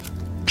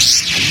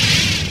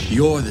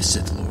You're the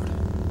Sith Lord.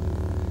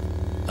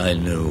 I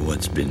know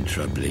what's been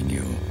troubling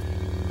you.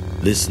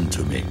 Listen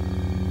to me.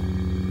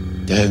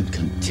 Don't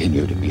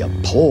continue to be a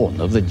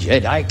pawn of the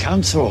Jedi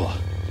Council.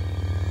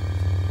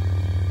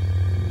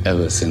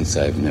 Ever since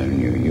I've known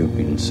you, you've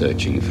been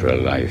searching for a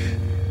life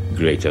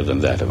greater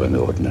than that of an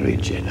ordinary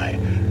Jedi.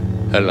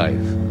 A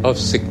life of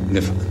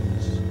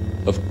significance,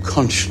 of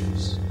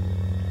conscience.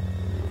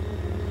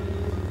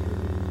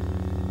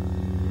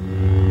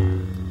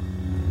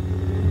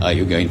 Are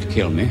you going to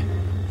kill me?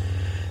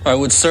 I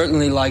would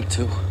certainly like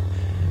to.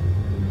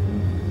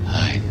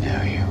 I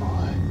know you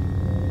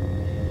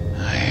would.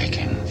 I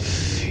can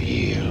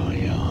feel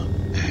your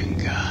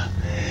anger.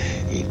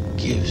 It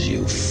gives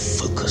you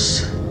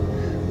focus,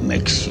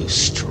 makes you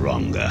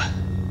stronger.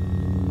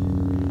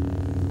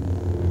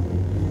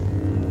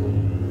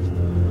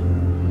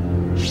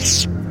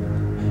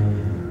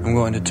 I'm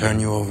going to turn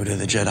you over to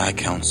the Jedi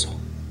Council.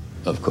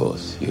 Of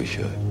course, you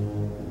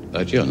should.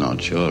 But you're not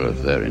sure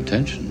of their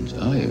intentions,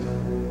 are you?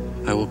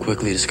 I will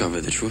quickly discover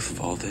the truth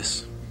of all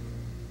this.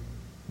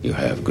 You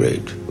have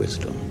great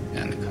wisdom,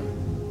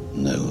 Anakin.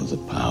 Know the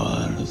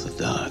power of the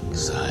dark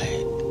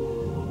side.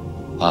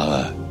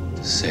 Power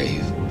to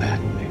save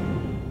Padme.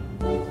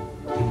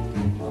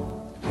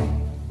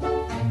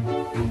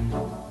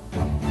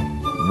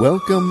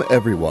 Welcome,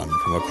 everyone,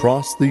 from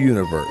across the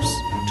universe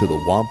to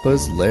the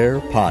Wampa's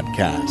Lair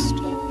podcast.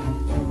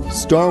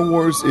 Star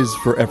Wars is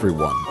for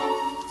everyone,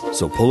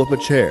 so pull up a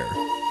chair,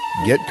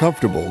 get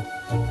comfortable,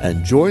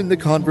 and join the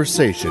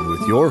conversation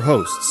with your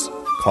hosts,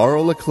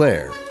 Carl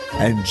LeClaire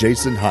and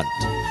Jason Hunt,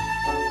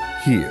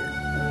 here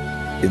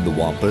in the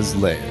Wampa's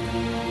Lair.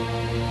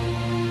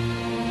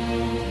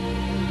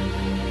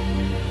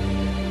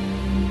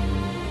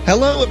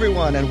 Hello,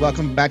 everyone, and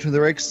welcome back to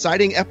another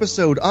exciting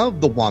episode of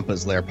the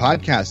Wampa's Lair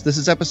podcast. This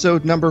is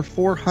episode number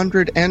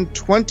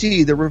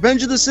 420, the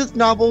Revenge of the Sith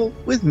novel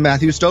with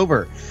Matthew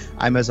Stover.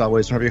 I'm, as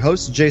always, one of your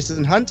hosts,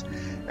 Jason Hunt,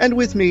 and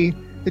with me,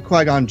 the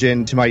Qui-Gon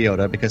Jinn to my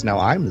Yoda, because now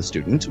I'm the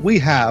student, we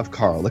have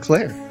Carl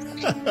LeClaire.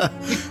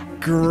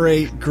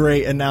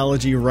 Great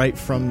analogy right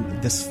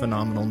from this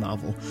phenomenal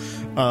novel.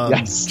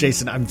 Yes.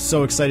 Jason, I'm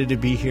so excited to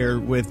be here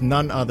with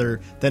none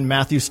other than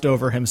Matthew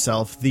Stover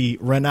himself, the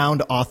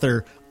renowned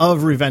author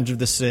of Revenge of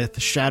the Sith,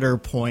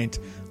 Shatterpoint,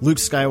 Luke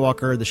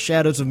Skywalker, The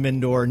Shadows of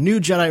Mindor, New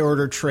Jedi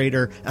Order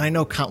Traitor, and I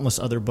know countless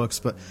other books,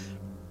 but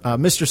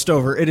Mr.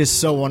 Stover, it is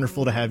so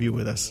wonderful to have you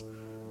with us.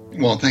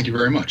 Well, thank you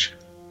very much.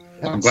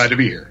 I'm glad to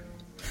be here.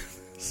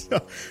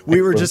 So,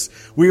 we were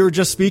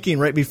just speaking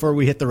right before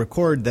we hit the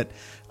record that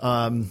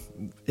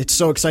it's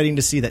so exciting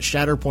to see that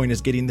Shatterpoint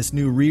is getting this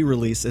new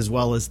re-release as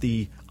well as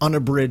the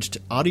unabridged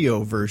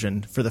audio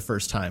version for the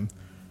first time.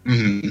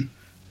 Mm-hmm.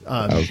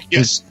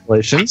 Yes,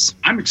 Congratulations.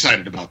 I'm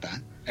excited about that.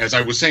 As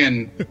I was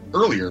saying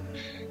earlier,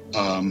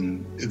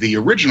 the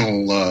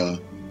original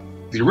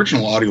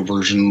audio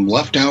version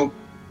left out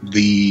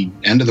the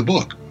end of the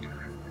book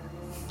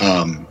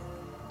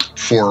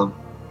for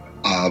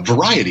a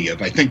variety of,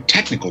 I think,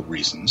 technical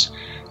reasons,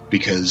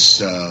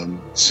 because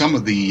some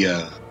of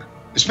the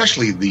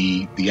especially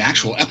the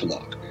actual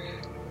epilogue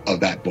of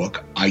that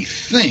book, I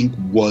think,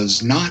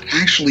 was not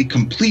actually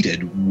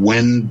completed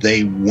when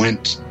they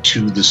went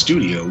to the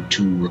studio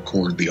to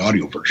record the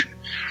audio version.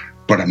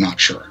 But I'm not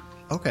sure.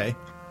 Okay.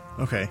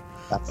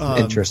 That's an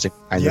interesting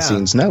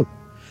behind-the-scenes note.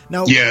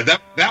 Now, yeah,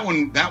 that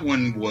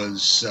one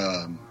was.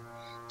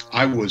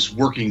 I was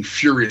working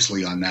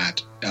furiously on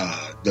that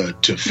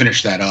to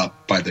finish that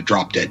up by the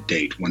drop dead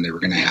date when they were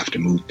going to have to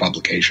move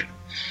publication.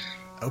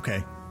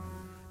 Okay.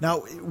 Now,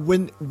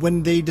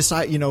 when they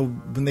decide,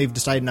 when they've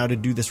decided now to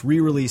do this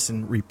re-release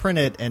and reprint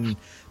it and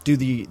do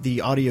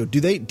the audio,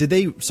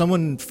 did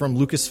someone from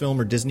Lucasfilm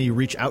or Disney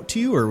reach out to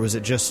you, or was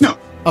it just no?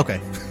 Okay,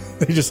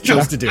 they just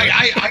chose to do it.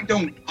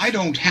 I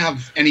don't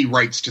have any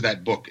rights to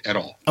that book at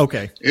all.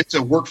 Okay, it's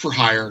a work for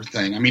hire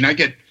thing. I mean, I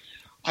get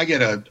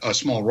a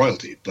small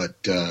royalty, but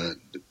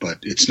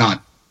it's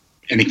not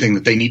anything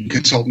that they need to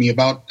consult me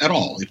about at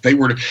all. If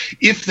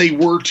they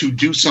were to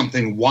do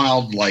something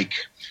wild like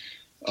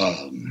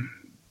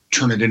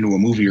turn it into a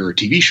movie or a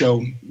TV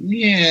show,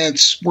 yeah,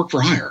 it's work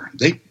for hire.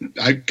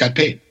 I got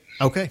paid.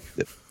 Okay.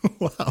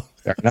 Wow.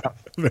 Fair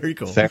enough. Very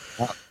cool. Fair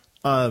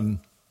enough.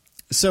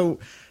 So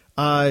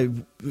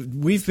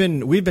we've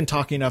been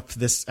talking up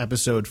this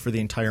episode for the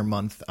entire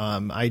month.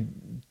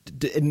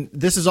 And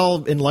this is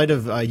all in light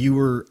of you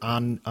were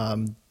on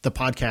the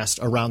podcast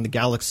Around the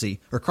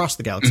Galaxy, or Across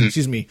the Galaxy,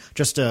 excuse me,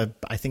 just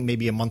I think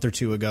maybe a month or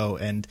two ago,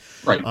 and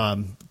right.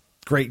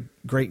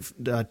 Great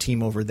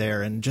team over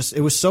there, and just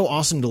it was so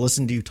awesome to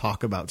listen to you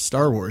talk about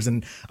Star Wars.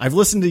 And I've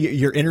listened to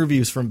your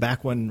interviews from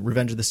back when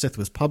Revenge of the Sith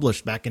was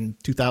published back in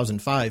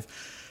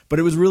 2005, but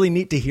it was really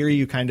neat to hear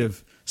you kind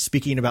of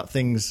speaking about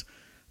things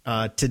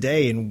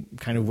today and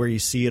kind of where you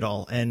see it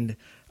all. And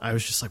I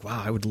was just like,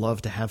 wow, I would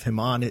love to have him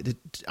on.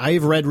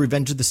 I've read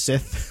Revenge of the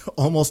Sith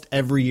almost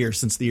every year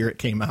since the year it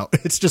came out.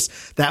 It's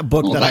just that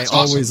book that I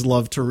always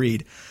love to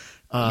read.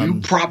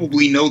 You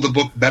probably know the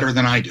book better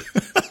than I do.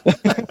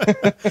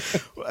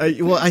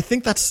 Well, I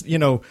think that's,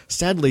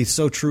 sadly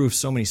so true of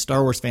so many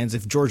Star Wars fans.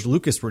 If George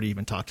Lucas were to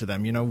even talk to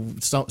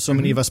them, so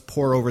many of us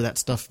pore over that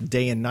stuff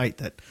day and night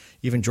that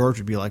even George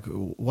would be like,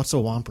 what's a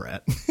womp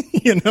rat?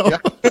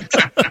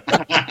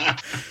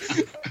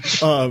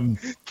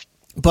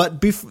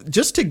 But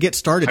just to get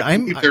started,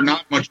 they're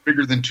not much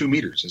bigger than 2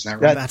 meters. Is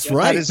that right? That's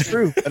right. That is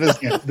true. That is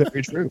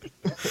very true.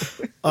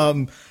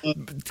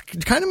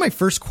 Kind of my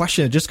first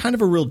question, just kind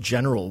of a real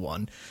general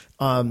one.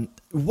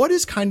 What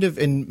is kind of,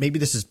 and maybe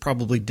this is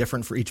probably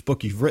different for each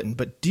book you've written,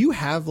 but do you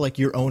have like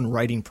your own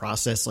writing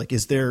process? Like,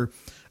 is there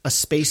a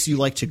space you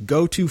like to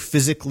go to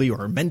physically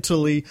or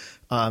mentally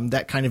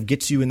that kind of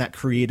gets you in that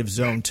creative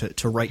zone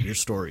to write your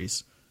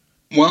stories?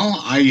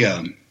 Well,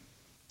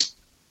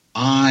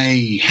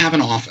 I have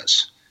an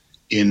office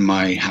in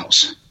my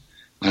house.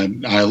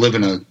 I live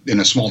in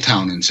a small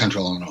town in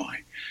central Illinois,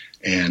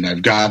 and I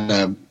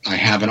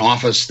have an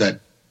office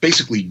that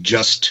basically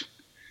just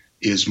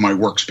is my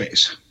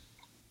workspace.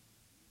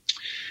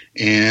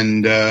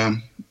 And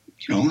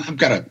I've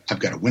got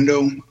a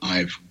window,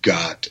 I've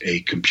got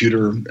a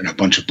computer and a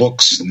bunch of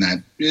books, and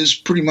that is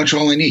pretty much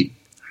all I need.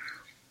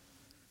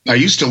 I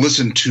used to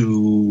listen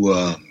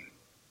to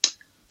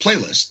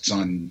playlists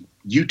on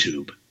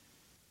YouTube,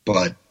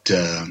 but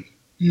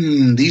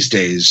these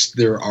days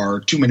there are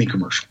too many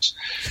commercials,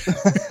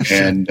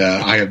 and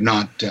I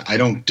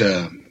don't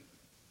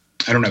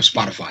have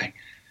Spotify,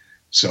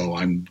 so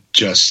I'm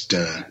just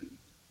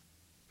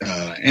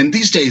and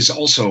these days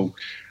also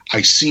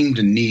I seem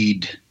to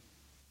need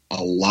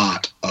a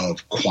lot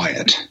of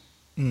quiet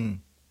when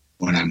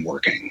I'm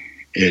working.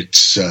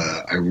 It's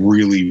I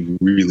really,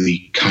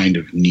 really kind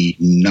of need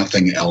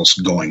nothing else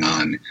going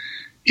on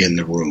in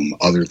the room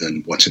other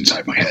than what's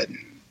inside my head.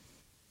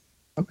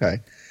 Okay.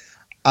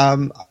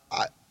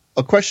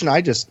 A question I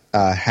just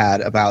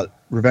had about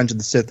Revenge of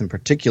the Sith in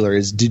particular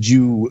is, did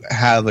you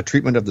have a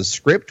treatment of the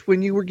script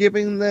when you were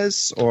giving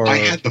this? Or I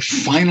had the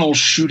final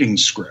shooting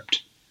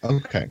script.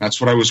 Okay. That's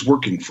what I was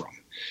working from.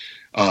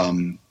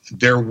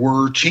 There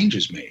were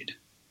changes made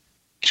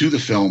to the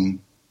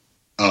film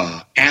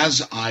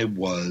as I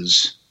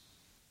was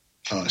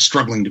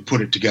struggling to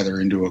put it together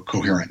into a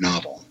coherent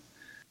novel.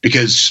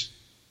 Because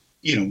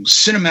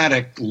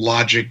cinematic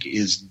logic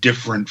is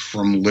different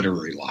from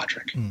literary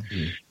logic.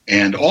 Mm-hmm.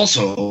 And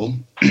also,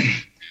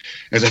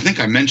 as I think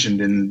I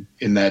mentioned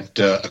in that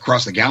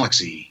Across the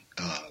Galaxy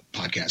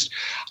podcast,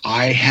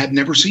 I had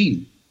never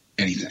seen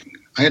anything.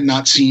 I had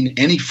not seen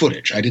any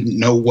footage. I didn't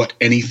know what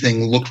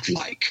anything looked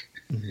like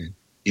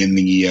in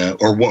the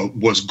or what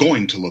was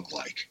going to look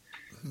like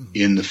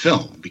in the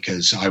film,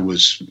 because I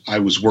was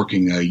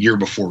working a year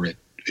before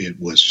it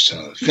was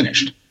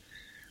finished.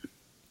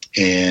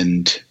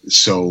 And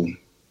so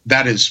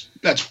that's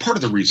part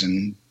of the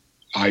reason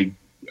I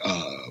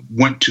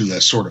went to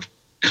the sort of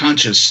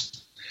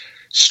conscious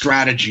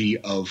strategy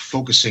of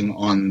focusing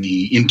on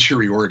the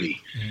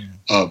interiority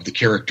of the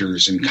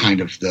characters and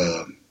kind of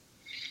the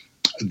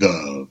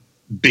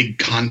big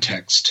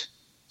context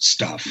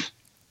stuff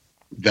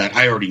that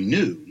I already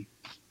knew.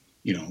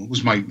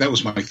 That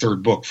was my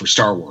third book for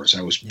Star Wars.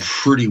 I was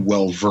pretty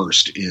well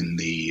versed in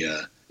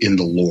the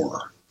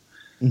lore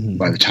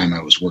by the time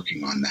I was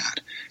working on that.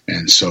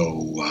 And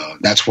so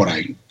that's what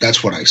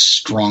I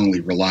strongly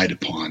relied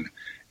upon,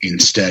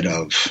 instead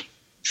of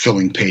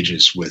filling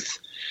pages with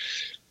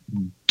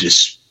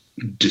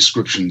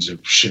descriptions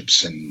of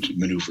ships and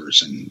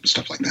maneuvers and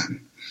stuff like that.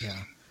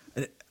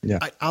 Yeah.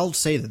 I'll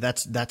say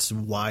that's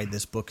why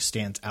this book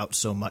stands out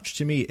so much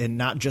to me, and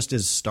not just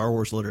as Star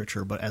Wars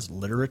literature, but as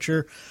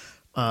literature,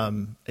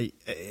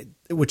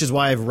 which is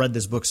why I've read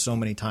this book so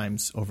many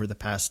times over the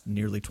past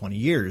nearly 20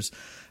 years.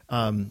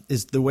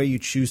 Is the way you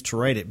choose to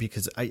write it,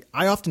 because I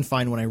often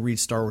find when I read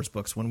Star Wars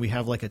books, when we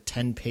have like a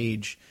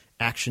 10-page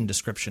action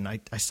description, I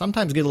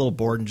sometimes get a little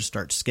bored and just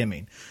start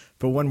skimming.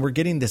 But when we're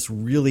getting this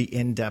really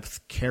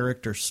in-depth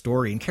character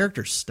story and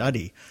character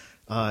study,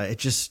 it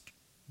just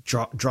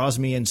draws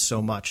me in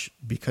so much,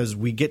 because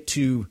we get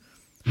to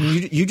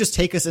you just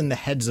take us in the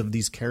heads of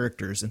these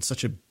characters in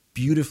such a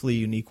beautifully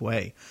unique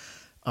way.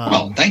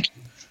 Well, thank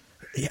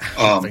you.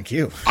 Yeah, thank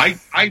you.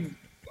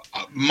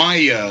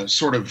 My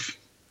sort of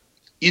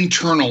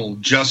internal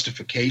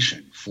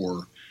justification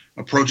for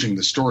approaching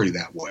the story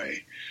that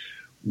way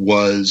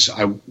was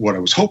what I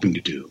was hoping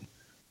to do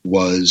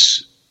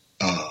was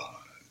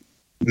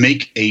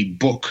make a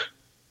book,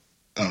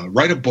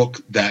 write a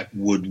book that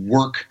would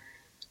work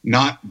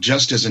not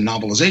just as a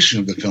novelization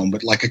of the film,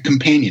 but like a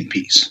companion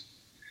piece.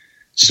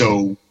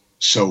 So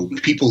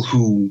people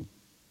who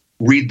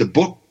read the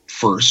book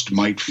first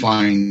might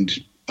find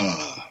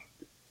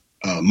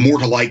more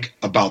to like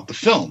about the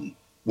film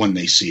when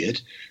they see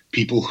it.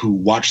 People who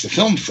watch the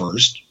film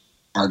first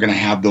are going to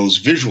have those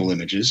visual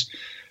images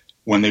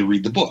when they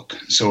read the book.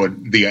 So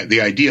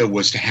the idea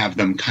was to have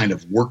them kind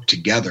of work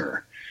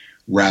together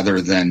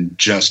rather than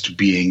just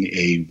being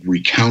a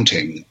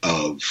recounting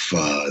of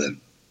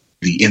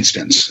the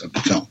instance of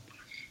the film.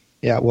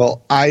 Yeah,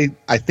 well, I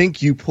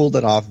think you pulled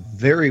it off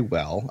very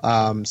well.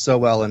 So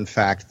well, in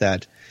fact,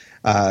 that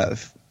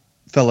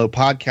fellow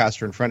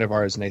podcaster and friend of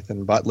ours,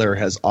 Nathan Butler,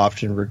 has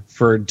often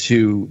referred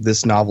to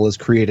this novel as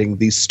creating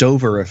the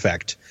Stover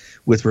effect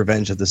with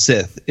Revenge of the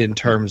Sith, in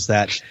terms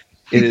that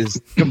it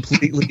is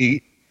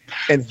completely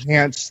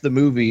enhanced the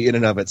movie in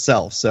and of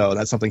itself. So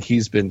that's something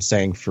he's been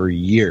saying for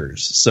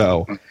years.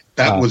 So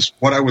that was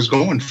what I was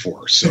going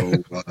for. So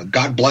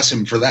God bless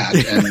him for that,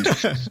 and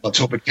let's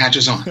hope it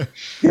catches on.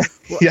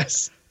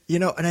 Yes.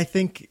 And I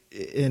think,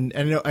 and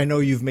I know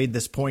you've made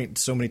this point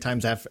so many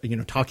times after,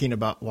 talking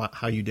about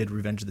how you did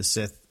Revenge of the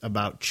Sith,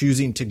 about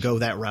choosing to go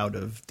that route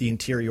of the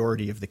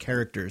interiority of the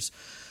characters.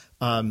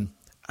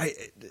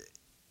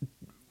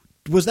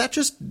 Did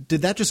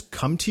that just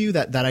come to you,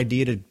 that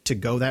idea to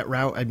go that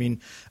route? I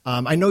mean,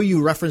 I know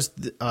you referenced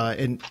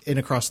in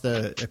Across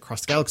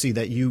the Galaxy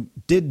that you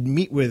did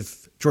meet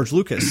with George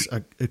Lucas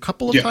a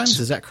couple of times.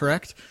 Is that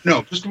correct?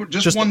 No,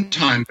 just one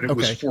time, but it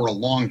was for a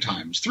long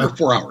time. It was 3 or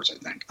 4 hours, I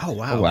think. Oh,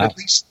 wow. At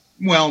least,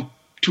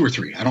 2 or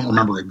 3. I don't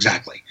remember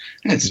exactly.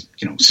 And it's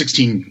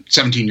 16,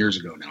 17 years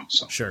ago now.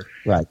 So sure,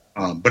 right.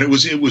 But it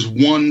was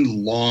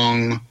one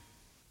long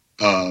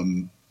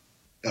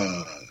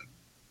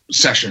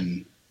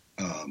session.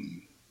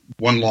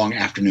 One long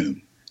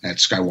afternoon at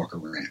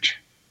Skywalker Ranch.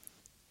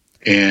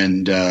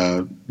 And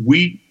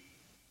we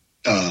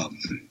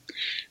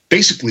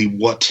basically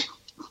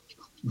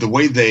the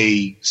way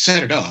they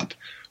set it up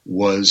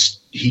was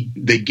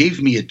they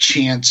gave me a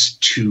chance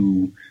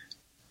to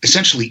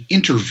essentially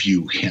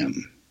interview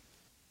him.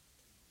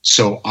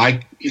 So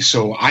I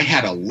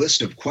had a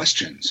list of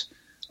questions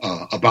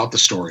about the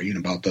story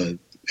and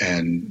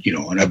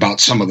about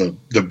some of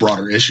the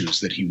broader issues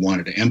that he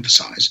wanted to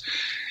emphasize.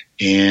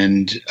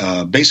 And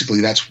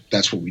basically, that's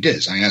what we did.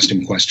 Is I asked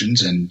him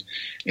questions, and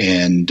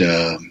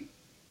there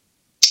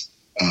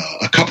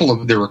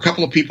were a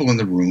couple of people in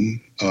the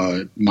room.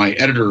 My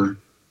editor,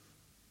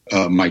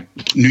 my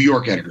New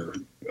York editor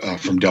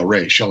from Del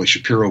Rey, Shelley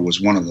Shapiro, was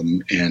one of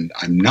them, and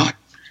I'm not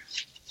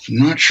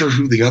sure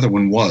who the other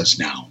one was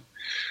now.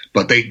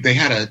 But they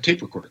had a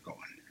tape recorder going,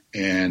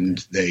 and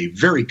they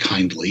very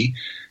kindly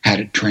had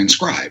it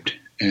transcribed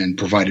and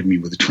provided me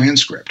with a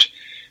transcript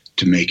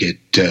to make it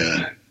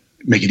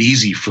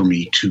easy for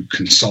me to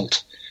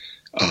consult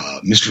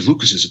Mr.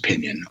 Lucas's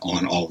opinion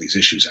on all these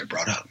issues I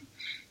brought up.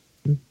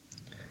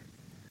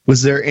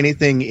 Was there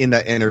anything in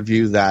that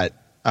interview that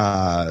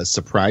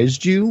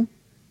surprised you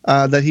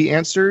that he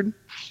answered?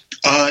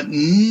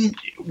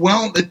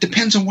 Well, it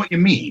depends on what you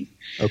mean.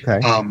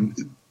 Okay.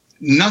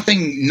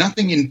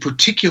 Nothing in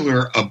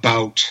particular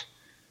about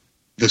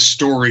the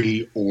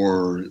story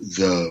or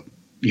the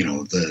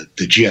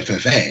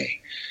GFFA,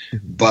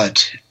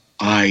 but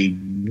I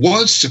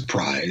was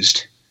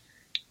surprised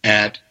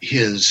at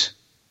his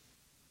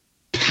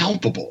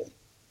palpable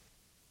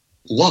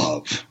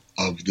love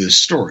of this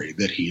story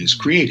that he has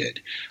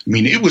created. I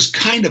mean, it was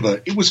kind of a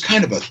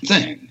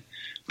thing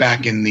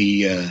back in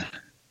the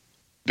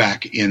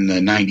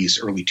 90s,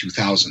 early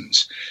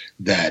 2000s,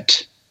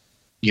 that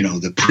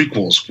the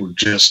prequels were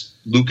just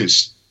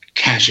Lucas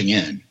cashing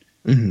in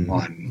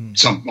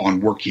on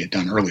work he had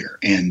done earlier,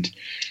 and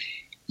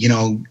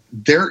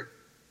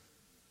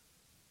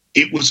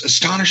it was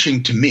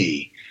astonishing to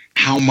me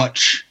how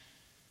much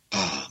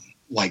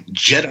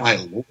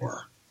Jedi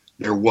lore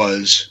there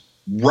was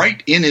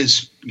right in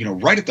his,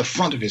 right at the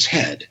front of his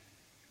head.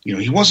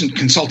 He wasn't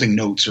consulting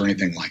notes or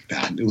anything like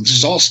that. This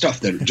is all stuff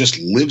that just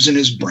lives in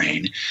his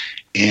brain,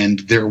 and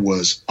there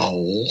was a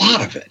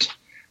lot of it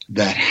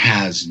that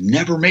has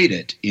never made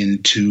it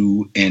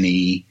into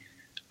any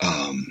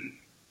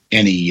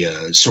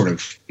sort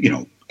of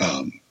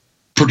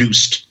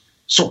produced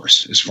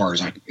source, as far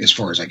as I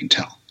can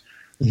tell.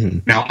 Mm-hmm.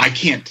 Now, I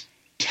can't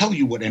tell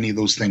you what any of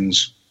those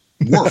things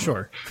were.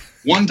 Sure.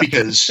 One,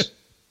 because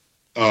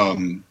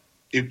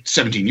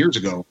 17 years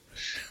ago,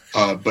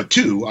 but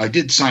two, I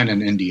did sign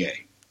an NDA.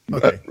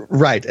 Okay.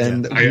 Right,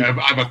 and I have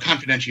a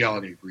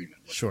confidentiality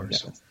agreement. Sure. Yeah.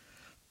 So.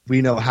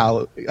 We know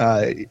how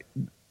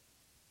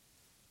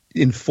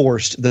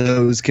enforced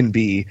those can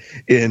be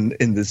in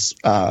this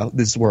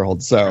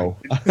world. So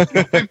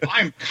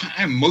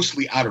I'm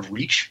mostly out of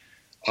reach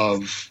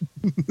of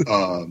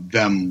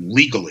them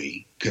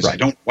legally, because I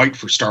don't write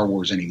for Star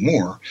Wars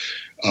anymore,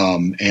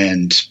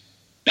 and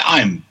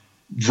I'm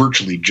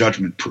virtually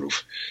judgment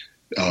proof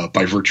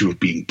by virtue of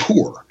being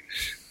poor.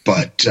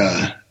 But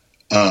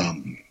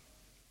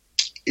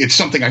it's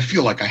something I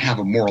feel like I have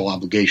a moral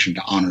obligation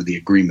to honor the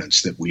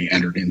agreements that we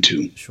entered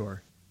into.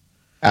 Sure.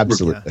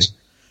 Absolutely. Yes.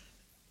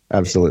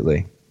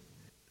 Absolutely.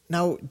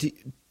 Now,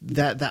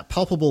 that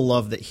palpable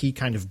love that he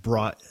kind of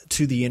brought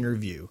to the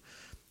interview,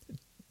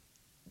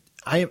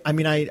 I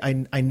mean,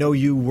 I know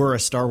you were a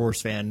Star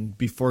Wars fan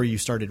before you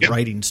started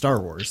writing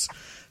Star Wars.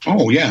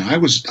 Oh yeah, I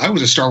was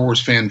a Star Wars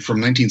fan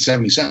from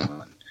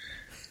 1977.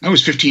 I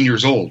was 15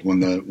 years old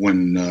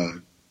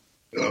when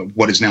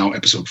what is now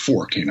Episode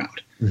 4 came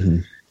out.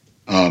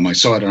 Mm-hmm. I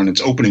saw it on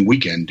its opening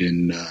weekend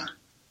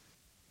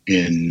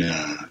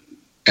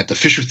at the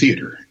Fisher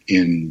Theater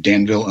in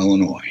Danville,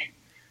 Illinois,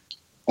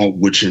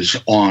 which was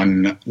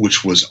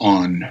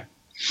on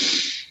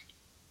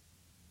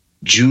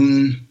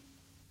June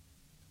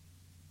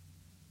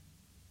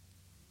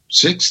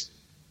 6th,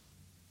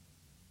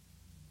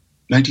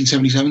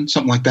 1977,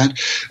 something like that.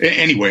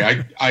 Anyway,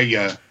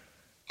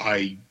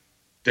 I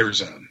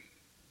there's a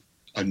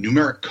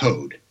numeric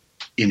code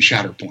in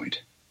Shatterpoint,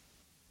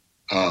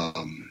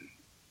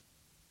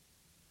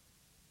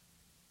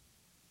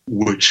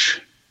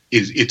 which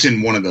it's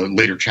in one of the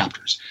later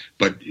chapters.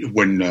 But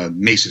when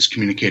Mace is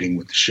communicating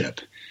with the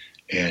ship,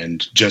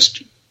 and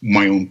just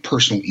my own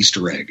personal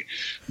Easter egg,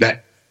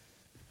 that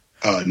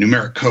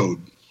numeric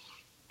code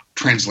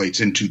translates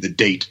into the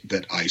date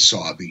that I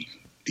saw the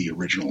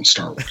original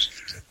Star Wars.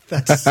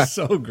 That's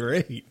so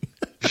great.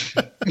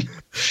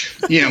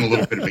 Yeah, I'm a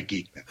little bit of a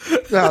geek.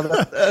 No,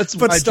 that's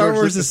but why Star George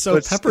Wars Lucas is so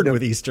puts, peppered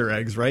with Easter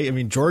eggs, right? I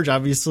mean, George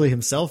obviously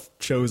himself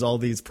chose all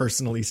these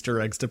personal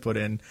Easter eggs to put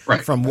in,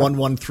 right, from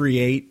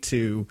 1138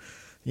 to,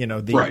 you know,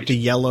 the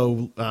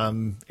yellow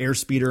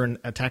airspeeder and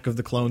Attack of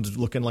the Clones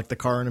looking like the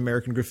car in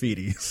American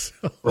Graffiti.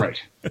 So. Right.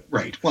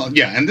 Well,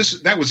 yeah, and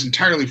that was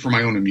entirely for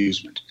my own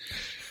amusement.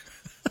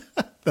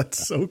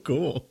 That's so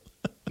cool.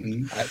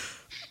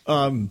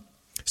 Mm-hmm.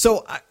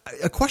 So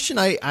a question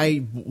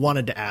I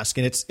wanted to ask,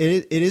 and it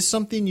is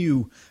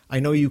something I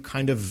know you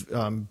kind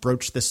of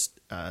broached this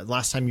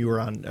last time you were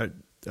on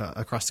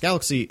Across the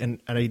Galaxy, and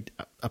I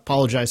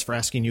apologize for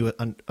asking you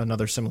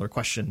another similar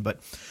question, but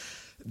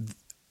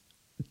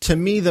to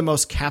me, the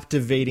most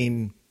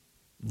captivating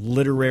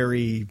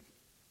literary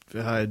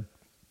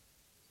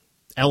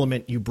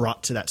element you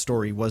brought to that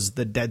story was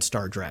the Dead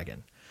Star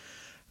Dragon.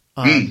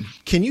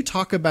 Can you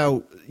talk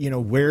about, you know,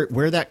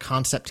 where that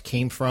concept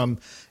came from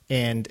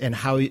and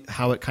how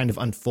it kind of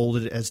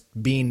unfolded as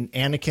being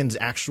Anakin's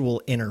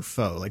actual inner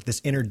foe, like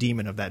this inner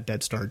demon of that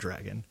Dead Star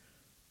Dragon?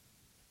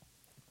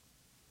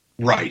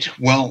 Right.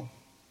 Well,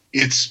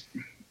 it's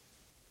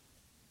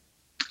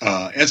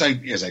as I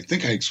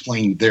think I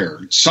explained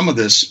there. Some of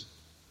this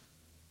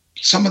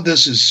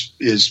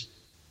is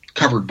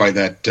covered by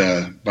that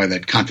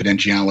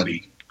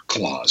confidentiality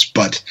clause,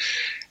 but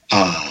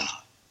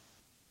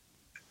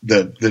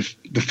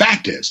the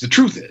fact is, the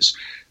truth is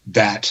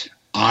that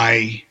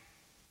that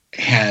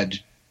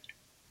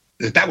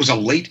was a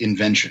late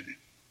invention.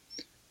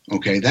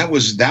 Okay, that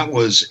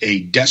was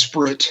a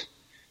desperate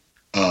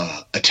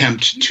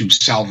attempt to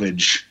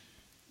salvage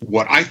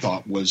what I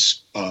thought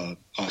was a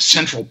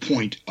central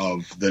point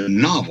of the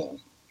novel,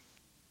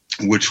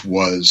 which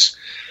was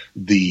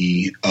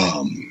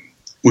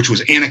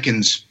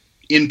Anakin's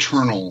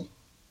internal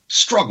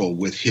struggle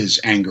with his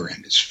anger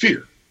and his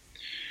fear.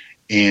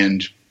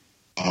 And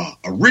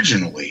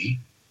originally,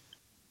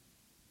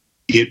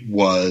 it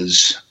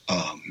was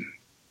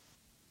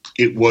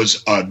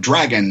a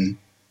dragon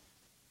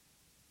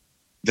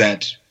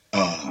that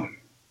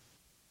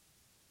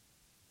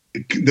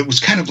was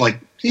kind of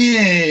like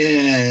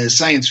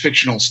science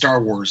fictional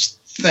Star Wars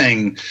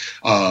thing,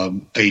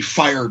 a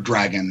fire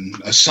dragon,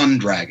 a sun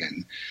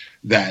dragon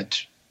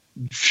that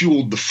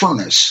fueled the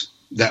furnace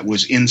that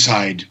was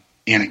inside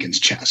Anakin's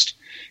chest.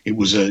 It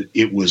was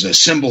a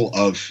symbol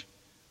of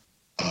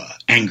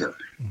anger,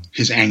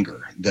 his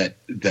anger that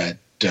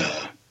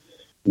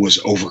was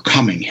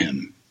overcoming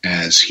him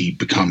as he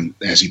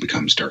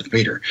becomes Darth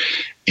Vader.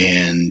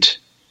 And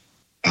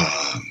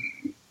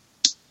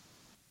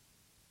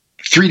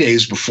 3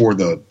 days before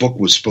the book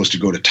was supposed to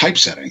go to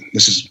typesetting,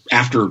 this is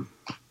after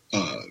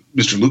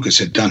Mr. Lucas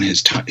had done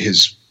his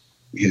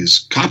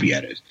copy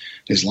edit,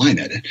 his line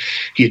edit,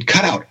 he had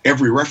cut out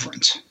every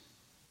reference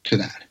to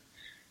that.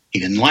 He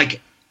didn't like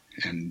it,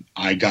 and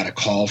I got a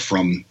call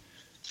from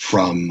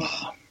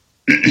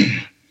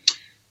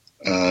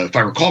if I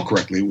recall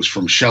correctly, it was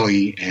from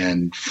Shelley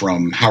and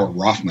from Howard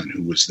Rothman,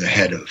 who was the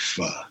head of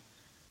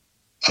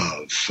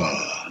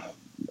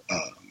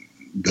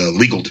the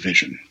legal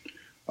division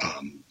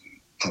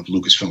of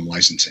Lucasfilm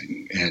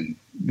licensing, and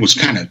he was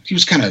kind of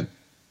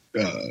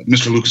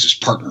Mr. Lucas's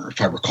partner, if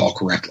I recall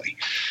correctly.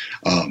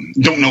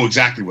 Don't know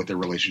exactly what their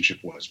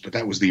relationship was, but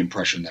that was the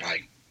impression that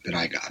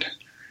I got.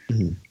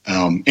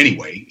 Mm-hmm.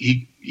 Anyway,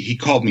 he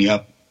called me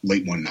up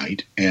late one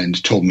night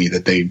and told me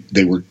that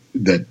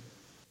that,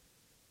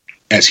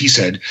 as he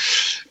said,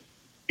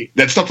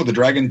 that stuff with the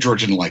dragon, George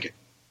didn't like it.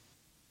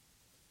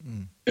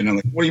 Mm. And I'm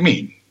like, what do you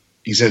mean?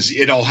 He says,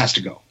 it all has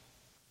to go.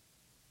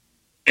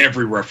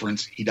 Every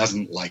reference, he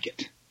doesn't like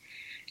it.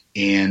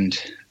 And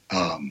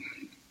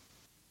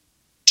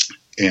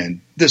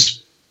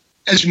this,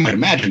 as you might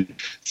imagine,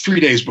 3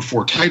 days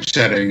before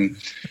typesetting,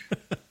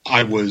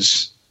 I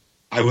was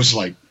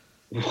like,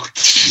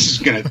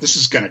 this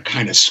is gonna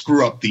kind of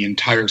screw up the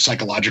entire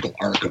psychological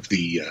arc of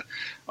the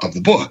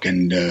book.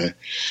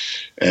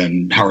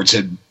 And Howard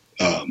said,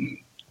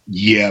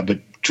 yeah,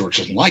 but George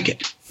doesn't like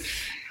it.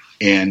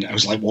 And I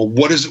was like, well,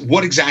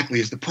 what exactly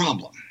is the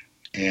problem?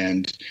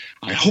 And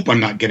I hope I'm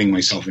not getting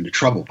myself into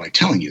trouble by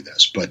telling you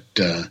this, but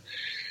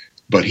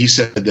he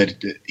said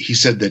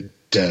that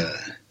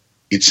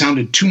it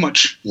sounded too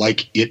much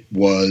like it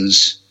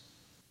was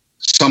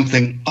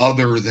something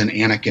other than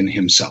Anakin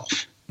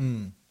himself.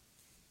 Mm.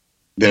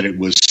 That it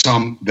was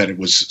some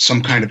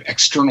kind of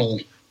external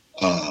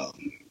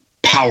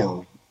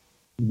power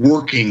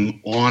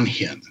working on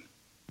him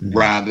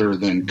rather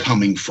than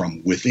coming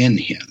from within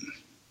him.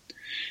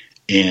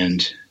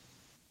 And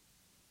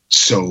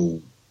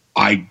so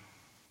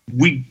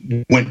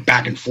we went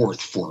back and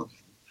forth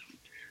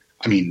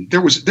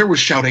there was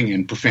shouting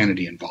and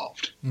profanity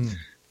involved,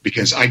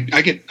 because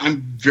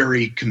I'm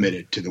very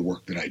committed to the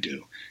work that I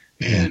do.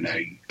 And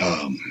I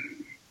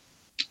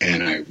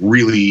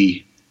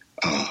really,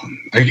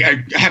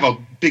 I have a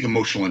big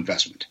emotional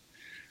investment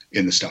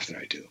in the stuff that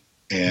I do.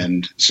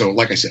 And so,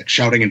 like I said,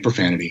 shouting and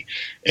profanity,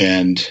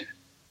 and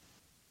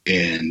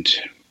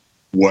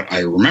what I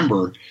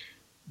remember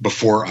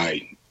before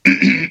I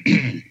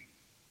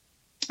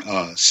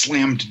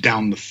slammed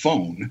down the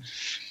phone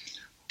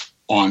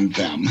on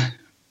them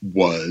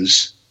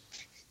was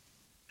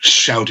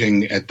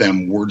shouting at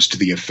them words to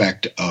the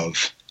effect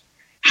of,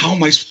 "How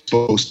am I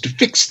supposed to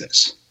fix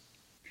this?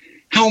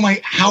 How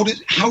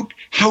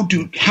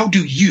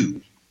do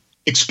you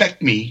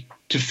expect me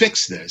to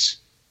fix this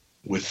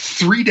with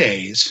 3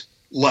 days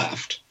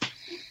left?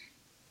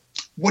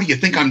 What do you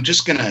think? I'm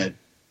just gonna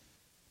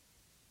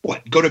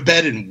go to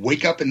bed and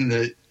wake up in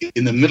the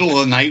middle of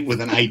the night with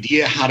an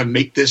idea how to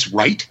make this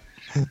right?"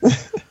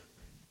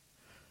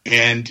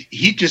 And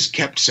he just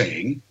kept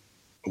saying,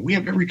 "We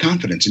have every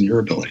confidence in your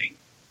ability.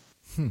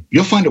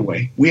 You'll find a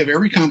way. We have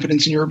every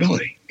confidence in your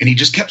ability." And he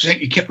just kept saying,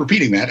 he kept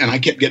repeating that, and I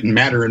kept getting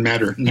madder and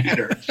madder and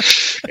madder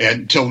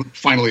until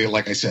finally,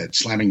 like I said,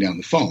 slamming down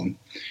the phone.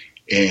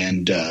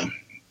 And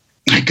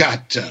I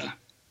got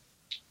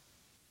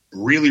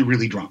really,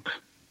 really drunk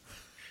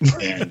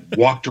and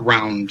walked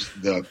around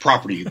the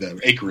property, the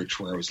acreage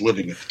where I was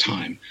living at the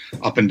time,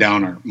 up and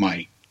down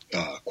my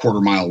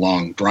quarter-mile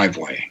long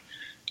driveway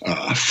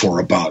for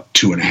about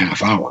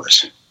 2.5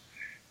 hours.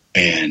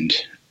 And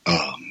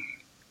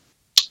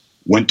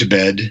went to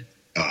bed,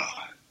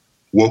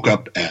 woke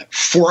up at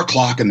 4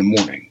 o'clock in the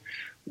morning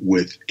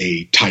with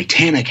a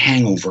titanic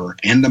hangover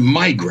and a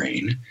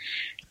migraine.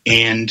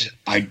 And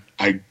I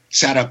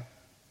sat up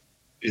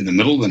in the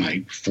middle of the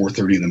night,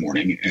 4:30 in the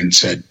morning, and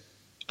said,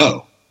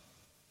 "Oh,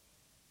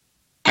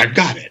 I've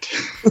got it."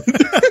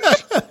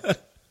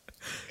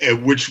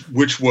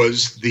 which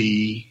was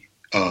the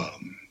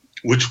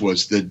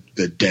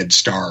Dead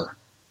Star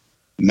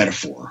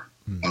metaphor,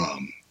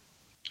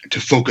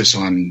 to focus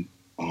on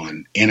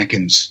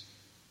Anakin's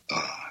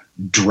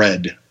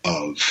dread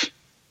of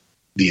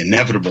the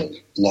inevitable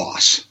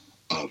loss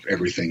of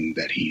everything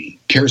that he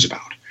cares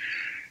about.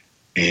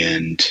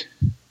 And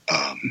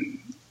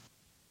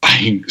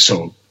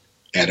so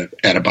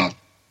at about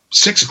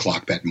 6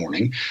 o'clock that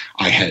morning,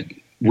 I had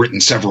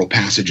written several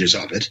passages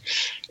of it,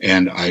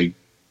 and I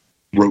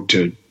wrote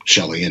to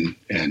Shelley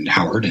and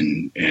Howard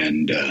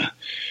and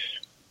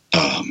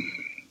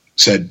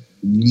said,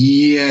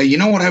 "Yeah, you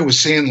know what I was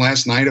saying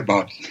last night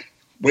about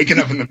waking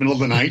up in the middle of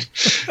the night?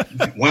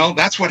 Well,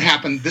 that's what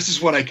happened. This is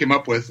what I came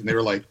up with." And they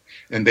were like,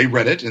 and they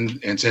read it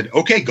and said,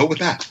 "Okay, go with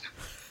that."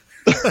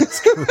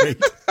 That's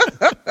great.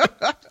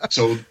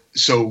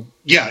 So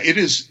yeah,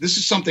 this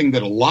is something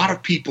that a lot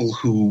of people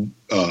who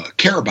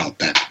care about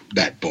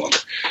that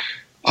book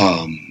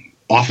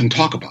often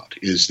talk about,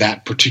 is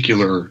that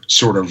particular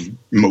sort of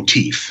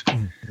motif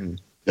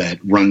that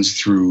runs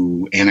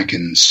through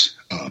Anakin's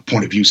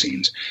point of view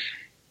scenes.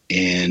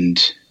 And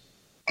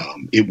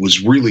it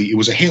was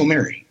a Hail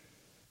Mary.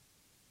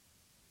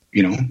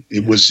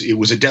 It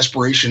was a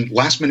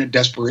last minute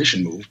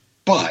desperation move,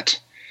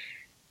 but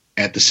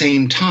at the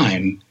same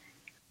time,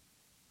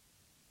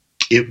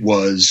 it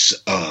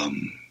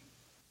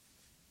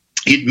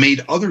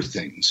made other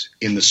things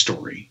in the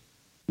story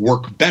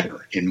work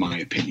better, in my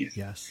opinion.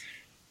 Yes.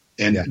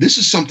 And this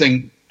is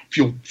something, if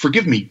you'll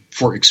forgive me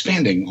for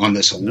expanding on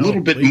this a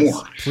little bit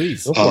more.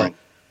 Please.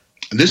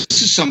 This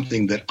is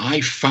something that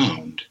I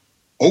found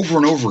over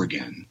and over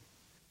again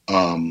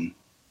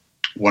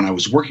when I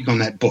was working on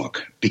that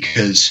book,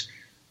 because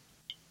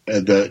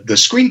the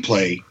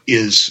screenplay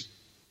is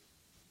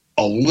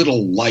a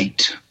little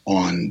light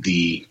on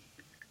the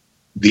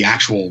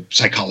actual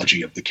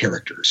psychology of the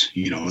characters.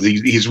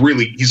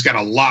 He's got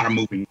a lot of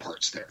moving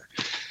parts there,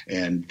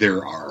 and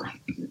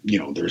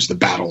there's the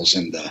battles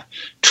and the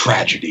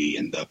tragedy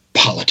and the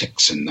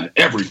politics and the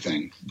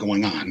everything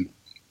going on.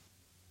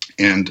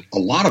 And a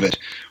lot of it,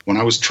 when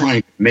I was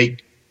trying to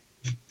make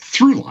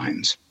through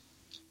lines,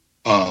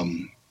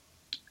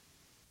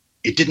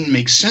 it didn't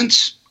make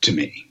sense to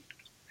me.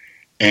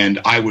 And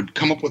I would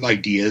come up with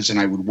ideas and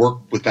I would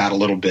work with that a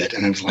little bit.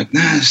 And I was like,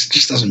 nah, this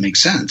just doesn't make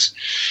sense.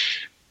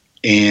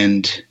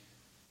 And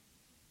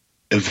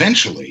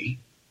eventually,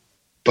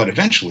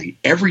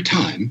 every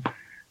time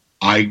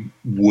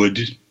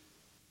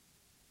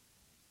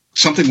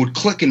something would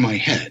click in my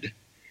head,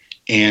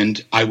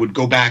 and I would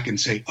go back and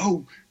say,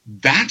 oh,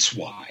 that's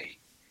why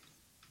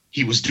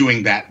he was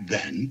doing that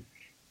then,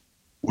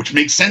 which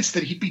makes sense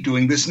that he'd be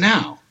doing this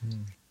now.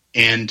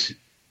 And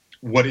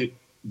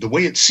the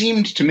way it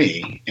seemed to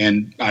me,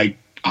 and I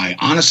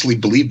honestly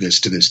believe this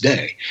to this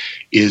day,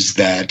 is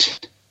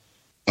that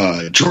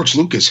George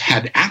Lucas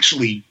had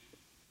actually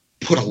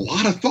put a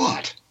lot of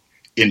thought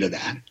into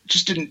that.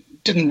 Just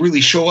didn't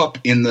really show up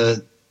in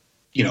the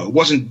it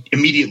wasn't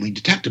immediately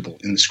detectable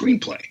in the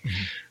screenplay,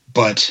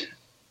 but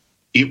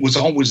it was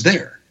always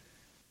there.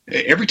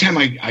 Every time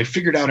I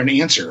figured out an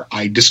answer,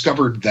 I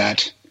discovered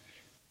that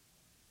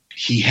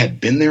he had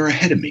been there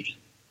ahead of me,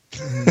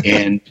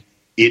 and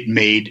it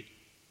made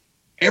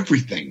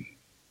everything,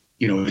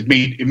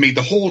 it made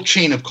the whole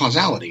chain of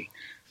causality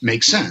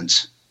make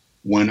sense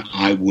when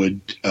I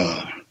would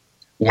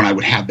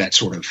have that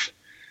sort of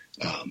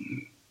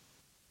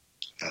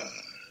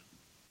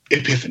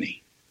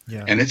epiphany.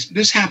 Yeah. And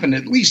this happened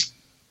at least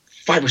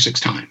 5 or 6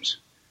 times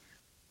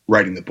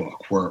writing the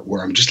book,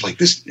 where I'm just like,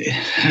 this,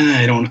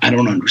 I don't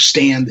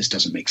understand. This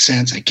doesn't make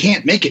sense. I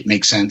can't make it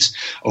make sense.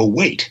 Oh,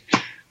 wait.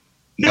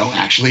 No,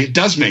 actually it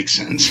does make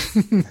sense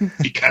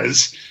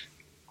because,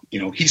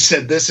 he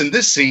said this in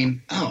this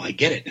scene. Oh, I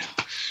get it now.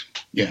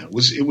 Yeah, it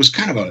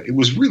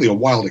was really a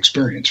wild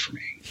experience for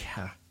me.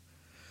 Yeah.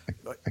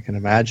 I can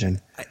imagine.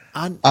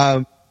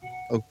 Go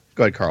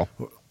ahead, Carl.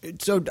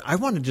 So I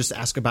want to just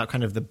ask about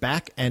kind of the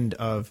back end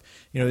of,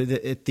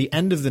 at the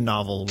end of the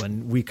novel,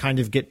 when we kind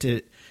of get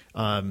to,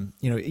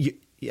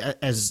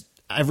 as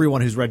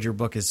everyone who's read your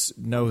book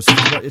knows,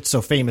 it's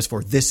so famous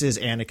for, this is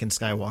Anakin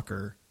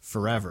Skywalker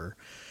forever.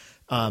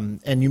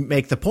 And you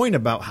make the point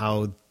about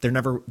how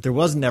there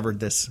was never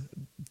this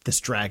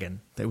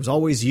dragon. It was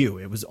always you.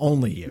 It was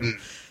only you.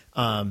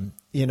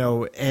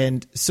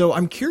 And so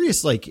I'm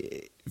curious,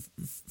 like,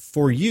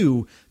 for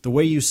you, the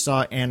way you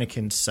saw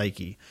Anakin's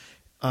psyche,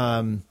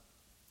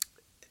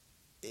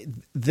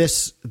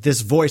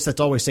 this voice that's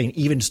always saying,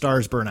 even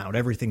stars burn out,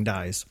 everything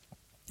dies,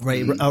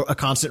 right? A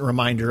constant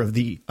reminder of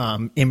the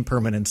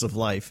impermanence of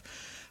life.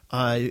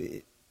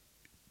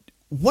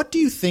 What do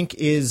you think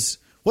is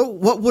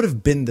what would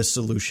have been the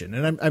solution?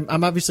 And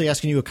I'm obviously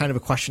asking you a kind of a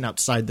question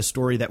outside the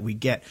story that we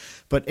get,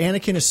 but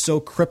Anakin is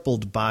so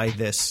crippled by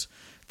this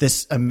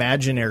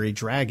imaginary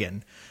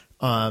dragon.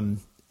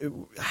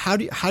 How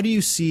do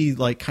you see,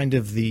 like, kind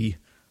of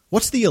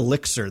what's the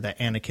elixir that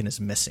Anakin is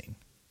missing?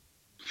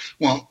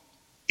 Well,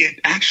 it's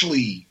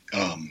actually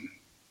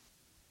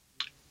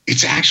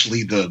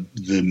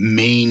the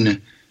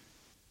main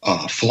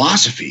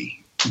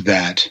philosophy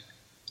that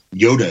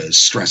Yoda is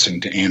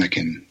stressing to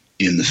Anakin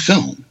in the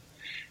film.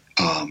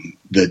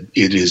 That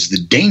it is the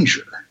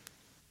danger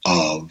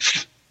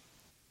of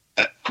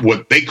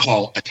what they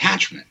call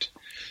attachment,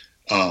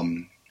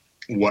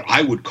 what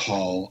I would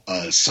call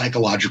a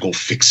psychological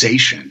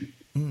fixation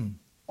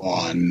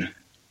on,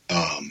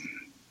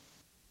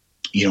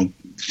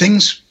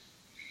 things.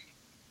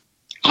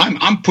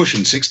 I'm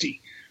pushing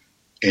 60,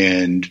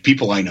 and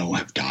people I know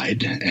have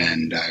died,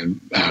 and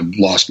I've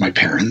lost my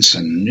parents,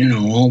 and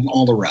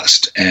all the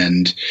rest,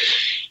 and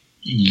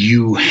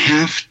you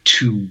have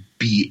to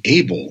be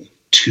able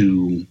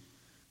to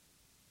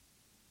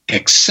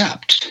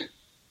accept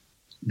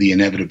the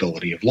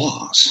inevitability of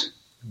loss.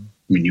 I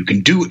mean, you can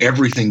do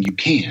everything you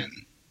can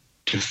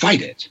to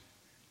fight it,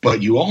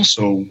 but you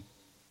also,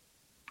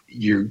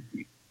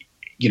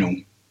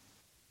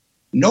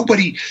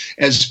 nobody,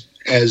 as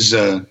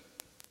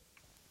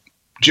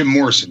Jim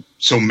Morrison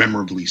so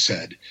memorably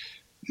said,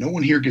 no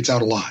one here gets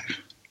out alive.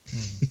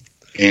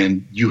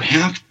 And you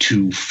have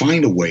to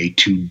find a way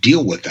to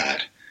deal with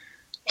that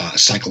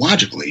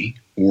psychologically,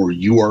 or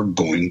you are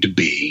going to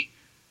be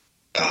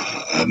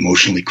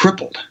emotionally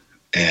crippled.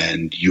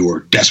 And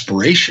your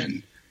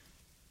desperation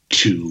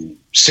to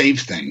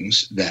save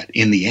things that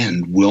in the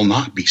end will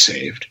not be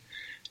saved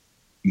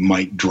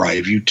might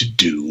drive you to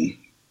do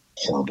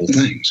horrible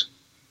things.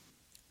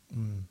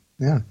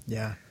 Yeah.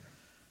 Yeah.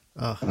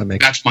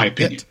 That's my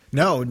opinion.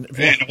 And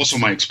also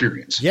my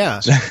experience.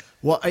 Yeah.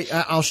 Well,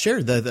 I'll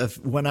share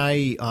when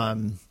I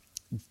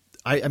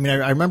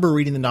remember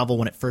reading the novel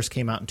when it first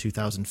came out in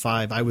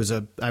 2005. I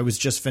was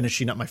just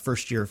finishing up my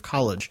first year of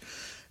college,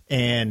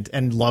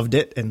 and loved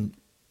it, and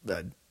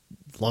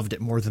loved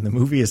it more than the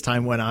movie as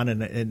time went on,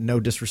 and no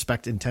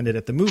disrespect intended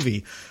at the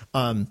movie.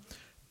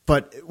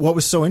 But what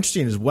was so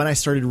interesting is when I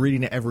started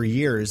reading it every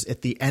year, is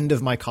at the end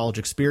of my college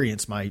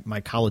experience,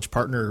 my college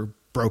partner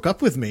broke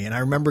up with me. And I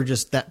remember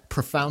just that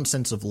profound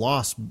sense of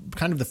loss,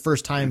 kind of the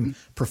first time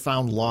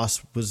profound loss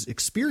was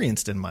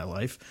experienced in my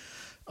life.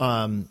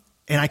 And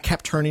I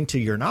kept turning to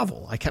your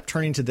novel. I kept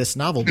turning to this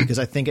novel because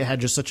I think it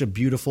had just such a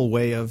beautiful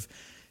way of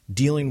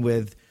dealing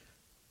with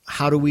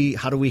how do we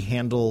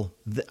handle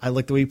I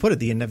like the way you put it,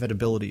 the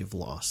inevitability of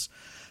loss.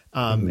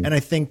 And I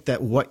think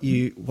that what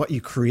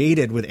you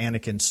created with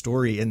Anakin's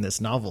story in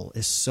this novel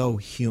is so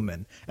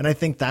human. And I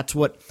think that's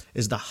what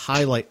is the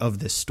highlight of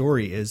this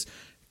story, is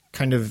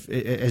kind of,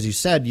 as you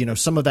said,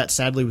 some of that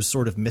sadly was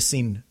sort of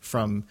missing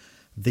from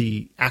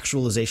the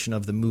actualization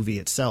of the movie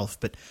itself.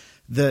 But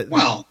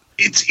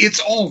it's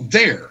all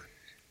there,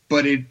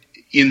 but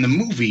in the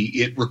movie,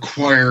 it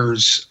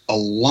requires a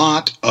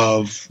lot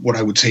of what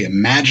I would say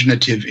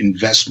imaginative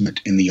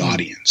investment in the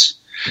audience.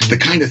 The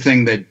kind of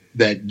thing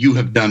that you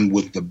have done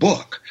with the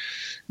book,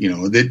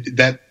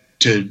 that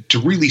to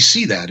really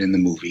see that in the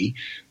movie,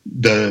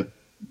 the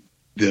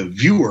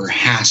viewer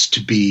has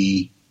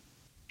to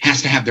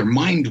have their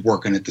mind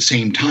working at the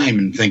same time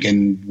and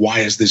thinking, why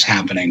is this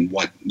happening?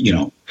 What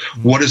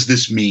does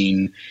this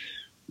mean?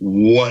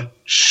 what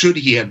should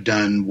he have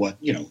done, what,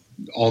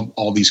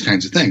 all these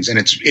kinds of things. And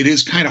it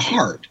is kind of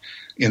hard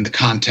in the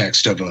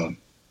context of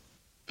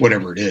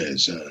whatever it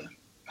is, a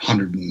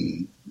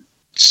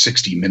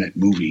 160-minute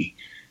movie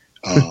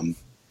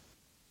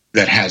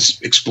that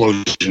has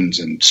explosions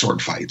and sword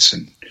fights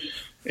and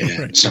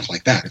right. stuff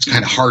like that. It's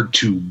kind of hard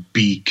to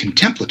be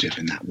contemplative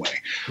in that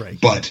way. Right.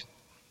 But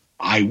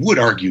I would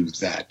argue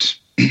that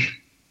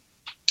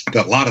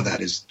that a lot of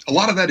that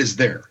is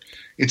there.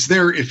 It's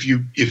there if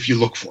you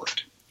look for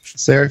it.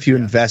 It's there if you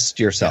invest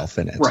yourself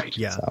in it. Right.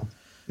 Yeah. So,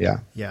 yeah.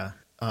 Yeah.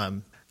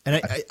 And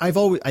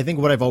I think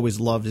what I've always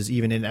loved is,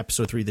 even in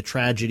episode 3, the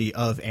tragedy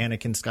of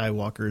Anakin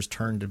Skywalker's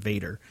turn to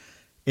Vader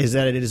is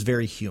that it is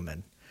very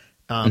human.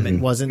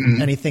 It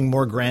wasn't anything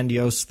more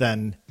grandiose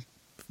than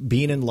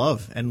being in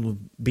love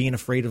and being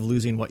afraid of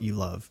losing what you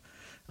love.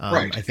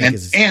 Right. I think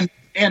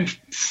and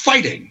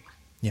fighting.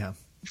 Yeah.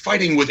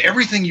 Fighting with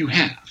everything you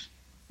have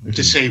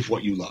to save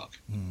what you love.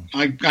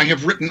 I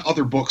have written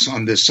other books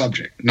on this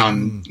subject,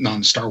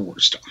 non-Star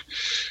Wars stuff.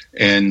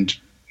 And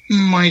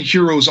my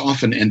heroes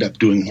often end up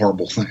doing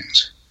horrible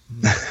things.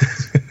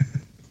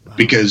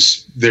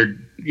 Because they're,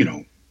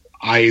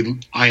 I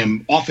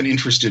am often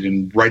interested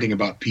in writing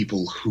about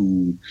people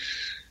who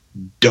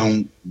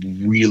don't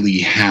really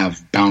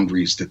have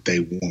boundaries that they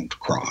won't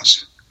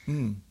cross.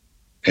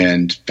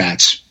 And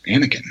that's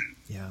Anakin.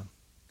 Yeah.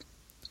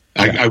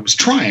 I was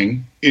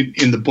trying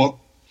in the book.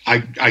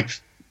 I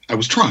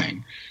was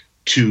trying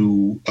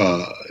to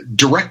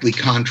directly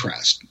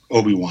contrast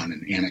Obi-Wan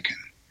and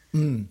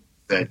Anakin.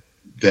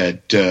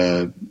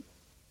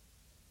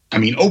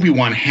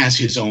 Obi-Wan has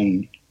his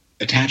own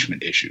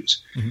attachment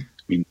issues. I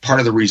mean, part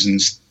of the reason,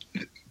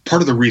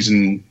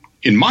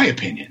 in my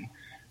opinion,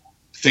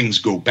 things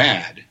go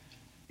bad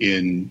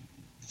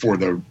for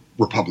the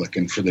Republic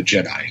and for the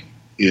Jedi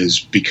is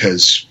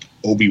because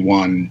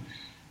Obi-Wan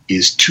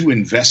is too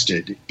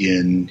invested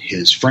in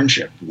his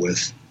friendship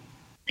with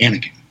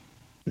Anakin.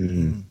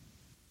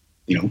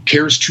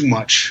 Cares too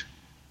much,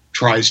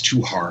 tries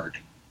too hard,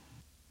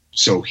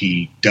 so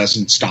he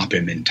doesn't stop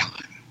him in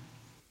time.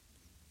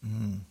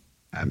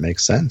 That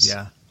makes sense.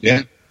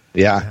 Yeah.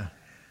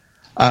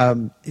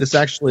 This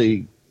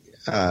actually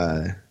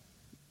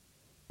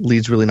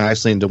leads really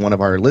nicely into one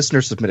of our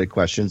listener submitted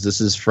questions.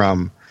 This is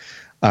from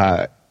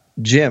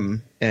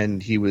Jim,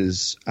 and he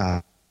was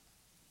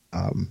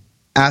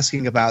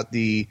asking about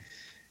the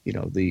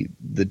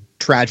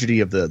tragedy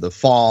of the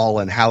fall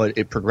and how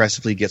it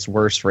progressively gets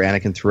worse for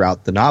Anakin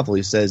throughout the novel.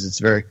 He says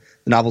the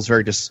novel's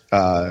very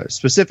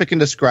specific in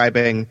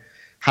describing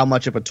how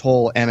much of a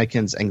toll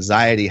Anakin's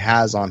anxiety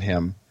has on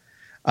him,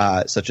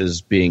 such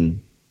as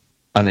being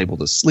unable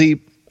to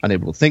sleep,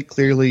 unable to think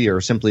clearly,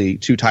 or simply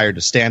too tired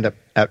to stand up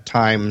at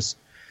times.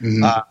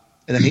 And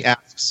then he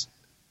asks,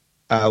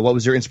 what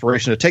was your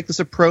inspiration to take this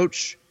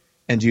approach?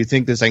 And do you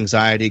think this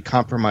anxiety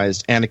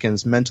compromised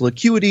Anakin's mental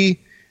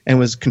acuity and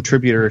was a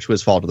contributor to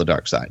his fall to the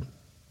dark side?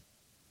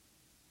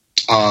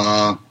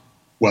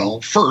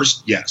 Well,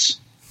 first, yes.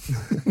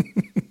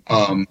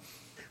 I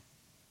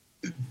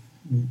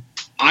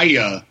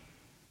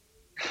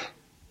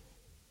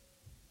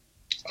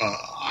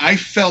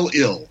fell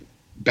ill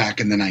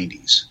back in the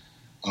 90s.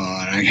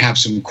 And I have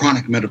some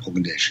chronic medical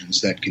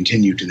conditions that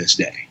continue to this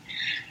day.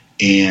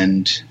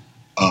 And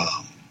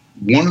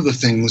one of the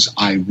things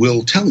I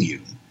will tell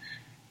you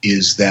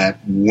is that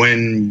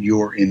when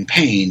you're in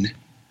pain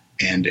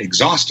and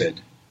exhausted,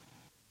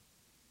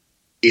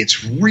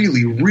 it's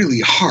really, really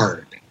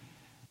hard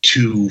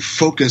to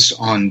focus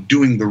on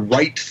doing the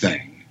right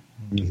thing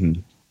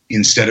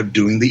instead of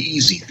doing the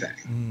easy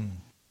thing.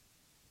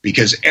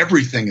 Because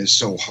everything is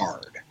so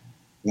hard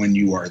when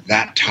you are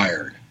that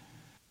tired.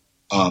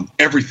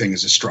 Everything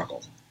is a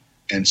struggle.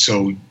 And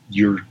so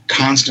you're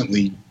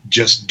constantly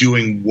just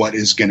doing what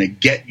is going to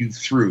get you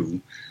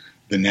through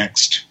the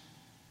next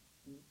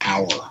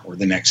hour or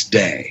the next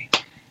day,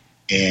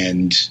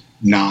 and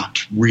not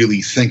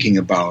really thinking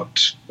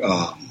about,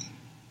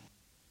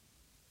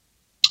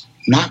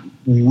 not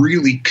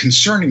really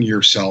concerning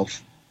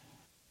yourself.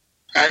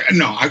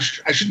 I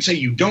shouldn't say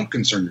you don't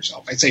concern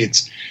yourself. I'd say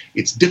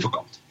it's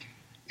difficult.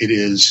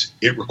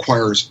 It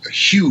requires a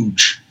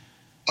huge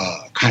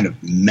kind of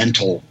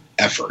mental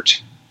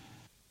effort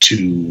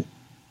to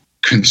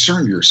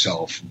concern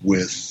yourself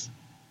with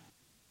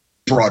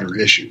broader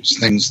issues,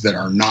 things that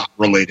are not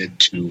related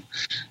to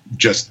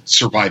just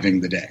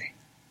surviving the day.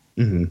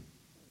 Yeah.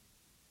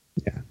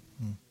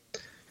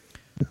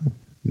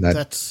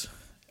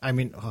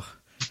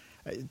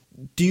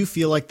 Do you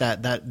feel like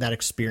that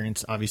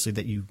experience, obviously,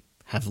 that you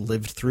have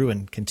lived through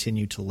and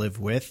continue to live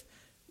with,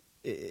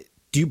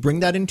 do you bring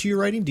that into your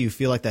writing? Do you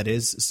feel like that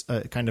is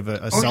kind of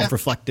a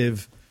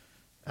self-reflective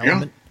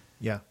element?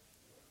 Yeah.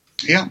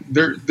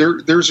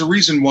 There's a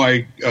reason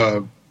why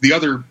the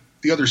other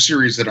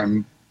series that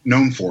I'm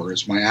known for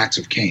is my Acts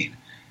of Cain,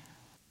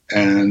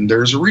 and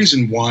there's a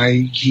reason why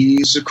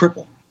he's a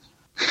cripple.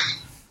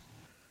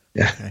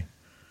 Yeah. Okay.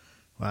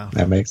 Wow.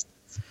 That makes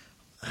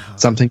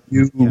something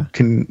you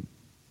can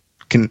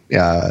can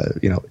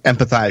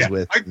empathize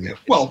with.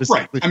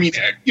 Right. I mean,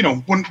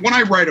 when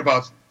I write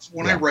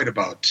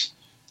about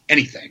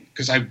anything,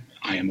 because I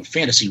am a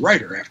fantasy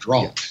writer after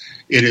all,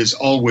 it is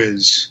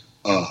always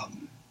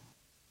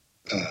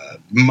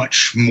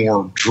much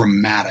more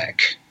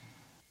dramatic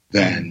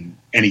than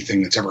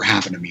anything that's ever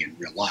happened to me in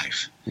real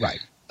life. Right.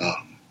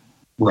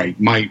 Right.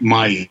 My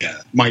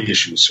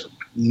issues are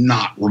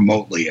not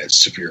remotely as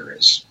severe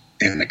as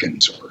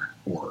Anakin's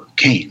or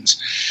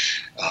Kane's,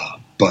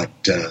 but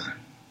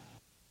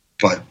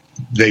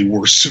they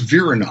were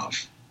severe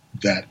enough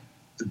that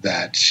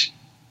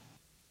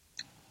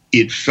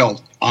it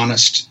felt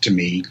honest to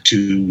me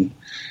to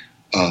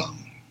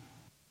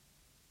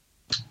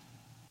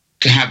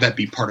have that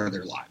be part of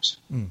their lives.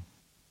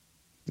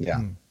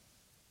 Yeah.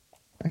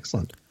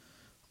 Excellent.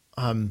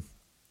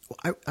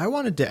 I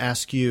wanted to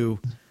ask you,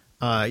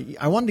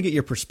 I wanted to get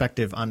your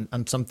perspective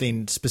on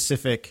something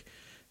specific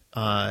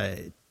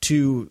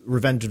to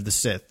Revenge of the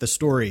Sith, the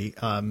story.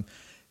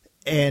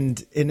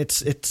 And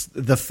it's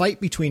the fight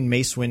between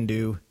Mace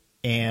Windu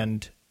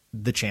and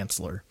the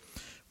Chancellor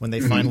when they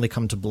finally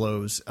come to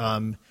blows.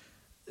 The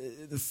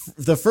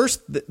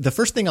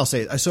first thing I'll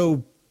say,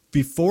 so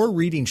before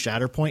reading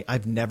Shatterpoint,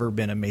 I've never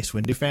been a Mace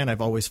Windu fan.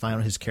 I've always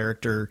found his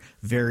character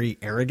very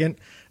arrogant.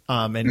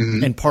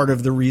 And part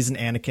of the reason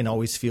Anakin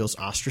always feels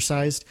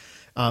ostracized.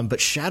 But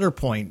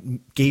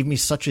Shatterpoint gave me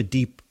such a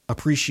deep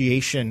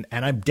appreciation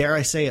and I dare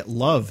I say it,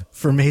 love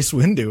for Mace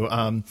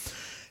Windu.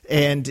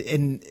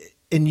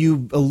 And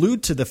you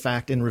allude to the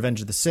fact in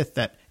Revenge of the Sith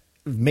that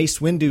Mace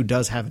Windu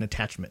does have an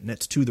attachment, and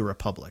it's to the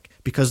Republic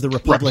because the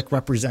Republic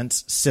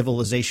represents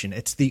civilization.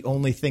 It's the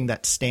only thing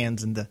that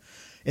stands in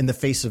the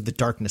face of the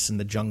darkness in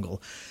the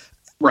jungle.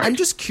 Right. I'm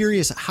just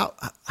curious,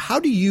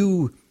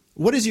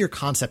 what is your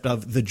concept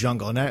of the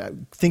jungle?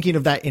 And thinking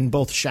of that in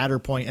both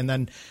Shatterpoint and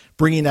then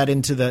bringing that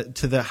into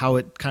the how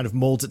it kind of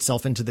molds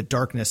itself into the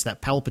darkness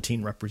that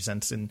Palpatine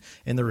represents in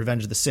the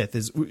Revenge of the Sith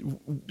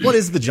what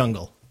is the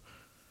jungle?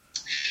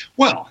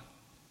 Well,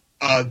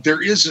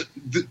 there is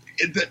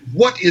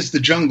what is the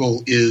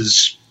jungle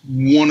is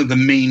one of the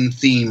main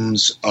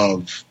themes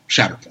of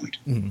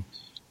Shatterpoint,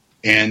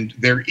 and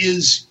there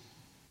is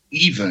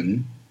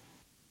even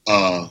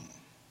a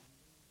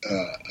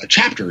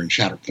chapter in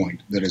Shatterpoint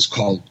that is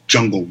called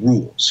Jungle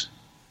Rules,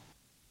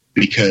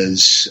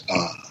 because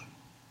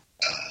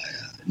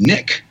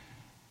Nick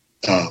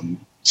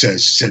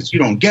says you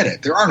don't get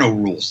it. There are no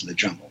rules in the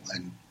jungle,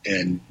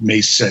 and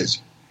Mace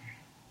says,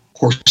 "Of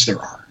course there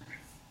are."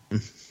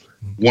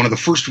 One of the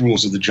first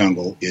rules of the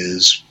jungle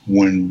is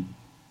when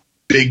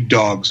big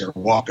dogs are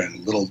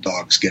walking, little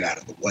dogs get out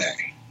of the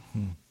way.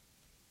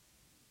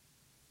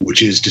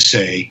 Which is to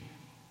say,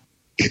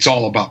 it's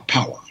all about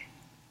power.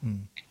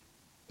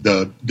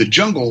 The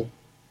jungle,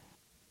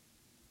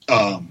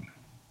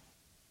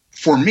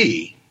 for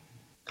me,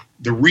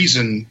 the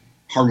reason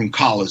Harun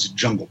Kal is a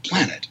jungle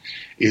planet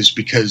is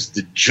because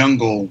the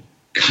jungle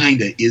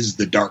kind of is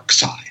the dark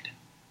side.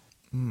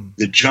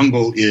 The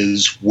jungle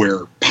is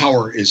where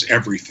power is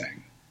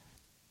everything,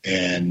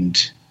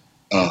 and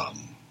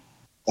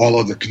all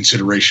other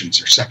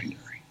considerations are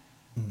secondary.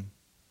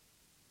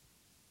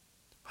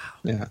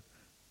 Wow.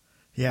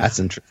 Yeah, that's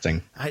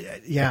interesting.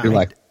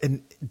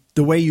 And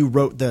the way you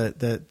wrote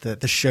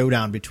the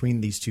showdown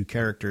between these two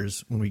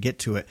characters when we get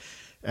to it,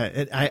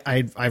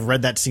 I've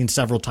read that scene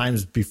several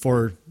times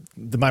before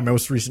my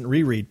most recent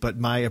reread, but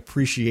my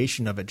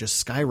appreciation of it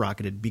just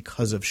skyrocketed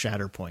because of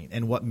Shatterpoint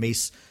and what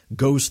Mace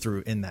goes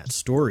through in that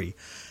story,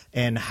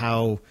 and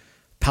how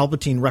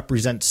Palpatine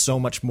represents so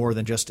much more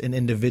than just an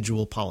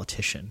individual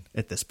politician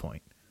at this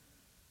point.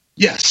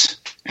 Yes,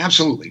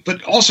 absolutely.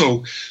 But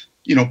also,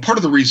 part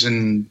of the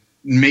reason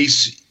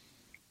Mace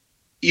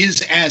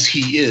is as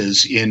he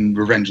is in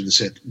Revenge of the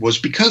Sith was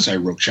because I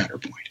wrote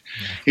Shatterpoint.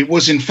 Yeah. It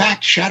was, in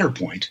fact,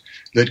 Shatterpoint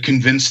that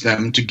convinced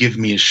them to give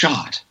me a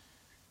shot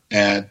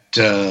at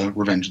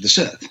Revenge of the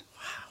Sith. Wow.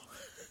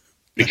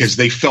 Because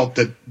they felt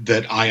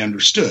that I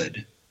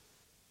understood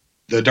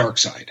the dark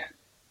side.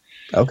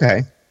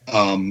 Okay.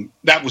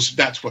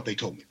 That's what they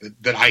told me,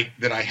 that I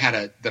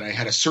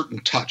had a certain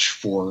touch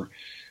for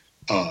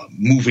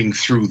moving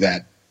through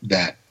that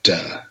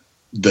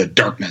the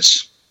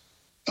darkness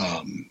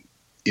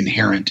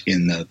inherent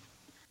in the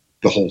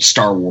whole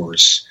Star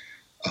Wars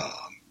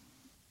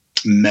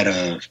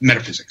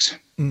metaphysics.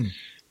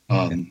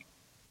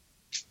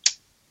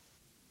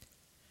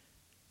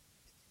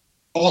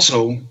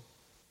 Also,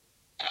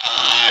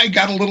 I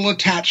got a little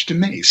attached to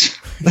Mace.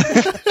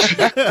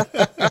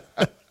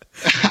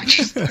 I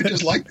just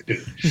like the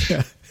dude.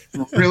 Yeah.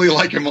 Really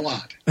like him a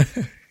lot.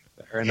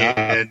 Fair enough.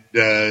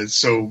 And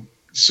so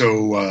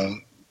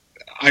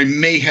I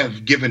may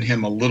have given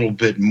him a little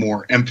bit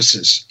more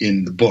emphasis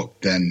in the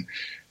book than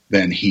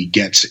he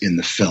gets in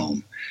the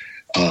film.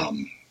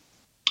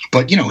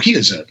 But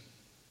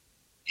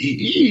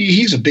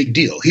he's a big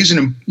deal. He's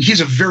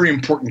a very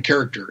important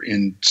character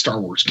in Star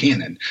Wars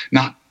canon.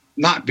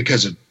 Not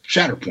because of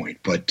Shatterpoint,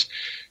 but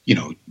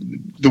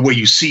the way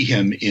you see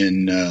him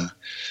in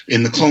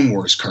the Clone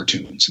Wars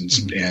cartoons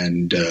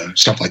and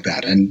stuff like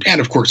that, and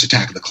of course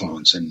Attack of the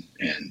Clones and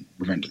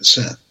Revenge of the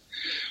Sith.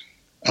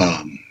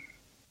 I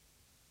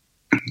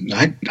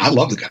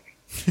love the guy.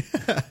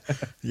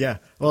 Yeah,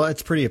 well,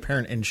 it's pretty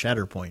apparent in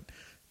Shatterpoint.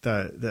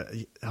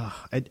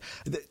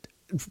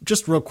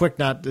 Just real quick,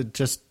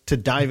 just to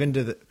dive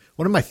into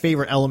one of my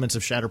favorite elements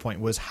of Shatterpoint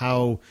was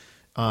how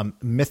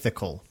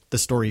mythical the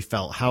story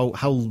felt,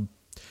 how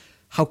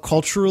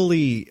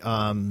culturally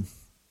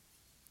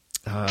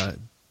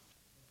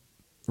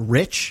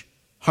rich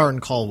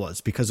Harren Kal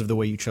was because of the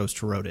way you chose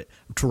to write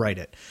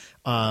it.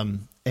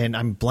 And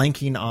I'm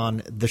blanking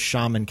on the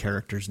shaman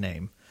character's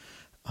name.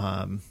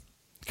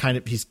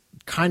 He's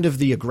kind of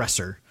the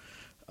aggressor.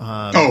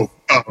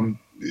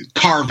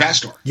 Kar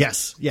Vastor.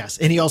 Yes.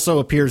 And he also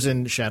appears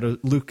in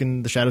Luke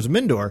in the Shadows of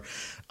Mindor.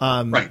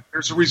 Right.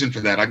 There's a reason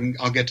for that.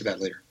 I'll get to that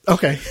later.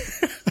 Okay.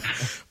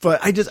 But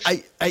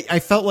I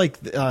felt like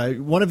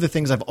one of the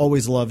things I've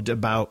always loved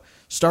about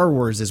Star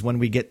Wars is when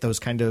we get those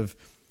kind of,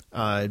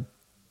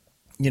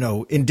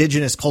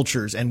 indigenous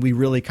cultures, and we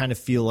really kind of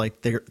feel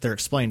like they're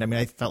explained. I mean,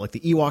 I felt like the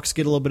Ewoks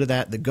get a little bit of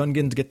that. The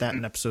Gungans get that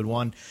in episode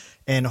 1.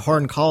 And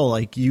Harren Kal,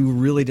 like, you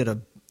really did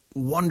a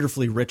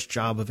wonderfully rich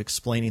job of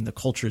explaining the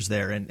cultures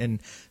there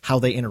and how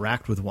they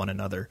interact with one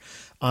another.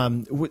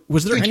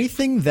 Was there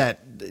anything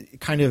that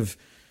kind of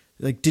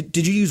like,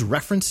 did you use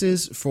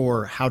references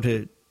for how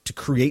to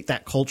create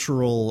that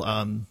cultural,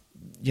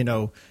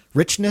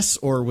 richness,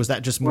 or was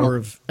that just more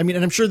of, I mean,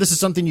 and I'm sure this is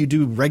something you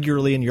do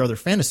regularly in your other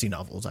fantasy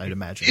novels, I'd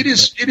imagine. It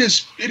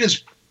is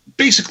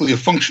basically a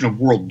function of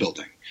world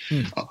building,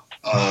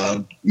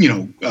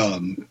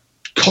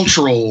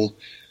 cultural,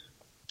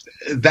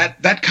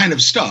 that kind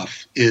of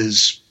stuff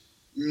is,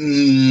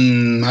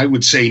 I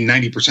would say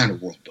 90% of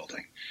world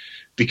building,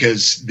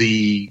 because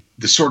the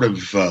sort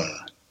of,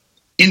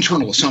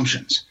 internal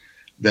assumptions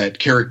that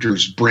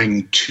characters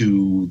bring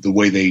to the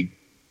way they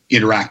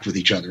interact with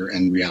each other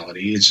and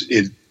reality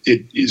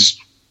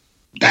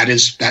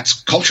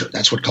that's culture.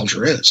 That's what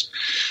culture is.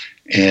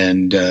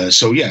 And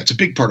so it's a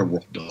big part of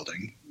world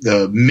building.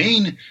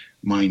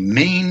 My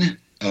main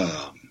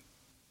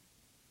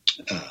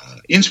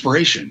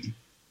inspiration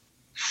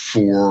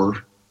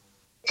for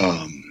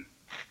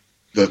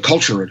the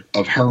culture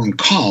of Harren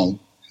Kal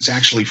is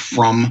actually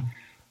from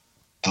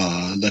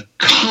the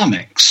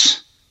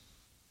comics.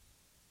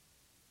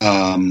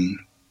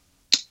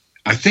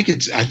 I think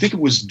it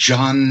was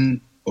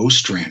John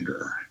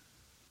Ostrander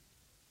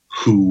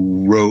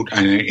who wrote,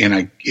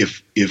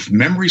 if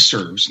memory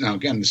serves, now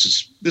again,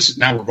 this is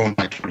now we're going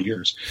back 20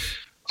 years.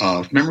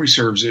 If memory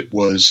serves, it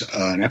was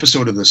an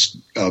episode of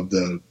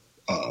the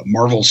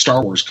Marvel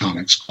Star Wars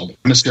comics called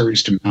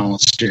Emissaries to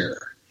Malastare.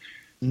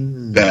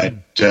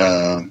 That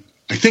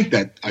I think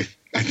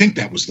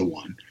that was the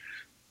one.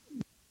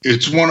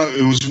 It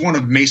was one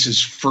of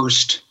Mace's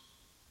first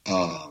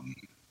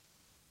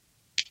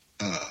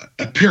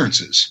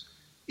appearances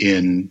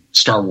in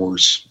Star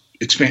Wars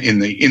in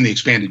the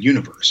expanded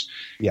universe.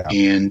 Yeah.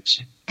 And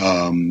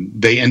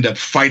they end up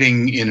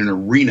fighting in an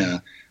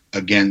arena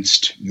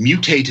against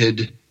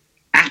mutated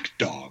act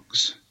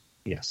dogs.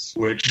 Yes.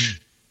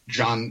 Which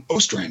John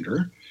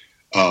Ostrander,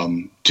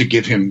 to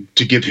give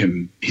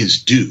him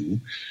his due,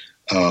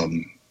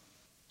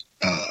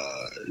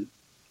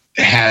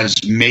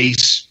 has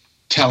Mace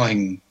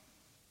telling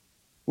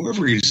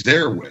whoever he's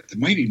there with, it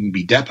might even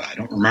be Deppa, I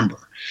don't remember,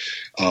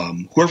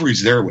 whoever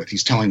he's there with,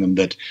 he's telling them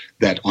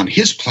that on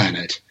his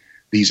planet,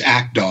 these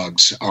act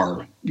dogs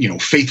are,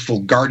 faithful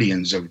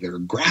guardians of their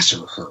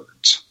grasser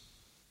herds.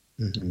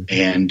 Mm-hmm.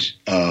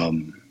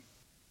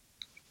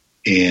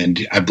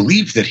 And I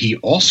believe that he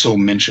also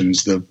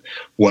mentions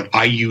what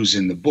I use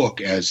in the book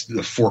as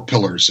the 4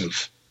 pillars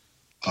of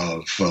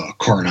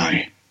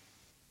Koronai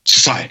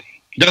society.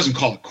 He doesn't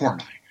call it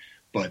Koronai,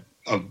 but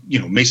of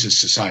Mace's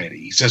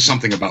society. He says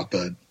something about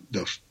the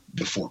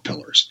 4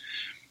 pillars,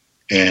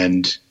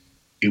 and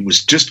it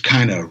was just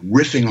kind of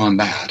riffing on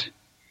that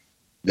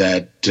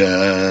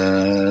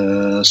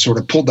sort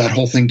of pulled that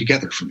whole thing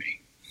together for me.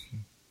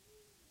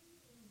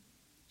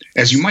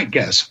 As you might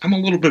guess, I'm a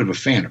little bit of a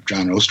fan of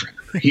John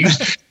Ostrander. He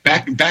used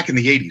back in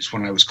the 80s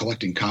when I was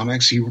collecting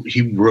comics, he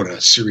wrote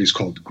a series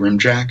called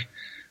Grimjack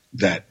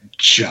that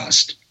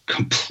just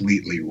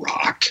completely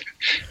rocked.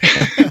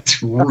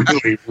 It's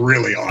really,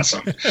 really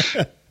awesome.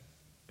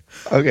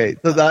 Okay,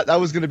 so that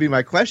was going to be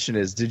my question: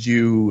 is did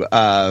you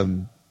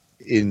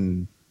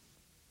in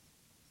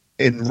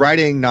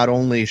writing not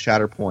only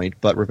Shatterpoint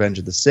but Revenge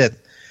of the Sith,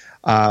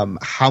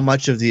 how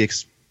much of the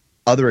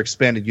other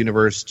expanded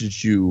universe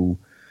did you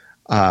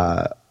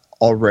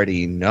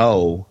already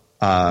know,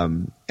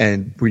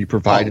 and were you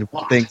provided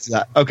things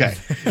that okay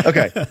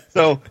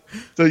so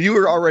you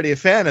were already a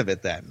fan of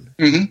it then?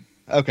 Mm-hmm.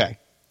 Okay.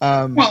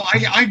 Well,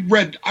 I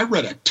read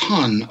a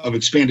ton of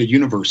expanded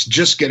universe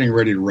just getting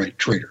ready to write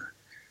Traitor.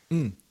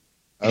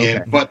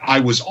 Okay. But I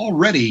was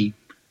already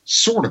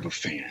sort of a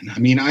fan. I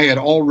mean, I had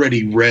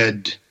already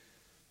read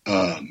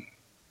all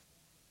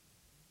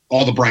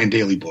the Brian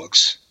Daley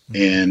books,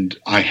 and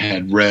I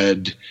had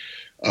read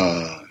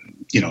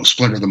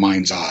Splinter of the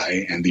Mind's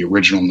Eye and the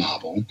original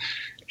novel,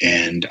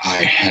 and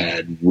I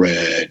had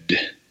read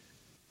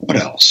what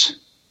else?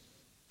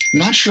 I'm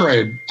not sure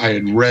I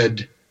had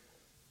read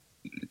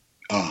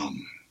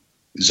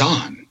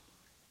Zahn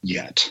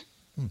yet.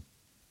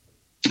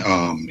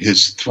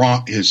 His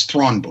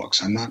Thrawn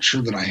books. I'm not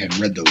sure that I had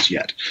read those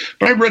yet,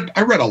 but I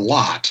read a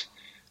lot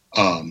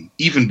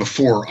even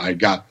before I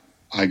got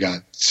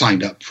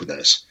signed up for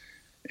this.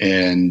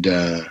 And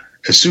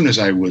as soon as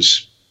I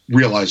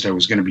realized I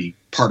was going to be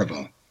part of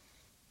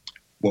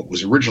what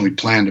was originally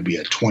planned to be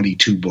a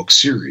 22 book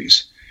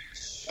series,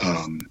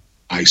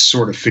 I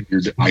sort of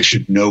figured I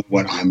should know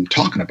what I'm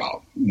talking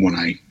about when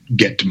I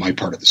get to my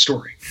part of the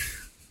story.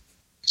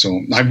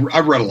 So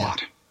I've read a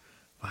lot.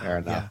 Fair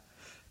enough.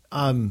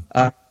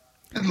 The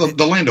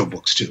Lando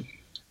books too.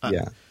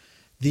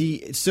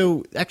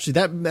 So actually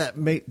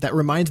that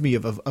reminds me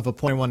of a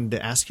point I wanted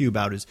to ask you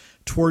about. Is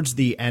towards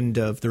the end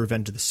of the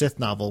Revenge of the Sith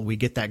novel, we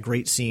get that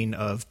great scene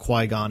of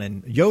Qui-Gon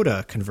and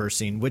Yoda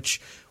conversing,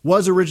 which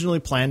was originally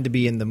planned to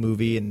be in the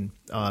movie, and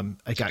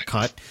it got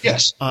cut.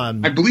 Yes, I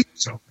believe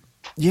so.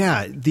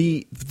 Yeah,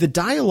 the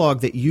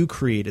dialogue that you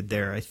created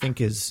there, I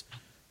think, is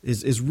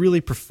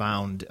really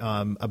profound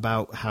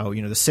about how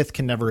the Sith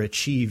can never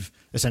achieve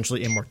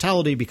essentially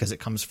immortality because it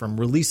comes from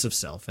release of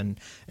self and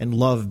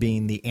love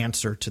being the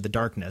answer to the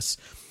darkness.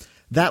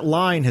 That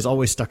line has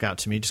always stuck out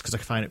to me just because I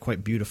find it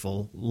quite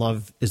beautiful.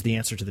 Love is the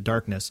answer to the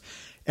darkness.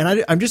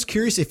 And I'm just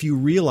curious if you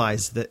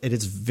realize that it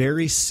is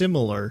very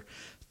similar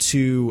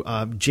to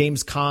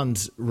James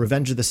Caan's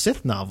Revenge of the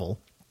Sith novel.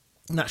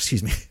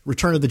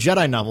 Return of the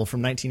Jedi novel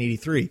from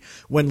 1983.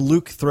 When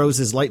Luke throws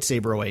his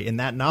lightsaber away in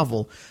that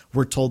novel,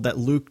 we're told that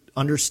Luke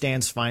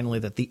understands finally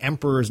that the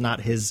Emperor is not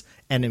his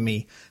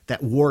enemy,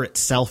 that war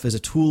itself is a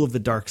tool of the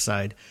dark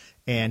side,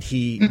 and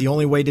the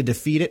only way to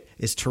defeat it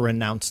is to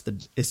renounce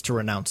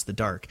the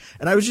dark.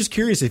 And I was just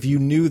curious if you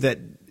knew that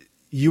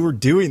you were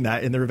doing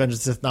that in the Revenge of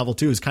the Sith novel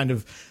too, is kind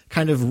of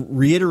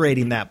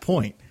reiterating that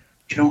point.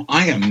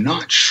 I am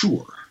not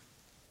sure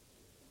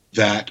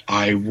that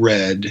I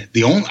read.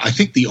 I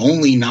think the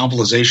only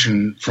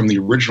novelization from the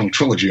original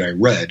trilogy I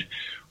read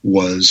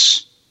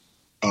was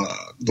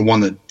the one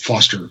that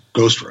Foster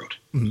Ghost wrote.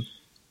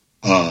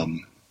 Mm-hmm.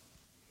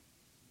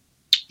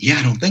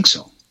 I don't think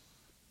so.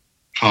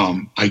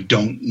 I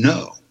don't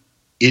know.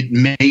 It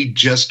may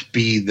just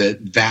be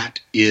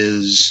that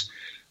is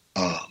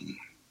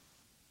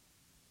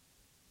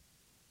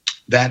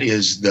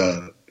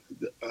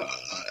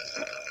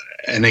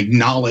an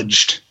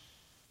acknowledged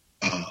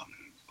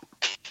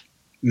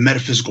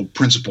metaphysical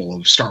principle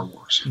of Star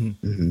Wars.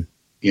 Mm-hmm.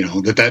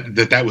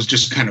 That was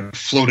just kind of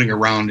floating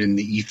around in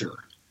the ether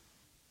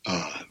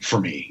for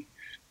me.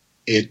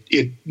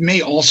 It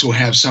may also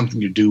have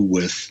something to do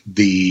with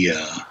the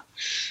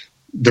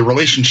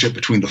relationship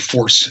between the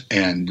Force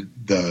and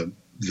the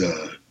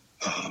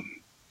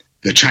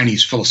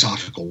Chinese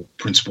philosophical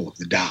principle of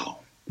the Tao.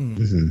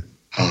 Mm-hmm.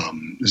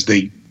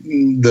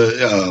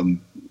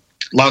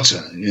 Lao Tzu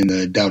in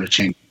the Tao Te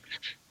Ching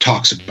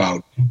talks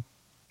about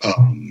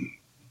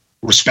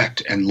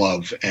respect and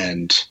love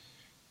and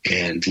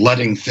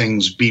letting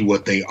things be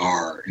what they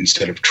are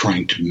instead of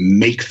trying to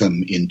make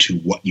them into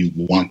what you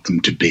want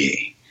them to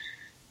be.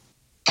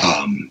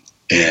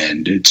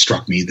 And it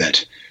struck me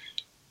that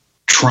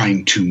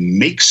trying to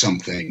make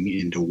something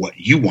into what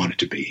you want it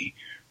to be,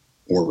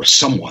 or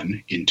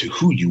someone into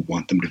who you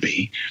want them to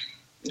be,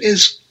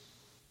 is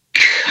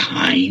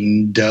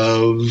kind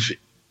of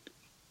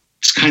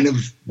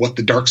what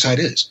the dark side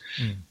is.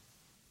 Mm.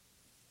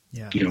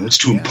 Yeah. It's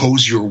to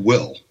impose your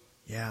will.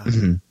 Yeah.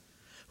 Mm-hmm.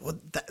 Well,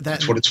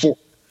 that's what it's for.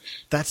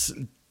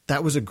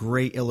 That was a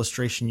great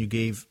illustration you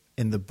gave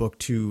in the book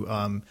too,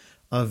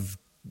 of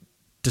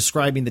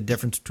describing the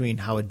difference between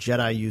how a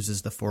Jedi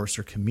uses the Force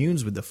or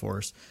communes with the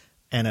Force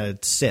and a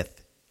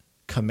Sith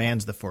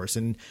commands the Force.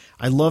 And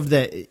I love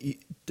that.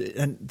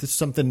 And this is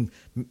something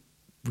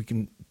we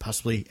can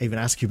possibly even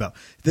ask you about.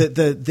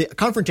 The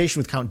confrontation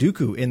with Count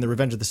Dooku in the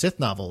Revenge of the Sith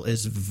novel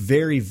is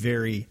very,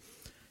 very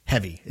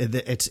heavy.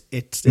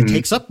 It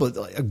takes up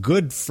a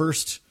good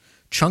first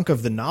chunk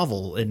of the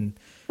novel, and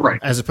right,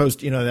 as opposed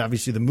to,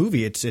 obviously the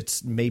movie,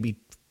 it's maybe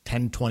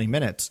 10-20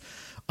 minutes.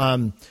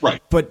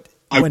 Right. But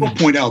I will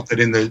point out that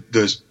in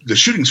the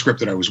shooting script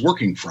that I was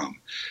working from,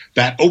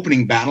 that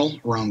opening battle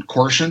around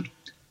Coruscant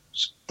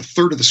is a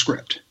third of the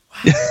script.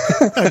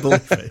 I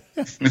believe it.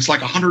 It's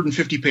like a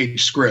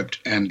 150-page script,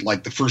 and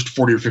like the first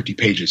 40 or 50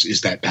 pages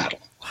is that battle.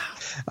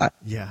 Wow.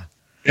 Yeah.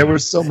 There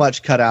was so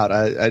much cut out.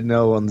 I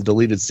know on the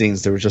deleted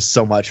scenes there was just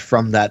so much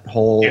from that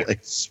whole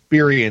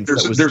experience.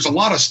 There's a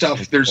lot of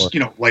stuff. There's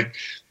like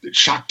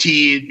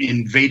Shakti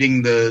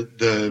invading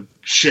the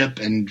ship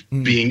and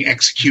being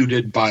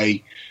executed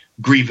by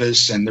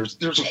Grievous, and there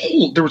was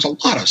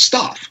a lot of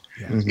stuff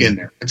in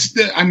there.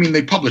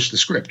 They published the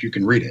script. You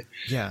can read it.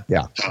 Yeah.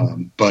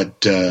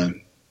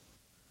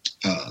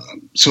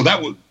 So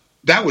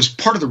that was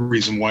part of the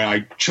reason why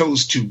I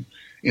chose to,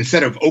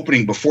 instead of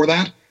opening before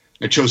that,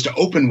 I chose to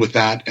open with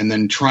that and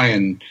then try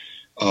and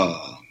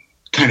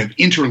kind of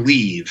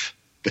interleave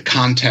the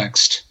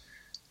context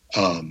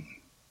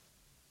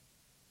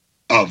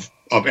of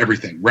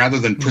everything. Rather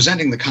than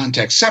presenting the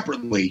context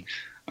separately,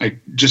 I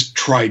just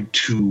tried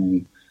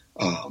to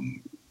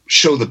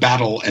show the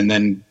battle and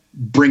then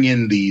bring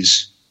in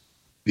these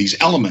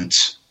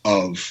elements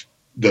of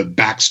the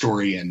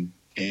backstory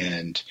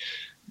and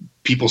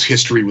people's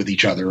history with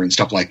each other and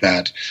stuff like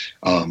that,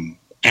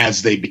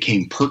 as they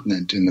became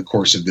pertinent in the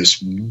course of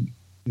this,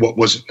 what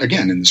was,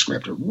 again, in the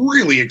script, a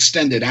really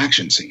extended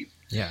action scene.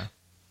 Yeah.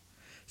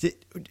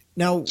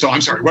 Now, so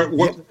I'm sorry.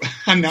 What?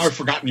 Now I've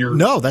forgotten your.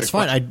 No, that's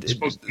fine. I'm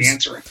supposed to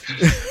answer it.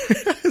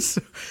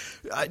 So,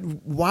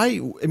 why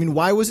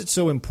was it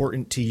so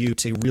important to you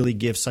to really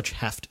give such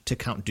heft to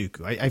Count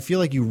Dooku? I feel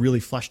like you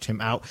really fleshed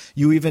him out.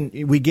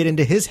 We get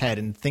into his head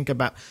and think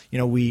about,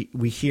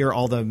 we hear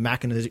all the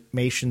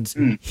machinations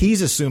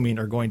he's assuming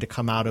are going to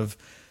come out of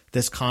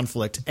this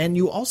conflict. And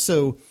you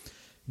also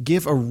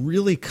give a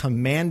really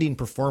commanding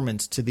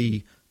performance to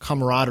the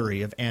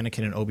camaraderie of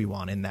Anakin and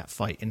Obi-Wan in that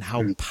fight and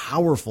how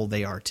powerful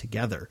they are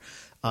together.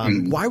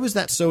 Why was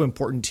that so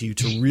important to you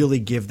to really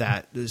give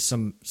that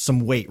some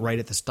weight right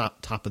at the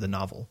top of the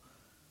novel?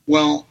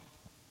 Well,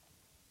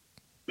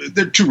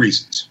 there are two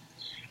reasons.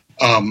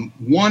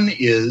 One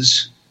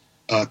is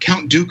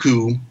Count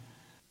Dooku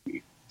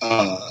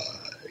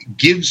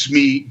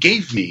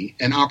gave me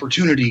an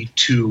opportunity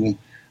to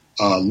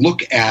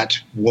look at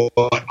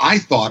what I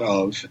thought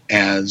of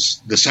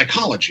as the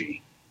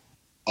psychology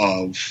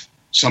of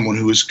someone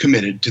who is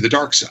committed to the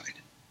dark side.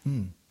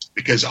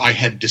 Because I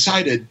had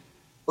decided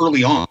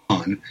early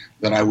on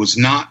that I was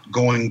not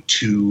going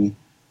to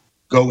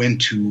go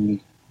into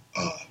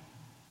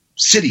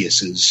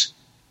Sidious's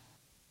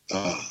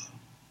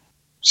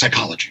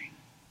psychology.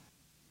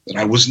 That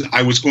I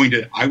was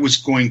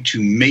going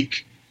to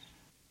make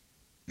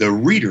the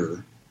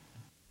reader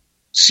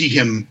see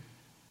him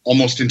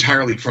almost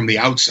entirely from the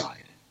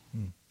outside,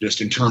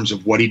 just in terms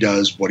of what he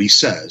does, what he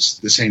says,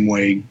 the same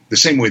way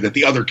that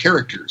the other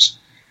characters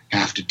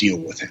have to deal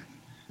with him,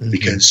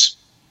 because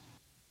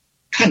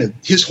kind of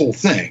his whole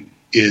thing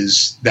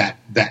is that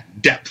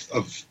depth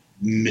of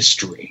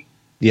mystery.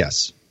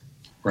 Yes.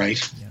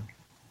 Right? Yeah.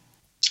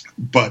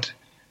 But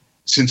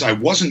since I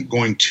didn't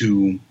want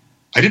to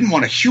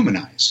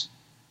humanize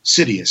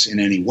Sidious in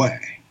any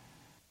way,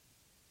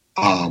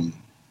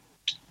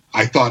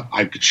 I thought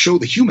I could show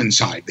the human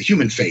side, the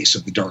human face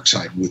of the dark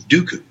side with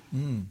Dooku.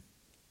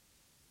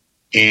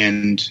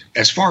 And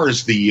as far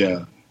as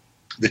the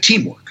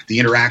teamwork, the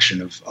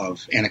interaction of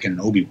Anakin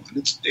and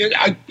Obi-Wan,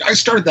 I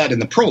started that in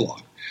the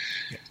prologue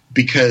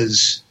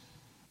because,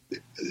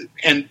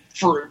 and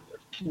for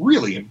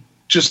really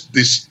just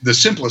the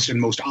simplest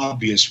and most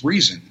obvious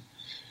reason,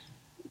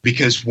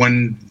 because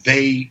when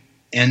they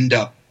end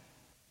up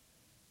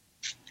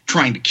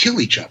trying to kill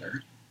each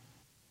other,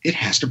 it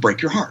has to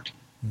break your heart.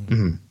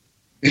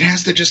 It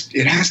has to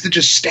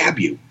just stab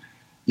you.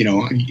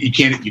 You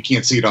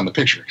can't see it on the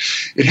picture.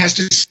 It has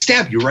to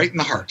stab you right in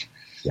the heart.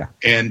 Yeah.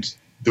 And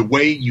the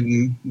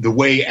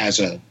way as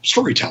a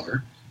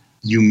storyteller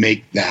you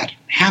make that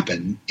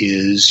happen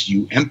is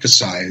you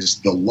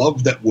emphasize the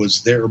love that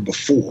was there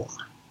before.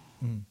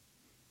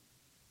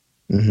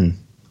 Wow.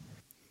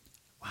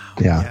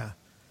 Yeah.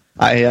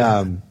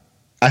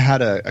 I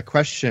had a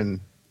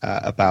question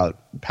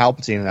about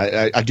Palpatine, and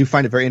I do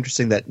find it very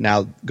interesting that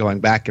now going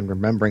back and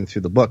remembering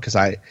through the book, because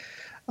as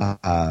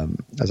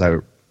I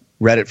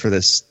read it for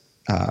this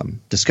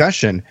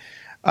discussion,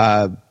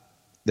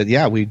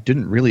 that we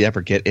didn't really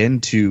ever get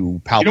into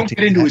Palpatine. You don't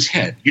get into his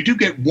head. You do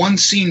get one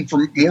scene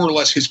from more or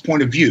less his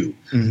point of view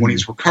when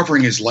he's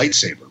recovering his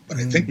lightsaber, but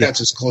I think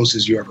that's as close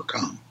as you ever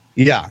come.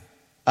 Yeah.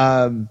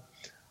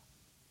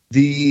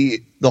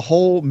 The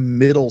whole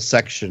middle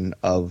section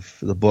of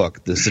the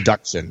book, the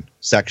seduction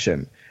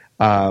section,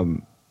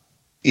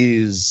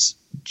 is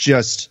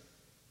just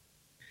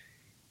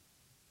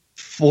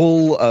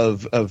full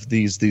of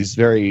these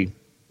very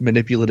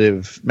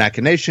manipulative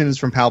machinations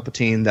from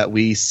Palpatine that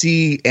we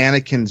see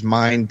Anakin's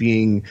mind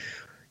being,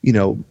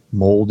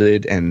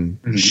 molded and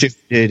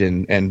shifted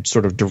and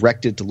sort of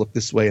directed to look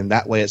this way and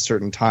that way at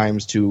certain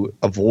times to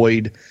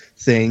avoid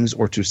things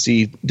or to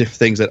see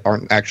things that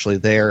aren't actually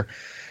there.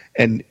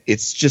 And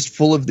it's just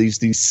full of these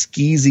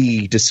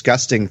skeezy,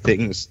 disgusting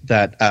things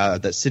that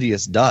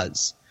Sidious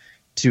does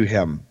to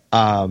him,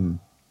 and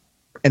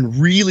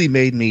really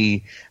made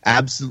me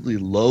absolutely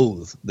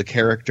loathe the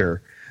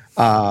character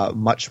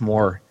much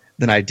more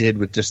than I did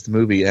with just the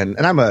movie. And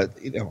I'm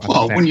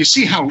when you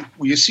see how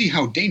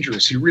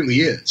dangerous he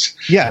really is.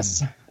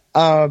 Yes.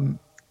 And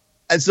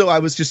so I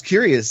was just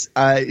curious,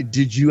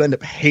 did you end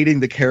up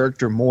hating the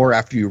character more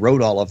after you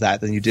wrote all of that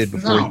than you did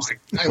before you wrote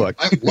the book?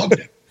 I loved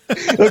it.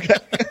 Okay.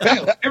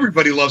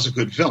 Everybody loves a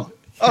good villain.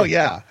 Oh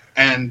yeah.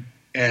 And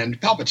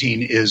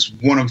Palpatine is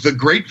one of the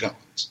great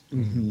villains.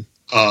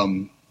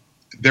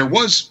 There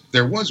was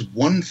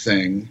one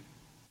thing.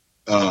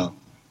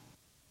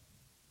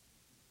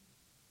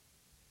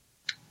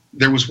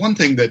 There was one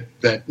thing that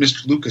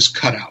Mr. Lucas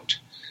cut out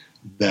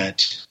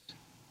that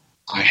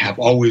I have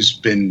always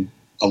been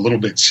a little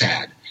bit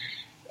sad.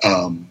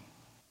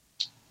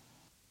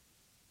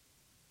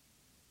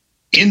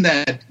 in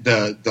that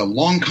the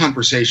long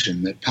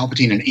conversation that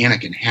Palpatine and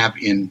Anakin have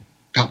in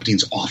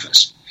Palpatine's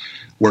office,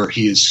 where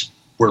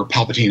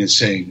Palpatine is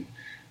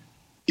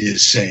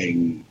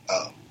saying,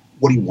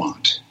 what do you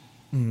want?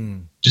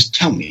 Just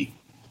tell me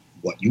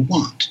what you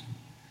want.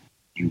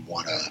 You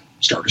want a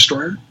Star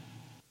Destroyer?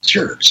 It's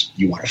yours.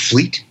 You want a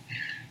fleet?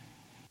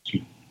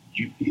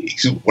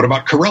 So what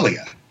about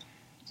Corellia?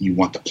 You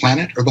want the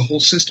planet or the whole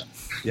system?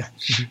 Yeah.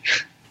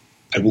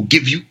 I will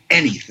give you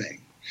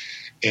anything.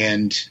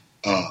 And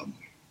I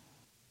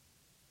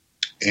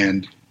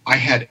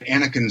had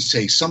Anakin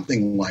say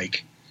something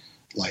like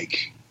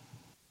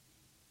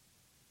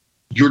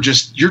you're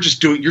just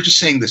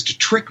saying this to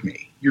trick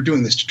me. You're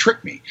doing this to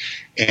trick me.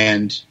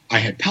 And I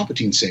had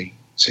Palpatine say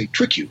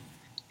trick you.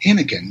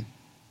 Anakin,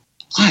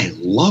 I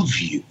love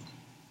you.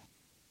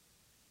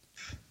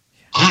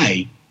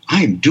 I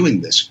am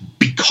doing this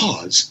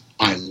because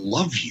I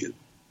love you.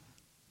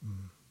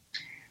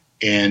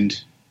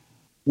 And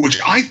which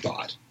I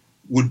thought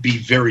would be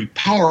very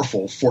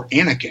powerful for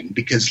Anakin,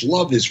 because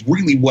love is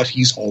really what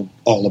he's all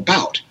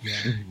about.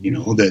 Yeah. You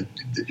know, that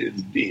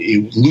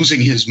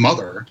losing his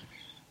mother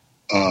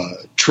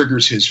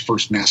triggers his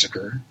first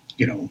massacre.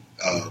 You know,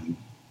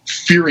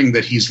 fearing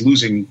that he's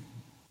losing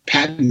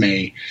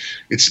Padme.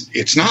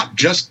 It's not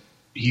just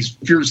he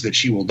fears that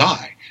she will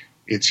die.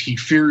 He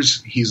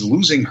fears he's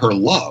losing her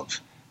love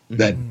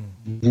that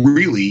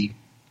really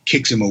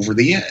kicks him over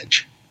the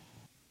edge.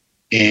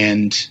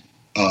 And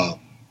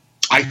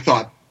I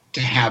thought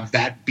to have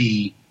that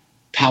be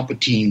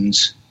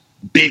Palpatine's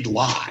big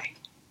lie.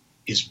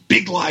 His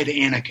big lie to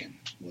Anakin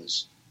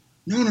was,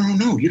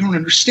 no, you don't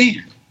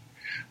understand.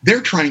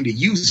 They're trying to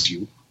use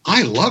you.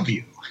 I love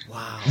you.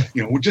 Wow.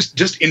 You know,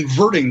 just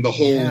inverting the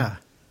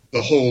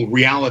whole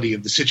reality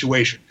of the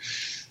situation.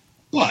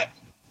 But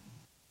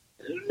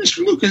Mr.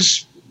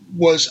 Lucas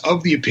was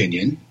of the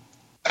opinion.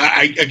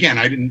 I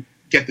didn't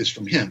get this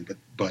from him,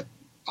 but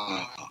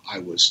I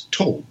was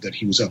told that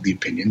he was of the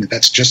opinion that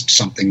that's just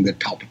something that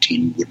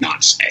Palpatine would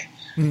not say.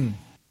 And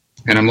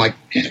I'm like,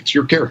 it's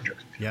your character.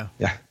 Yeah.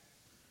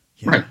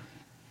 Right.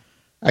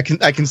 I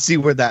can see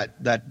where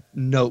that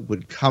note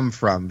would come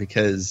from,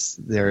 because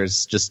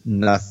there's just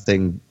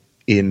nothing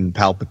in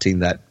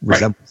Palpatine that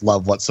resembles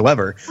love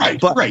whatsoever.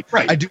 Right.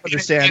 I do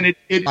understand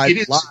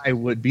my lie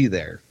would be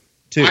there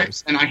too.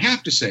 And I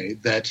have to say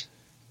that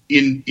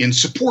in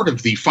support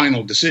of the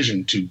final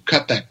decision to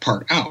cut that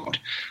part out,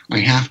 I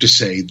have to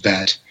say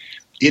that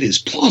it is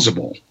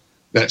plausible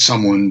that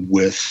someone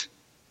with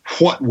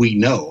what we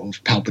know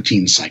of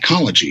Palpatine's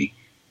psychology,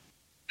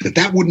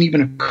 that wouldn't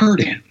even occur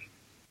to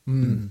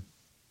him.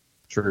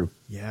 True.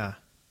 Yeah.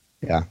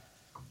 Wow.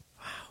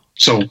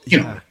 So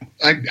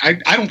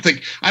I don't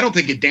think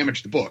it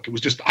damaged the book. It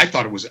was just I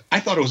thought it was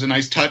a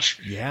nice touch.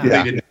 Yeah.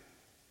 They didn't.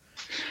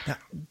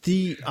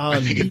 I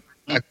think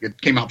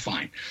it came out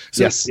fine.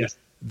 So yes.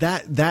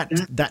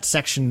 That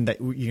section that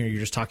you're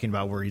just talking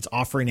about, where he's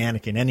offering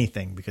Anakin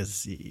anything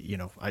because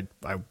I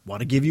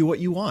want to give you what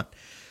you want.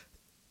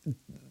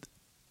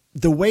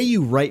 The way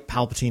you write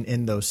Palpatine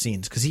in those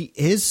scenes, because he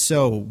is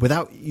so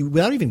without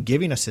even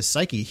giving us his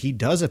psyche, he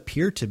does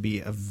appear to be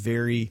a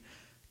very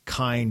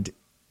kind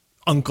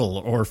uncle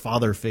or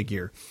father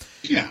figure.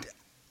 Yeah,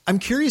 I'm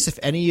curious if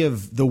any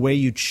of the way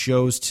you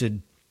chose to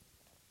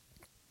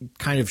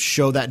kind of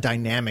show that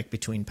dynamic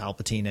between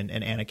Palpatine and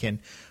Anakin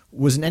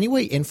was in any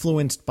way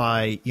influenced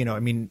by,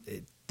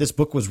 this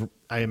book was,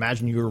 I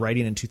imagine you were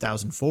writing in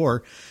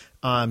 2004.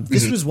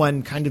 This was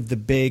when kind of the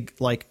big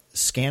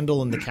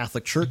scandal in the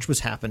Catholic Church was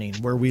happening,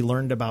 where we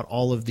learned about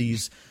all of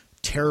these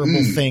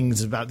terrible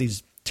things about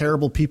these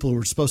terrible people who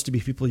were supposed to be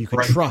people you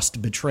could trust,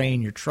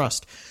 betraying your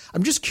trust.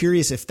 I'm just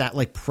curious if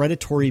that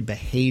predatory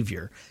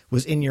behavior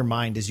was in your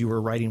mind as you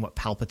were writing what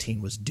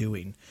Palpatine was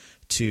doing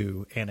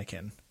to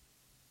Anakin.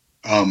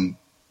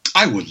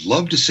 I would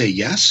love to say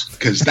yes,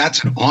 because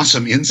that's an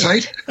awesome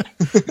insight.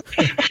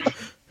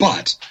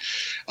 But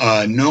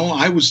no,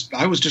 I was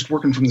just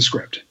working from the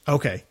script.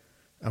 Okay.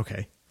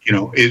 I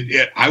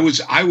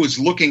was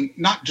looking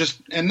not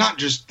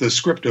just the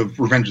script of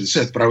Revenge of the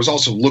Sith, but I was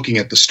also looking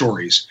at the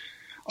stories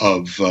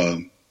of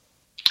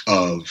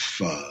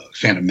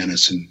Phantom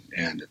Menace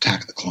and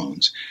Attack of the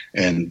Clones,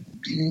 and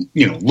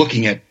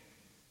looking at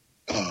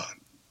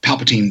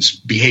Palpatine's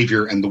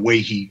behavior and the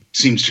way he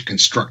seems to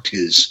construct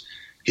his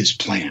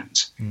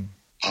plans.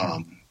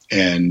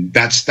 And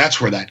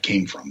that's where that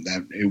came from.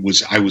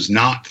 I was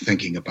not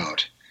thinking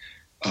about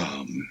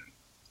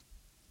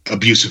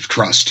abusive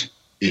trust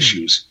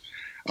issues.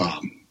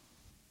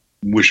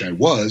 Wish I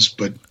was,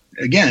 but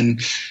again,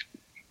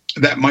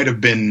 that might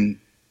have been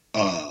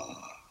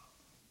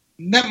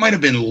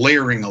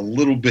layering a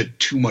little bit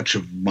too much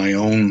of my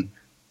own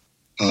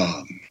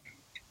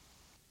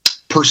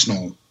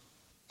personal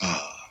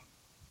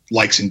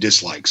likes and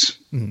dislikes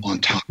on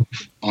top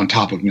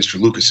of Mr.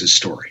 Lucas's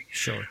story.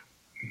 Sure.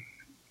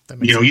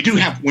 You do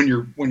have, when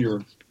you're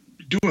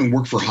doing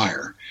work for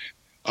hire,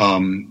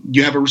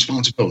 you have a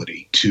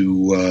responsibility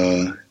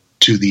to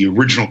the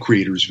original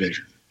creator's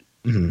vision.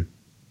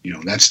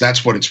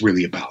 That's what it's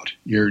really about.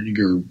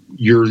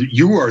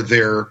 You are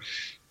there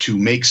to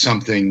make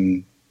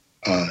something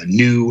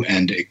new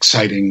and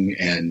exciting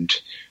and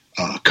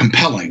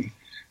compelling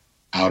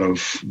out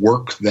of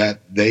work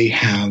that they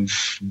have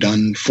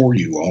done for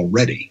you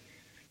already.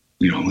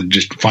 And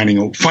just finding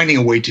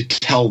a way to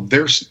tell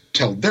their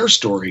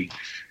story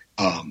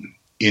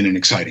in an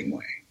exciting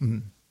way,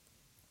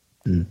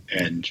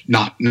 and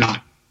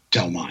not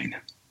tell mine.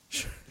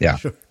 Yeah,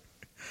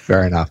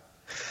 fair enough.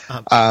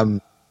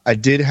 I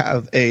did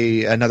have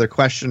another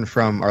question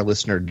from our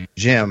listener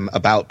Jim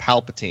about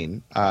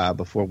Palpatine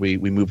before we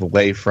move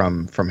away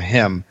from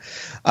him.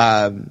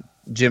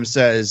 Jim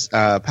says,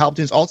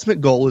 Palpatine's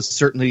ultimate goal is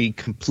certainly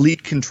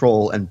complete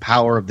control and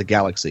power of the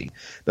galaxy.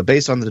 But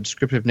based on the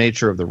descriptive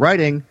nature of the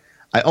writing,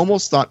 I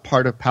almost thought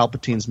part of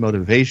Palpatine's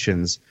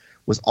motivations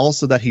was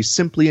also that he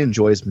simply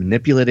enjoys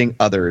manipulating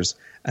others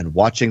and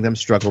watching them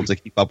struggle to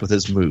keep up with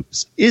his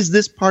moves. Is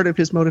this part of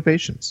his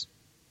motivations?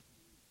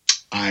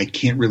 I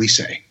can't really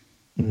say.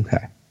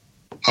 Okay.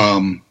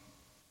 I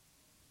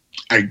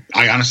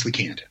honestly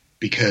can't,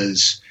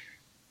 because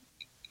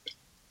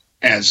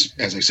as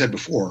I said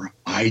before,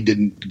 I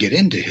didn't get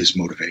into his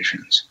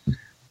motivations.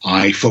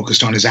 I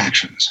focused on his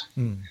actions.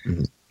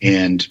 Mm-hmm.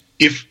 And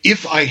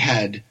if I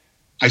had,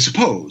 I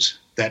suppose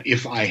that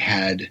if I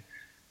had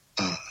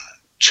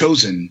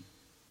chosen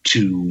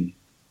to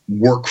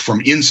work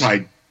from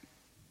inside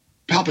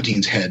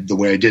Palpatine's head the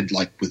way I did,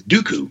 like with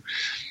Dooku,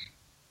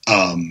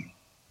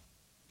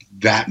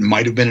 that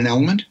might have been an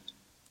element,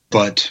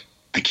 but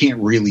I can't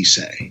really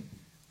say.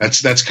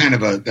 That's kind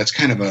of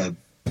a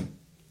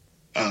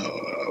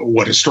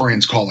what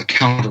historians call a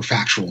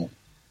counterfactual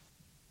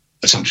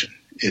assumption.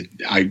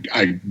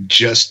 I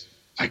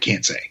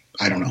can't say.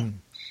 I don't know.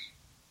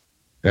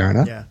 Fair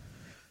enough. Yeah.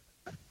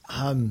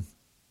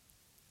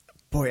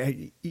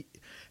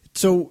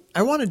 So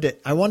I wanted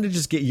to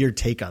just get your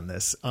take on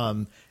this.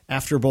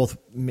 After both,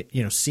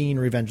 seeing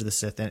Revenge of the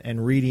Sith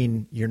and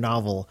reading your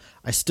novel,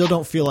 I still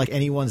don't feel like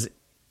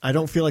I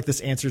don't feel like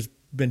this answer's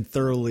been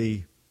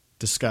thoroughly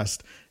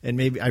discussed. And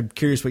maybe I'm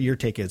curious what your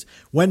take is.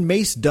 When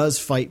Mace does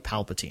fight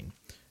Palpatine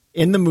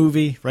in the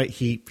movie, right?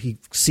 He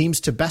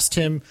seems to best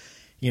him,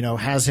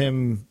 has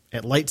him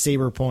at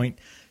lightsaber point.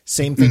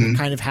 Same thing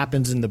kind of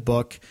happens in the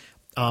book.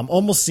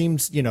 Almost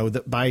seems,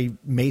 that by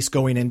Mace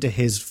going into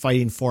his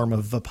fighting form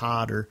of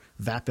Vapid or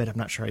Vapid, I'm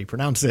not sure how you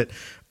pronounce it.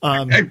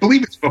 I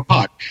believe it's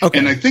Vapid. Okay.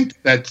 And I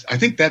think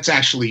that's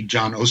actually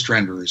John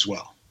Ostrander as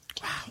well.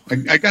 Wow.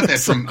 I got that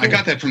from cool. I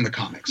got that from the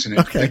comics, and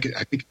I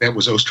think that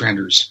was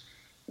Ostrander's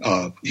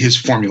his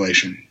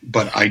formulation,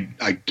 but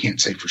I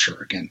can't say for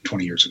sure. Again,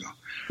 20 years ago.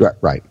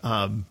 Right.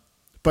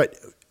 But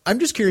I'm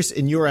just curious,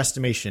 in your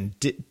estimation,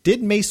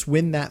 did Mace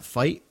win that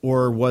fight,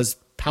 or was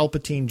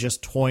Palpatine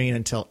just toying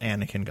until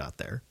Anakin got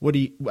there?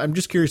 I'm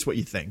just curious what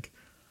you think.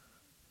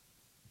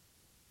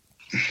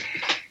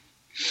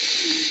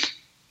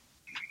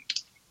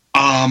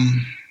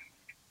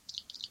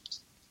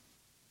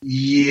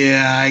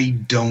 Yeah, I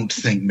don't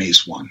think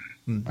Mace won.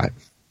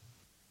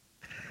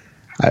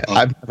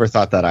 I've never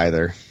thought that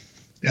either.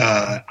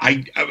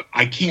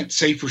 I can't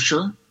say for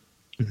sure.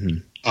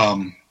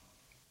 Mm-hmm.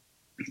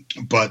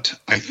 But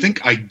I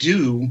think I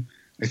do.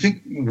 I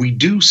think we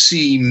do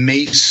see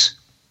Mace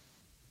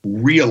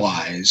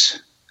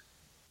realize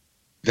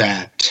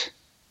that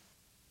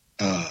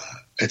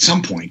at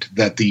some point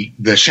that the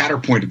shatter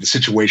point of the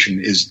situation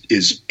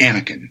is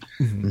Anakin,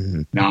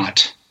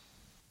 not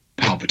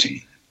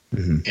Palpatine.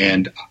 Mm-hmm.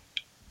 And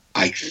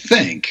I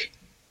think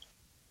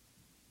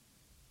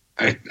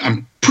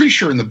I'm pretty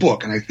sure in the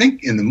book, and I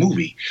think in the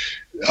movie,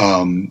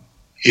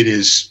 it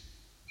is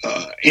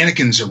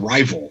Anakin's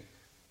arrival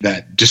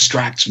that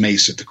distracts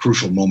Mace at the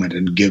crucial moment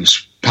and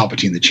gives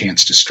Palpatine the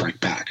chance to strike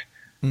back.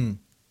 Mm.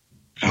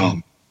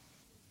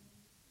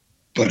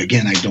 But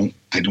again, I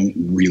don't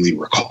really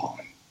recall.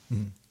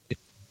 Mm.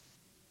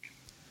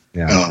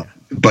 Yeah.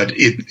 But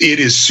it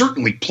is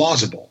certainly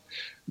plausible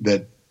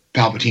that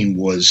Palpatine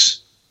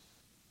was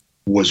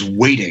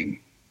waiting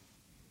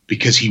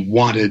because he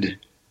wanted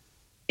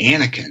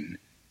Anakin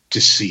to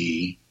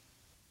see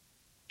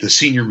the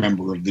senior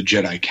member of the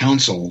Jedi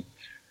Council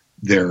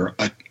there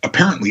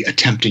apparently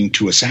attempting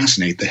to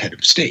assassinate the head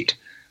of state.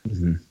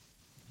 Mm-hmm.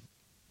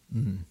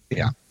 Mm-hmm.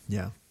 Yeah.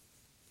 Yeah.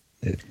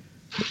 It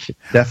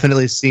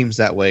definitely seems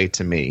that way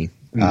to me.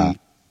 Mm-hmm.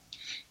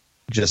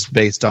 Just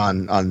based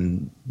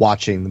on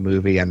watching the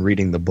movie and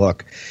reading the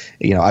book.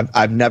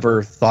 I've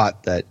never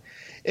thought that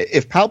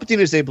if Palpatine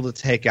is able to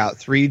take out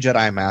 3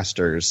 Jedi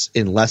Masters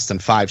in less than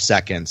 5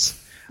 seconds,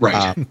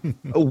 right?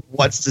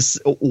 What's this?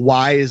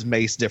 Why is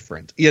Mace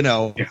different?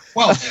 Yeah.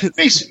 Well,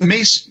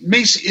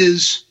 Mace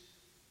is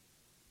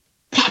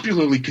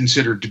popularly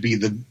considered to be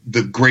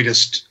the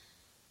greatest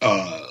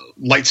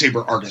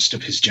lightsaber artist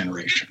of his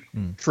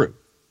generation. True.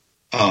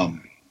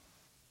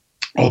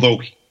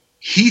 Although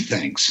he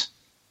thinks,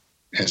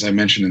 as I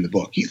mentioned in the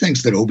book, he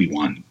thinks that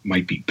Obi-Wan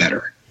might be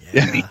better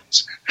than he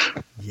is.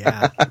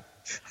 Yeah.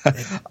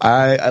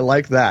 I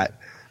like that.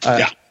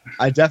 Yeah.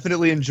 I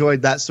definitely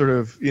enjoyed that sort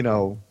of,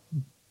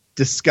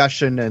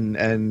 discussion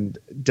and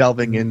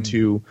delving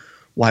into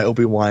why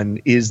Obi-Wan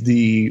is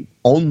the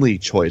only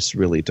choice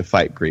really to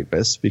fight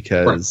Grievous,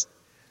 because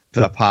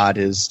the pod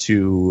is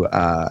to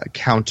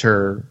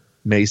counter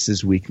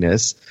Mace's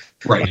weakness.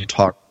 Right.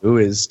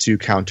 Taru is to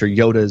counter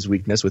Yoda's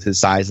weakness with his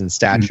size and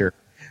stature,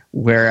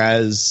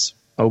 whereas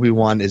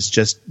Obi-Wan is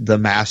just the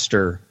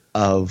master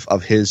of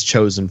his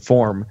chosen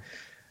form,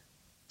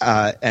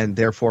 and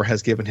therefore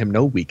has given him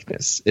no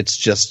weakness. It's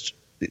just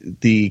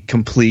the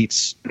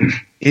complete.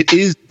 It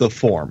is the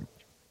form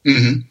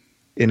in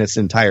its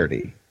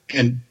entirety.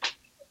 And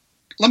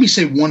let me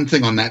say one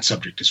thing on that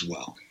subject as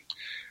well.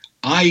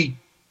 I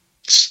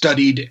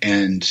studied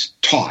and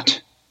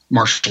taught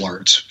martial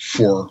arts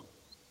for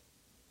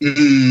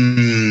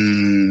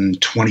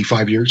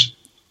 25 years,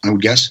 I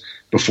would guess,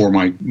 before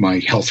my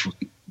health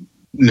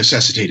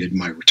necessitated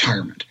my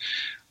retirement.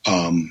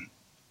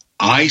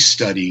 I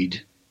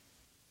studied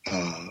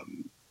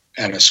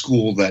at a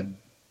school that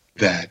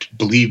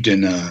believed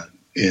in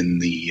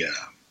the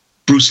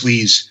Bruce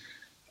Lee's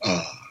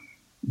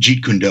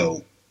Jeet Kune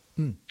Do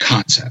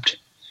concept.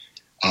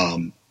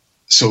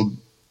 So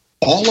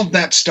all of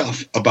that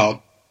stuff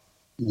about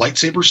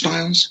lightsaber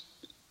styles,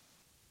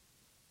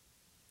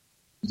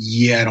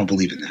 I don't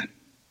believe in that.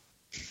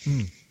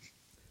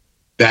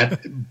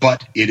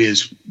 But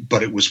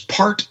it was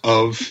part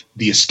of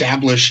the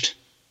established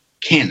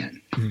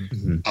canon.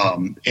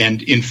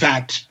 And in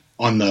fact,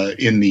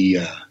 in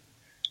the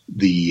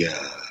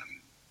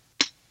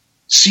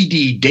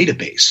CD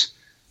database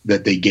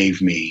that they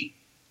gave me,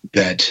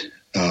 that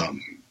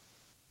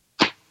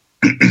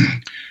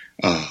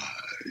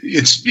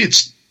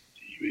it's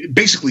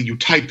basically you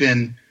type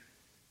in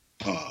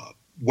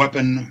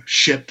weapon,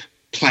 ship,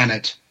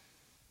 planet,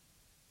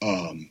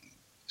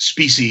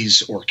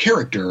 species, or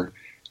character,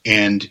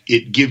 and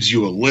it gives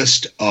you a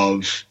list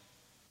of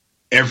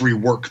every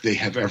work they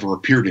have ever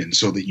appeared in,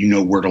 so that you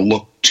know where to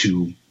look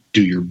to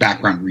do your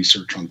background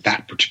research on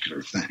that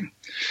particular thing.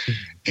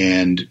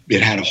 And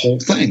it had a whole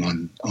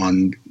thing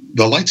on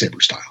the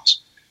lightsaber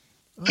styles,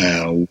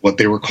 what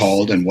they were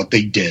called and what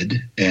they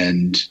did.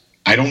 And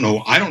I don't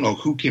know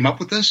who came up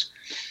with this.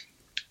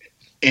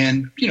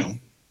 And,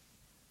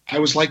 I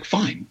was like,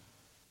 fine.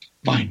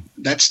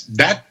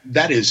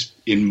 That is,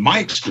 in my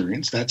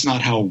experience, that's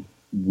not how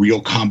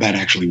real combat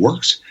actually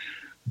works,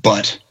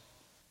 but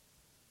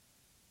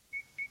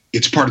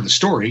it's part of the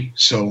story.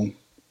 So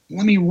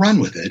let me run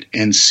with it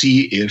and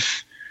see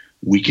if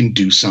we can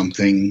do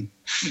something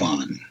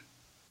fun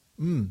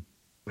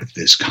with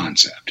this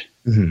concept,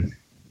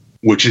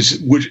 which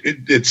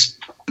it's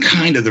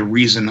kind of the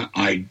reason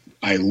I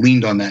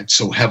leaned on that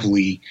so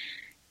heavily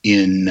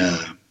in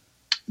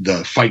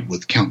the fight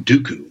with Count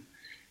Dooku,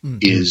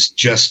 is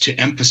just to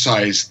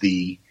emphasize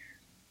the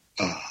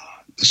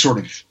sort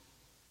of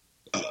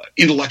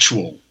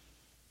intellectual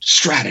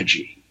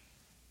strategy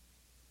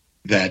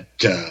that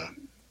Anakin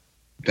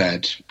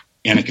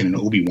and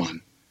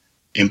Obi-Wan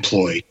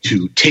employ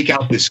to take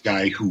out this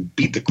guy who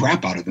beat the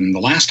crap out of them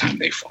the last time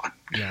they fought.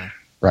 Yeah.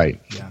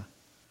 Right. Yeah.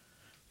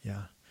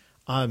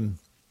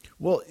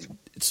 Well,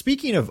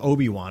 speaking of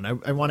Obi-Wan,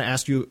 I want to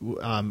ask you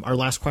our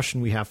last question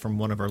we have from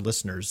one of our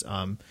listeners,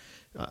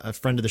 a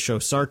friend of the show,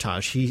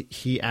 Sartaj.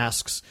 He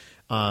asks,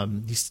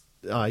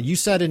 you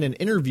said in an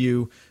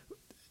interview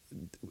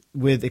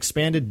with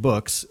Expanded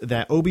Books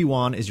that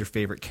Obi-Wan is your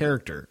favorite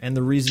character and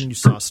the reason you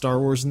saw Star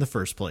Wars in the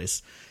first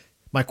place.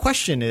 My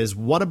question is,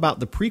 what about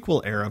the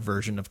prequel era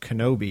version of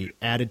Kenobi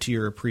added to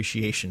your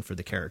appreciation for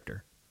the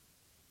character?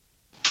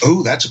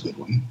 Oh, that's a good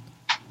one.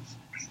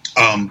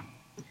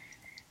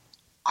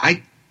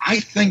 I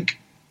think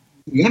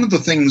one of the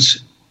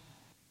things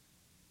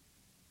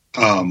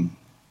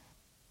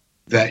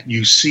that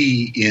you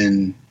see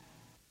in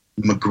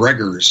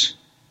McGregor's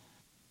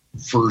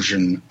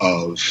version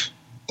of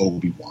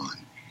Obi-Wan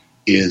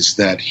is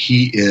that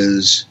he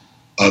is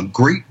a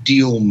great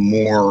deal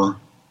more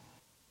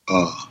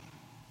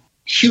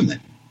human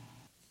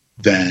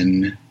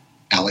than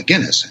Alec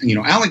Guinness.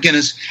 Alec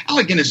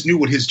Guinness knew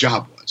what his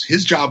job was.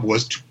 His job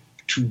was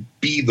to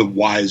be the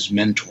wise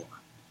mentor.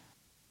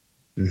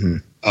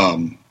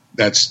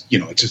 That's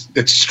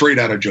it's straight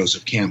out of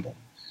Joseph Campbell.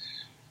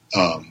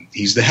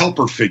 He's the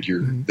helper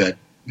figure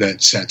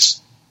that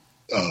sets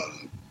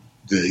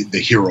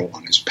the hero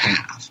on his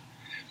path.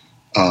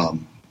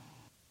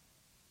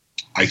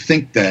 I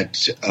think that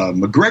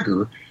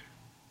McGregor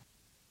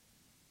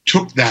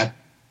took that,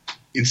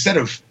 instead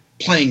of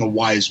playing a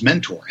wise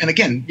mentor. And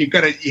again, you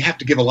have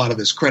to give a lot of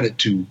this credit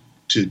to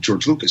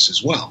George Lucas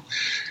as well.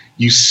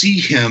 You see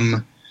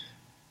him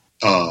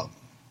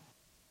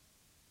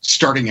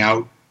starting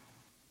out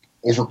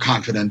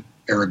overconfident,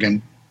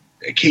 arrogant,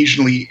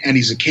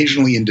 he's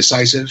occasionally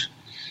indecisive.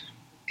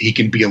 He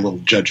can be a little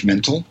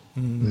judgmental,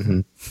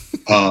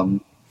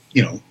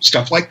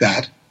 stuff like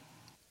that.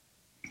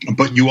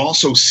 But you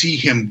also see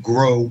him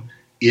grow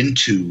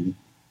into,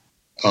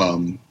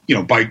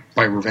 by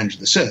Revenge of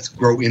the Sith,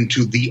 grow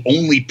into the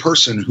only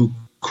person who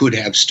could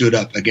have stood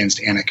up against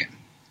Anakin.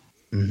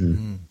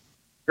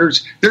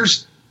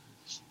 There's,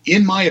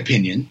 in my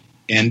opinion,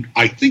 and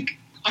I think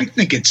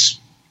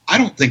I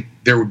don't think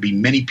there would be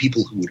many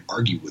people who would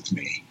argue with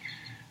me.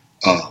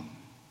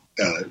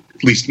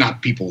 At least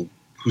not people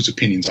whose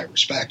opinions I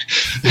respect.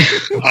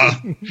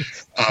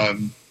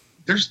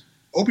 There's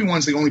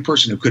Obi-Wan's the only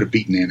person who could have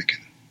beaten Anakin.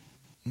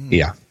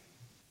 Yeah.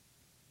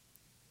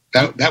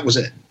 That was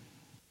it.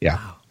 Yeah.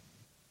 Wow.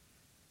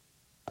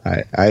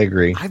 I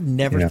agree. I've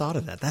never thought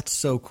of that. That's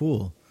so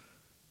cool.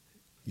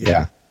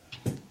 Yeah.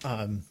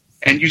 And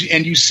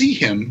you see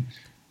him,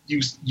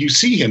 you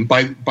see him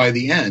by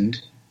the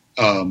end.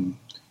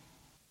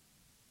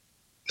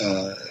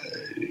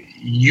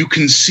 You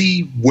can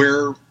see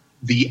where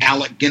the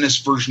Alec Guinness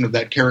version of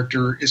that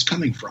character is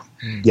coming from.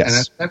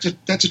 Yes. And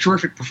that's a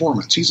terrific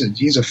performance.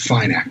 He's a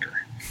fine actor.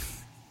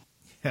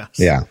 Yes.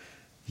 Yeah.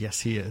 Yes,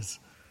 he is.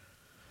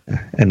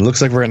 And it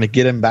looks like we're going to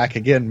get him back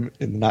again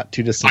in the not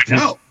too distant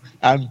future. I know.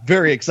 I'm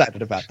very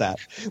excited about that.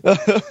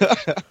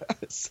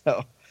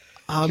 So,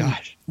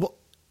 gosh. Well,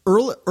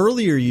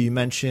 earlier you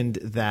mentioned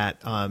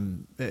that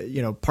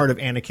part of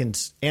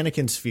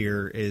Anakin's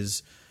fear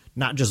is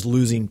not just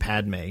losing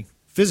Padme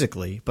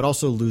physically, but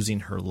also losing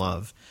her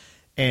love.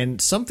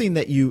 And something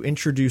that you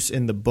introduce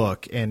in the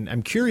book, and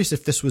I'm curious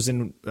if this was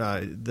in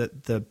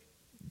the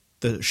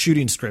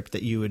shooting script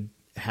that you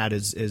had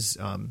as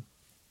to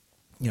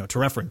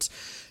reference.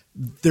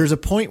 There's a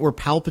point where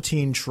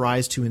Palpatine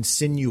tries to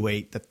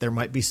insinuate that there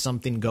might be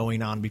something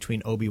going on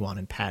between Obi-Wan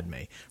and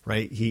Padme,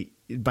 right? He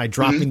by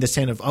dropping this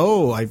hint of,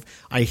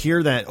 I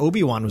hear that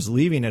Obi-Wan was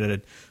leaving at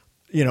a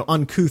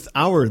uncouth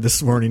hour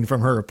this morning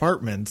from her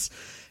apartments,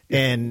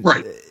 and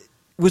right.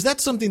 Was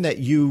that something that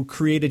you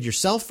created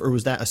yourself, or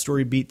was that a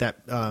story beat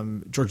that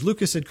George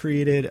Lucas had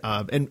created?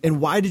 And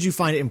why did you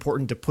find it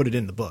important to put it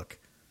in the book?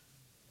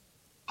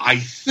 I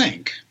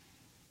think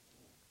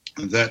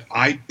that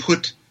I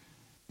put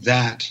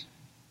that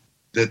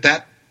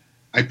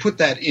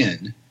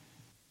in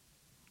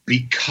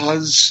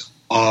because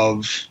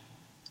of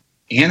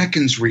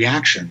Anakin's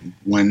reaction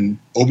when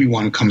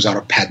Obi-Wan comes out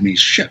of Padme's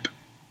ship.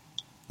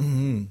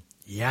 Mm-hmm.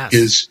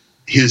 Yes.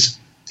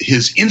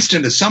 His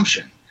instant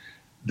assumption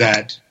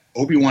that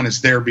Obi-Wan is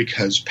there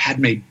because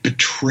Padme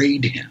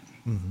betrayed him.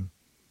 Mm-hmm.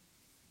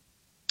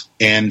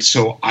 And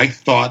so I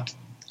thought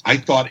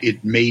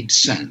it made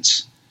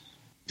sense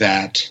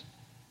that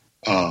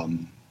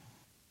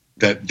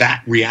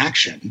that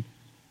reaction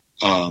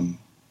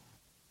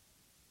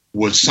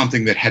was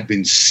something that had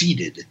been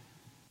seeded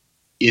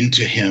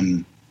into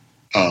him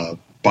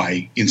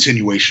by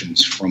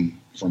insinuations from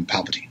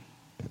Palpatine.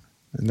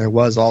 And there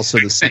was also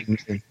the scene.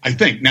 I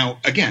think. Now,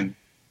 again,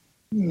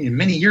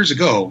 many years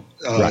ago,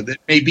 right. That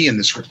may be in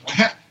the script.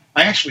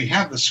 I actually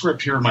have the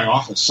script here in my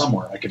office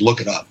somewhere. I could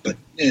look it up, but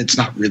it's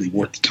not really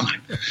worth the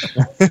time.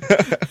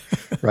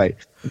 Right.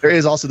 There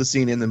is also the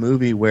scene in the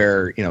movie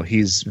where,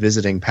 he's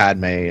visiting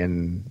Padme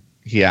and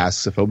he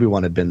asks if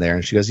Obi-Wan had been there,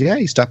 and she goes, "Yeah,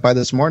 he stopped by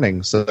this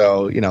morning."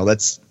 So,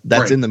 that's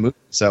right. In the movie.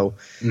 So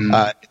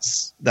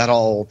that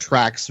all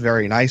tracks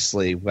very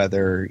nicely,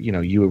 whether,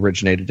 you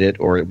originated it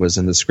or it was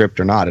in the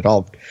script or not. It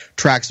all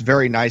tracks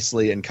very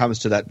nicely and comes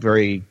to that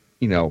very,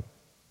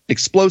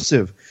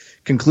 explosive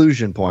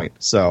conclusion point.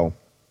 So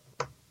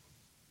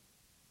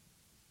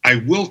I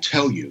will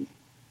tell you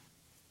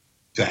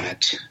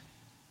that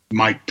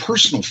my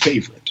personal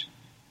favorite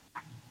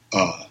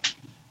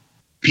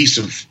piece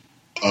of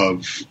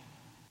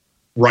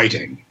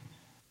writing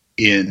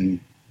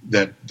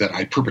that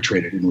I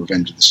perpetrated in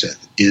Revenge of the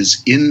Sith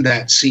is in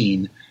that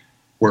scene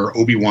where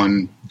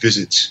Obi-Wan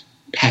visits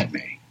Padme,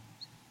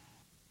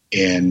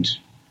 and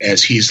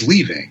as he's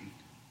leaving,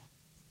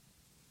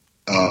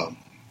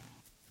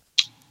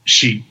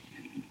 she,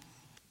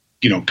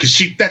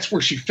 because that's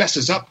where she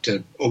fesses up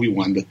to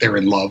Obi-Wan that they're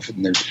in love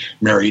and they're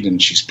married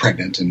and she's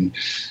pregnant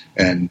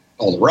and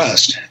all the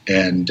rest,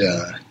 and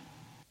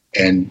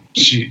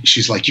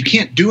she's like, "You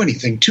can't do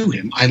anything to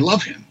him. I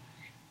love him."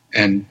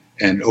 And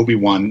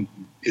Obi-Wan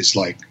is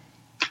like,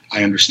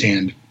 "I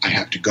understand. I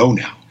have to go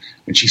now."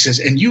 And she says,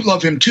 "And you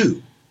love him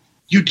too.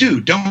 You do,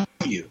 don't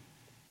you?"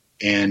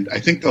 And I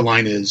think the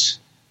line is,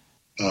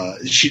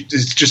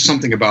 it's just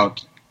something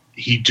about,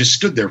 he just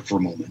stood there for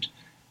a moment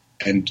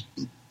and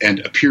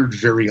appeared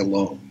very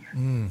alone.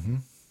 Mm-hmm.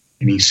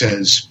 And he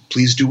says,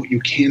 "Please do what you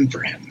can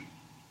for him,"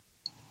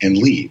 and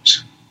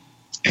leaves.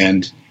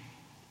 And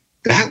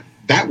that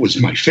was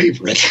my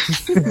favorite.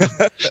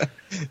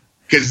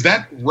 Because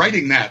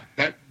writing that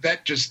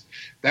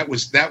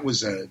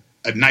was a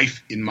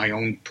knife in my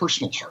own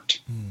personal heart.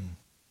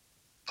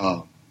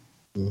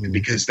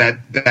 Because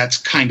that's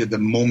kind of the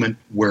moment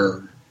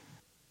where,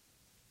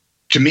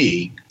 to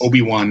me,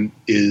 Obi-Wan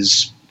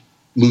is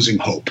losing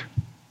hope.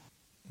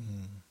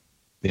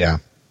 Yeah.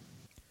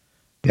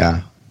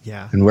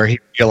 And where he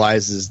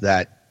realizes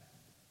that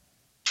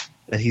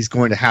he's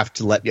going to have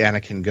to let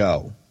Anakin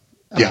go.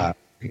 Yeah.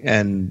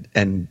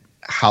 And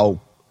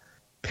how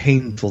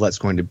painful that's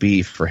going to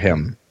be for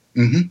him.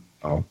 Mm-hmm.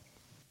 Oh,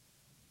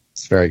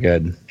 it's very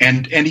good.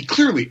 And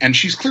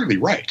she's clearly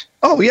right.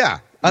 Oh yeah.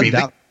 I mean,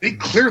 they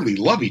clearly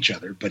love each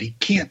other, but he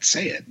can't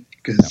say it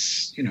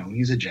because,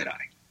 he's a Jedi.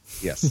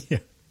 Yes. Yeah.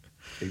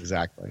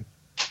 Exactly.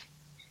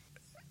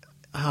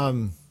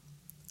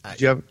 Do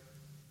you have?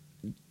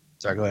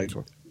 Sorry, go ahead.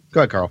 Go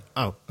ahead, Carl.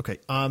 Oh, okay.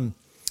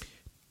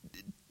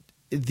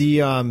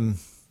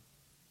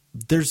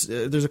 There's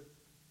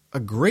a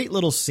great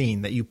little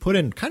scene that you put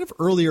in kind of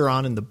earlier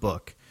on in the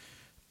book,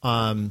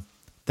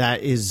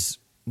 that is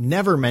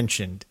never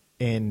mentioned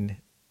in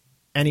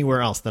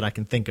anywhere else that I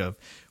can think of,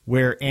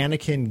 where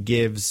Anakin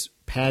gives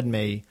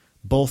Padme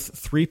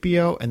both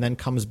 3PO and then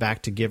comes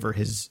back to give her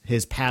his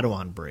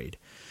Padawan braid,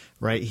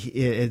 right?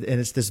 And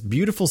it's this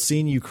beautiful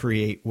scene you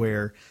create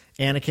where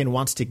Anakin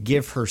wants to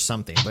give her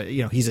something, but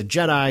he's a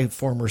Jedi,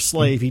 former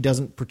slave. He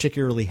doesn't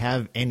particularly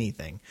have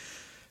anything.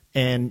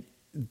 And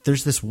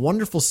there's this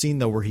wonderful scene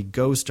though, where he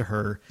goes to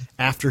her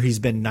after he's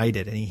been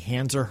knighted and he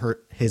hands her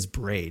his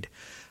braid.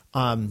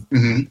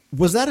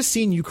 Was that a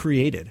scene you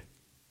created?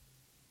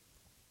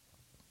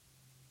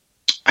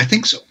 I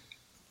think so.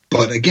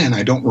 But again,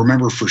 I don't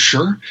remember for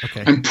sure.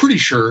 Okay. I'm pretty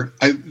sure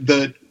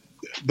the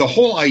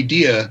whole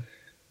idea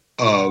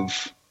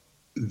of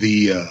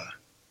the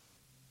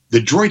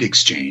droid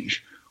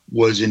exchange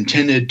was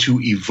intended to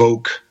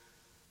evoke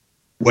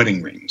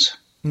wedding rings.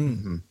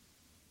 Mm-hmm.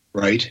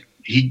 Right?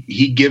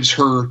 He gives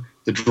her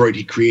the droid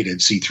he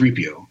created,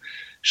 C-3PO.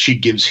 She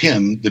gives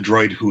him the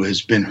droid who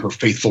has been her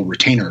faithful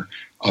retainer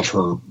of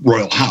her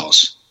royal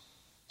house,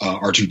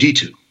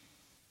 R2-D2.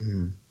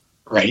 Mm.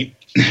 Right?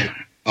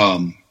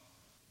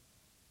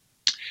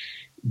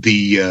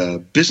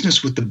 The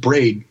business with the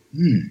braid.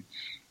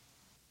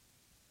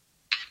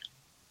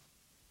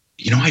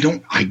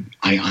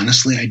 I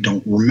honestly, I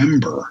don't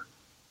remember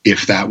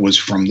if that was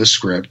from the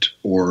script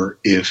or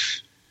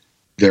if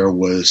there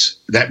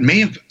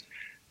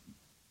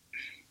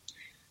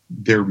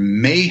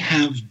may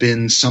have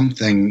been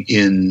something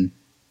in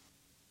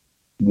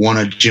one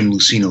of Jim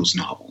Lucino's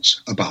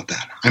novels about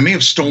that. I may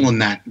have stolen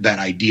that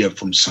idea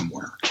from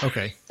somewhere.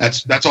 Okay.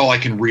 That's all I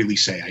can really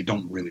say. I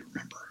don't really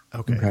remember.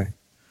 Okay.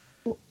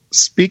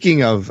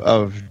 Speaking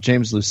of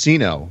James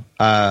Lucino,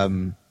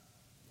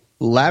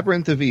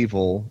 Labyrinth of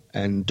Evil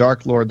and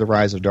Dark Lord: The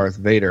Rise of Darth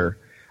Vader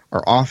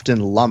are often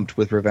lumped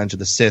with Revenge of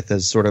the Sith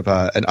as sort of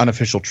an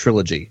unofficial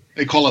trilogy.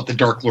 They call it the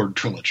Dark Lord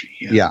trilogy.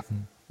 Yeah.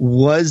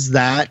 Was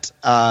that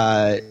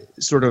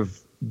sort of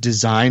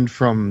designed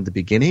from the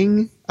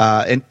beginning?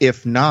 And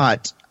if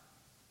not,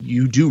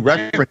 you do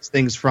reference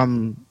things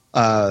from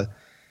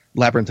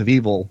Labyrinth of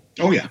Evil.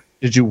 Oh, yeah.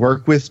 Did you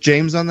work with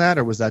James on that,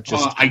 or was that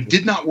just... I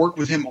did not work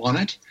with him on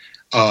it.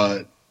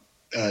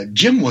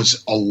 Jim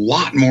was a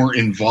lot more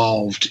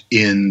involved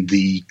in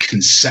the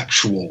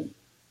conceptual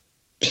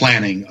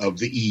planning of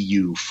the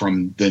EU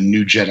from the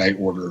New Jedi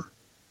Order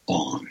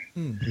on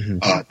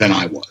than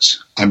I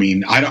was. I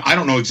mean, I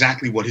don't know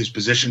exactly what his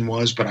position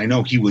was, but I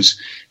know he was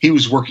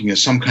working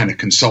as some kind of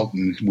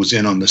consultant, was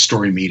in on the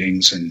story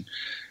meetings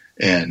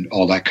and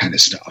all that kind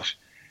of stuff.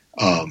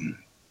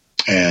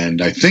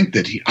 And I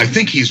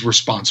think he's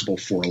responsible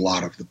for a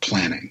lot of the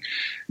planning.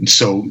 And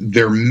so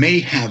there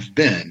may have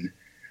been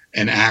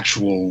an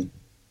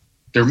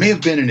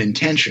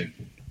intention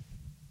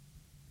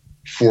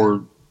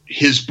for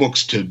his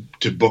books to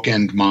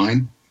bookend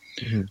mine,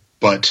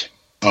 but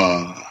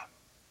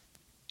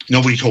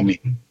nobody told me.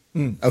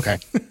 Okay.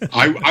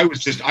 I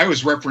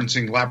was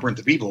referencing Labyrinth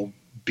of Evil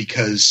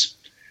because,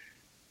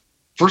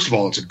 first of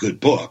all, it's a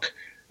good book.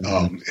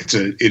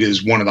 It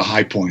is one of the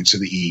high points of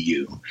the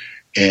EU,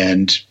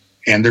 and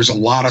there's a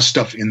lot of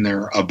stuff in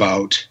there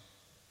about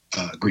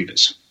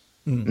Grievous,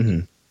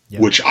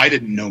 which I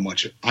didn't know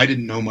much. I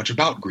didn't know much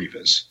about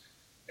Grievous,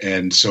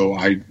 and so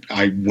I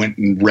went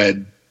and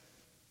read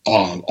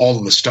all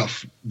of the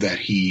stuff that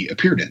he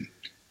appeared in.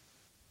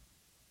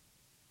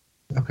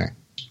 Okay,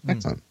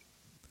 excellent.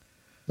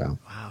 So.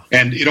 Wow.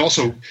 And it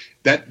also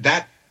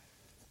that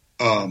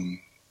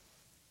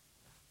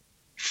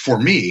for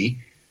me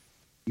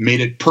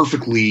made it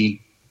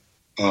perfectly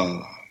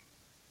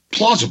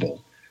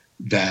plausible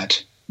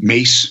that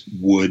Mace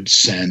would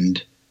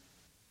send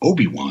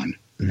Obi-Wan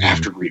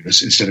after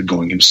Grievous instead of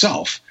going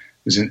himself.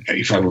 Because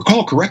if I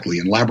recall correctly,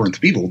 in Labyrinth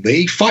of Evil,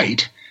 they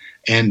fight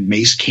and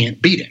Mace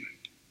can't beat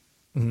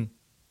him.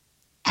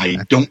 I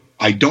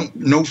don't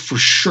know for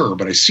sure,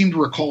 but I seem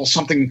to recall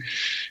something,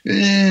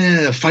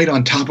 a fight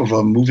on top of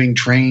a moving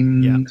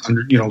train,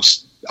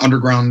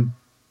 underground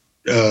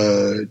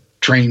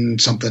train,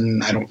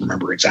 something. I don't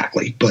remember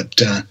exactly,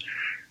 but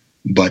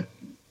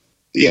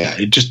yeah,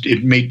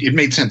 it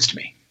made sense to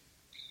me.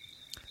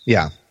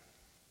 Yeah,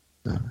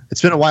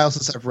 it's been a while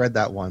since I've read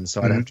that one,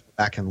 so I'd have to go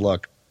back and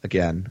look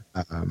again.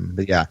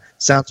 But yeah,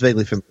 sounds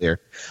vaguely familiar.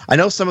 I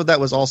know some of that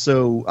was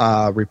also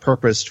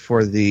repurposed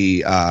for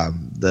the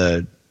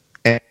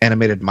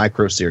animated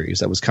micro series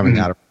that was coming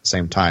out at the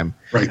same time.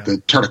 Right, the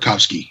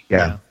Tartakovsky.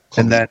 Yeah.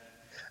 And then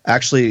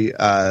actually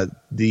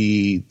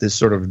this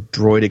sort of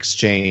droid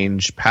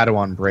exchange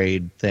Padawan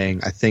braid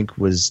thing, I think,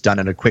 was done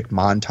in a quick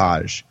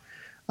montage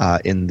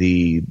in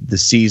the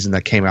season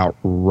that came out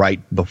right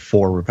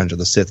before Revenge of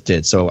the Sith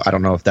did. So I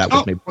don't know if that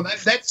was that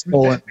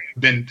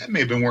may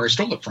have been where I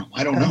stole it from.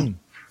 I don't know.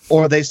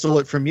 Or they stole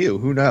it from you.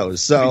 Who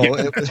knows? So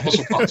yeah, it's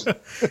also possible.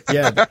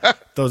 Yeah,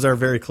 those are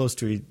very close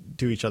to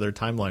each other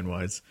timeline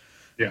wise.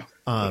 Yeah.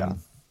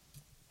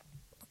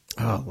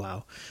 Oh,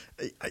 wow.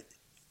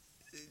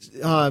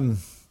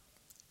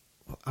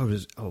 What I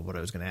was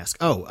going to ask.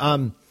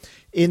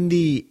 In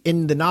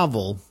the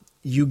novel,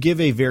 you give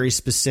a very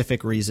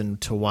specific reason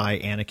to why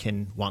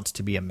Anakin wants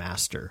to be a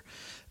master.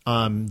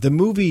 The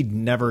movie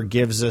never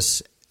gives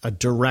us a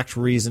direct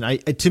reason.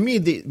 To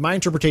me, my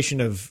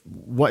interpretation of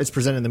what is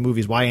presented in the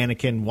movie is why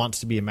Anakin wants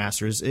to be a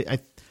master is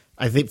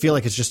feel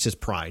like it's just his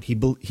pride. He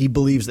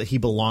believes that he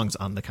belongs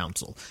on the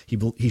council.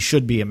 He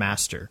should be a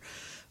master.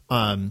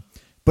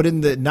 But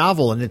in the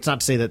novel, and it's not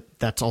to say that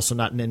that's also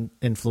not an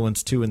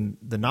influence too in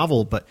the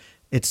novel, but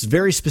it's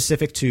very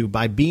specific to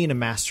by being a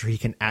master, he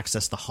can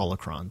access the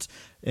holocrons.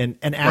 And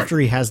after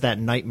he has that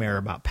nightmare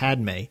about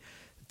Padme,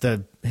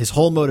 his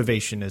whole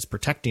motivation is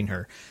protecting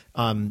her.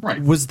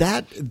 Was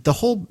that the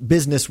whole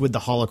business with the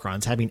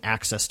holocrons, having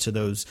access to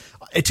those,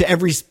 to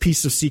every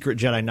piece of secret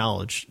Jedi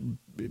knowledge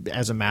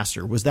as a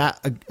master? Was that,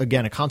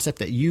 again, a concept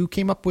that you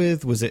came up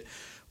with? Was it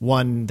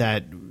one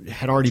that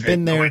had already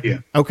been there? No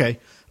idea. Okay.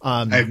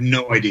 I have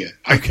no idea.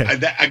 Okay.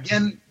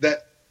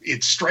 That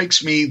it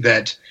strikes me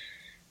that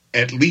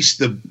at least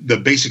the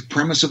basic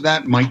premise of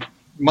that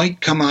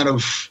might come out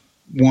of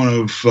one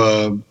of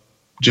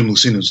Jim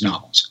Lucino's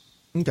novels.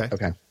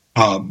 Okay.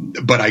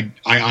 But I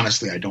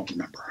honestly I don't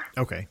remember.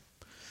 Okay.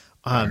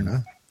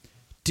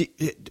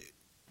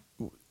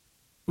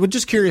 We're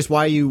just curious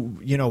why you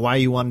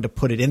wanted to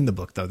put it in the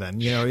book though. Then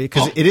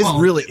because it is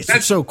really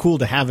it's so cool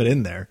to have it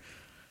in there.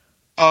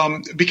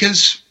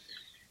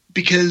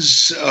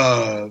 Because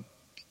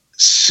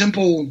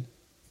simple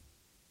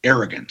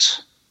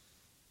arrogance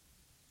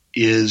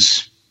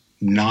is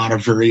not a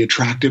very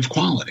attractive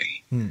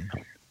quality.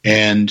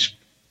 And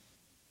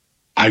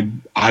I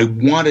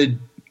wanted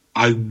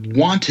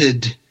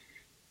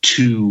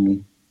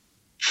to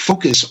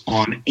focus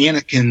on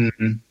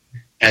Anakin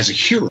as a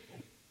hero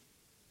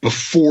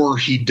before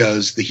he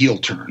does the heel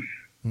turn.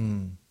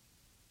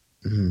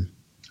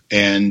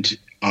 And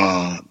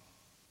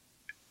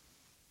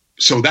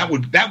so that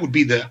would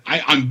be let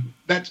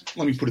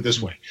me put it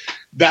this way.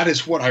 That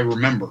is what I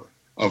remember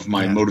of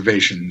my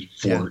motivation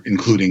for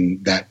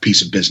including that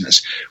piece of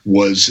business,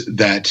 was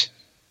that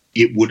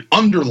it would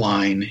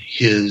underline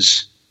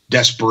his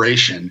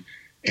desperation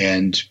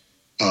and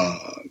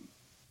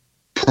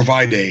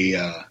provide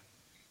a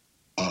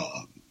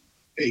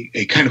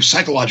kind of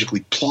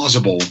psychologically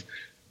plausible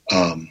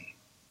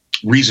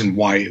reason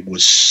why it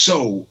was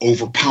so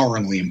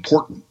overpoweringly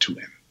important to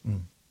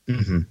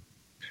him.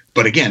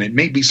 But again, it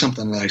may be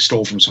something that I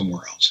stole from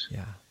somewhere else.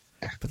 Yeah,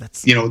 but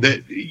that's what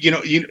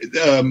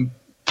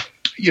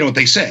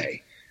they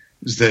say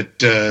is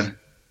that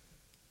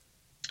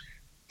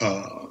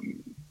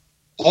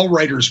all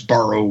writers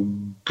borrow,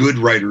 good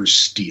writers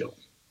steal.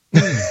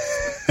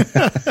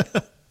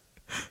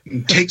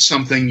 Take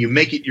something, you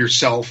make it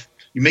yourself,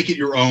 you make it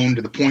your own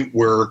to the point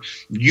where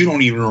you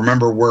don't even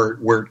remember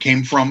where it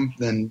came from.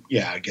 Then,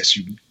 I guess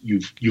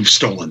you've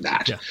stolen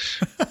that.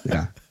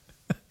 Yeah.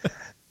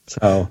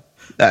 So.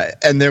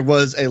 And there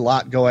was a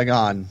lot going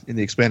on in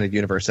the expanded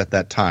universe at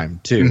that time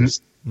too.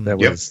 That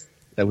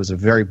was a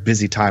very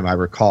busy time. I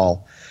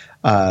recall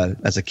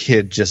as a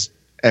kid, just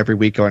every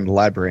week going to the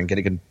library and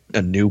getting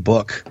a new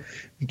book,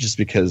 just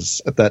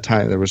because at that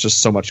time there was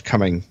just so much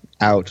coming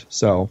out.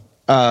 So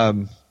I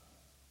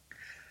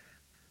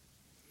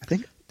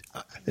think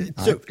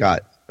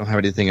don't have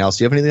anything else.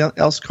 Do you have anything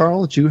else,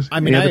 Carl? I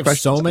have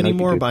so many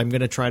more, but I'm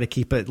going to try to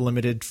keep it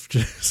limited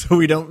so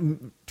we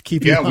don't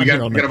keep you on. We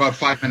got about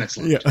 5 minutes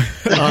left.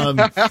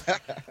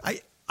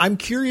 I'm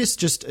curious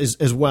just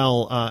as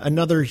well.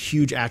 Another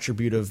huge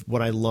attribute of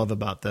what I love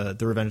about the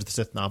Revenge of the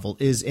Sith novel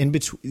is in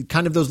between,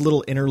 kind of those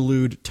little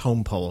interlude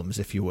tome poems,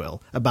 if you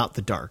will, about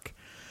the dark.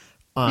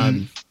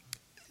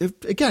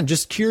 Again,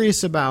 just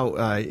curious about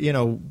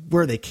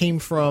where they came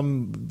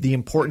from, the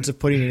importance of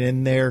putting it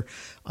in there,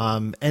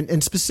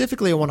 and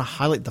specifically, I want to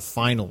highlight the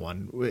final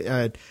one.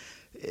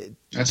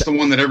 That's the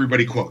one that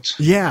everybody quotes.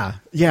 Yeah.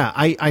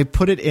 I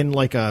put it in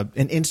like an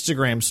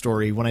Instagram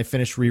story when I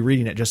finished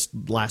rereading it just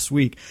last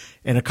week,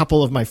 and a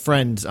couple of my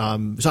friends.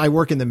 So I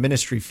work in the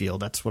ministry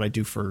field. That's what I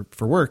do for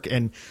work.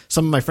 And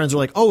some of my friends were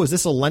like, "Oh, is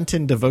this a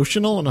Lenten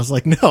devotional?" And I was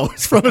like, "No,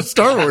 it's from a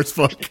Star Wars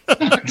book."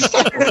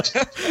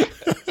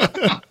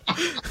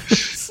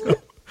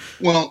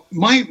 Well,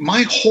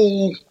 my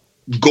whole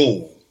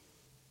goal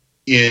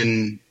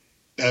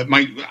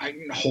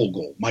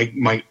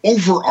my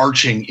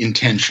overarching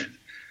intention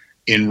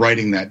in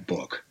writing that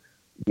book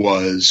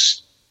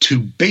was to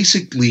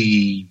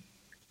basically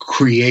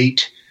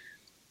create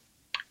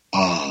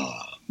a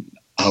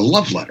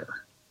love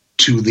letter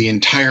to the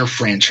entire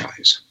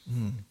franchise,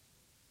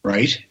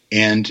 right?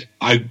 And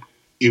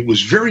it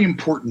was very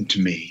important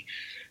to me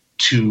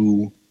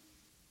to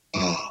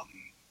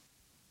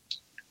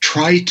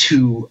try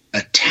to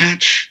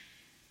attach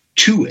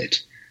to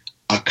it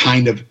a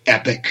kind of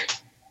epic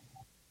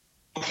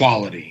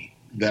quality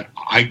that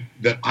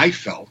I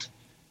felt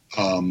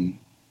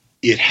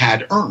it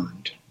had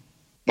earned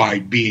by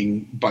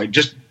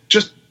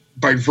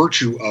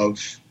virtue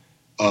of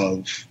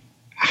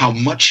how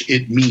much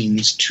it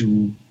means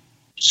to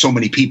so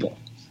many people.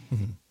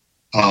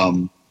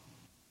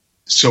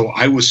 So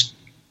I was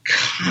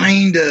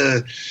kind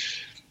of,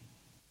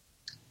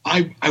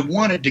 I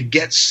wanted to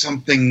get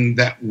something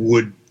that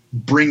would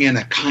bring in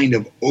a kind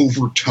of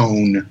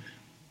overtone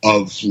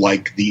of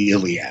like the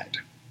Iliad,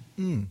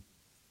 Okay.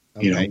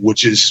 you know,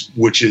 which is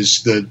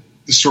the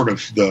sort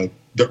of the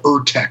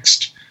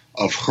text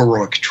of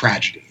heroic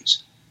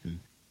tragedies.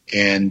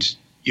 And,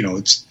 you know,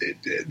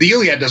 the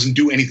Iliad doesn't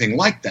do anything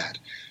like that,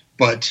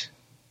 but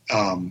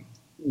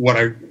what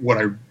I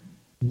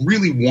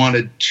really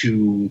wanted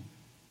to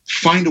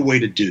find a way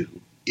to do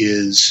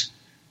is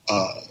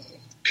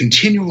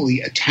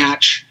continually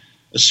attach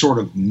a sort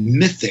of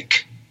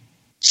mythic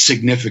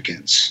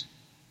significance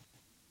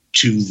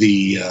to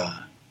the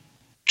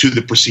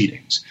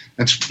proceedings.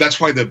 That's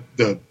why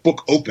the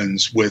book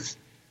opens with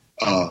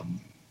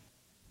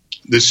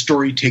this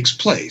story takes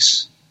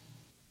place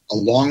a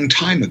long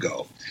time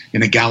ago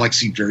in a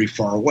galaxy very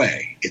far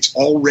away. It's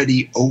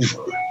already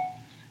over.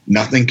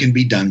 Nothing can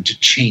be done to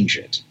change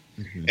it.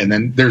 Mm-hmm. And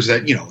then there's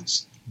that, you know,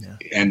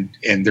 and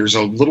there's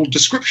a little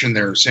description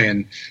there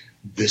saying,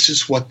 this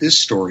is what this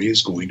story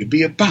is going to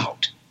be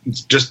about.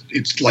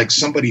 It's like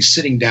somebody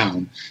sitting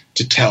down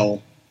to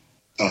tell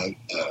an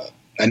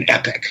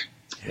epic.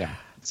 Yeah.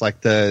 It's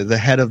like the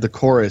head of the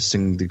chorus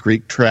in the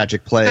Greek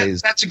tragic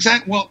plays. That's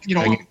exactly, well, you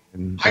know,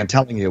 I'm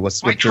telling you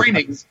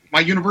my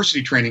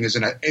university training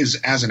is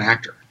as an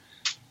actor.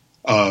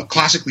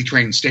 Classically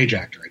trained stage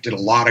actor. I did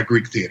a lot of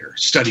Greek theater,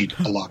 studied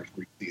a lot of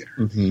Greek theater.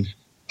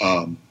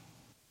 Mm-hmm.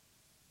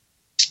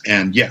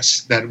 And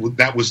yes, that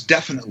was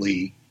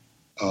definitely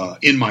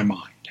in my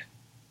mind.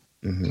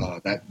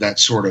 Mm-hmm. That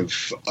sort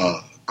of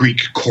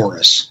Greek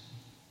chorus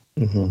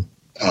thing.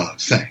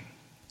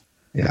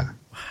 Yeah.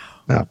 Wow.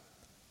 No.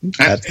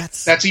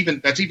 That's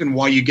even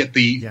why you get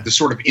the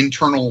sort of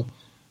internal,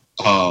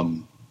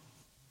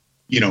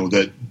 you know,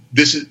 that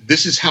this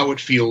is how it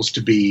feels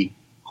to be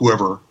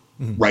whoever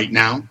right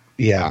now.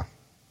 Yeah.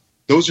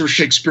 Those are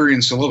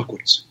Shakespearean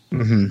soliloquies.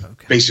 Mm-hmm.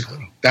 Okay.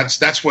 Basically,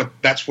 that's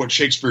what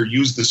Shakespeare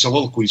used the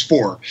soliloquies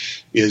for,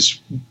 is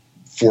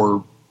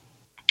for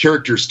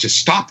characters to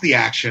stop the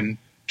action,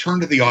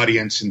 turn to the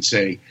audience, and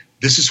say,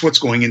 "This is what's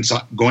going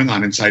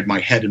on inside my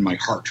head and my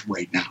heart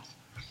right now."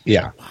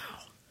 Yeah, wow.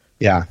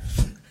 Yeah,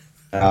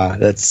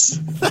 that's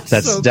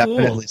so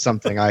definitely cool.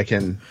 something I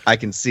can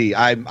see.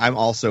 I'm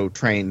also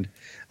trained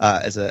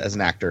as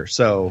an actor,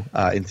 so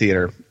in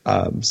theater.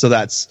 So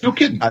that's no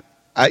kidding.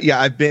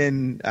 I've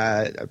been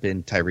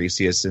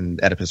Tiresias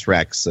and Oedipus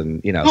Rex,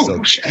 and you know,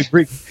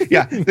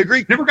 the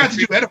Greek never got to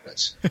do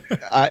Oedipus.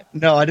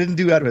 No, I didn't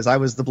do Oedipus. I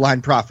was the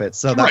blind prophet,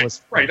 so that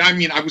was right. I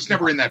mean, I was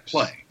never in that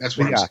play. That's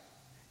what I'm saying.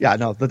 Yeah,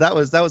 no, but that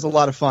was a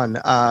lot of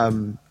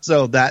fun.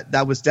 So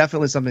that was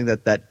definitely something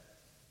that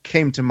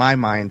came to my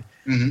mind,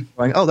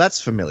 going, oh,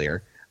 that's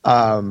familiar.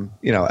 You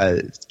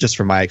know, just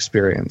from my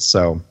experience.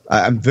 So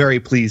I'm very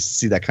pleased to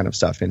see that kind of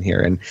stuff in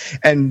here,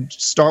 and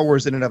Star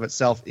Wars in and of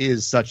itself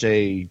is such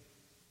a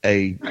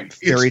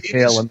fairy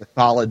tale and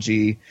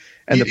mythology,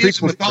 and the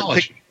prequels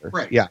mythology,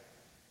 right? Yeah,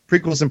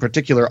 prequels in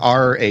particular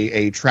are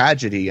a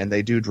tragedy, and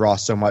they do draw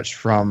so much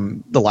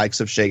from the likes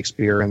of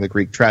Shakespeare and the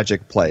Greek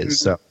tragic plays.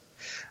 So,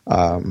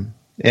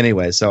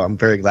 anyway, so I'm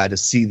very glad to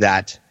see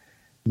that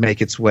make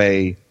its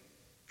way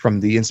from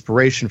the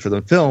inspiration for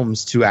the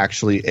films to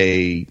actually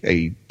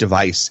a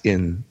device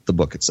in the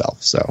book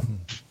itself. So,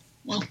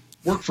 well,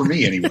 worked for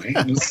me anyway,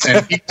 and he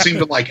seemed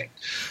to like it.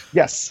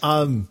 Yes.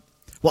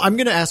 Well, I'm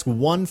going to ask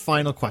one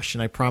final question.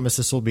 I promise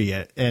this will be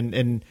it.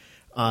 And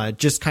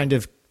just kind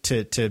of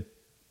to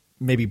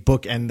maybe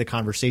bookend the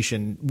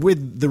conversation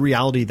with the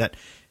reality that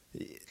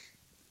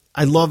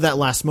I love that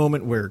last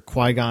moment where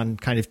Qui-Gon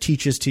kind of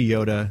teaches to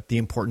Yoda the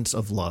importance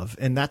of love.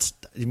 And that's,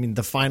 I mean,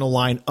 the final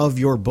line of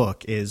your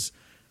book is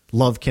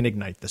love can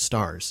ignite the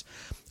stars.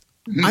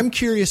 Mm-hmm. I'm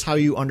curious how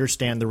you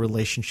understand the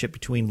relationship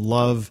between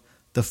love,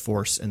 the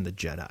Force, and the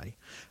Jedi.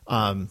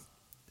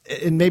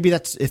 And maybe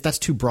if that's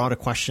too broad a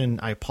question,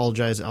 I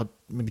apologize. I'll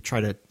maybe try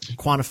to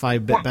quantify a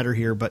bit better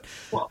here. But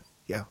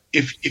yeah,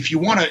 if you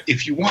want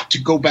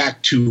to go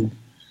back to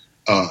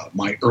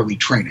my early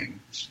training,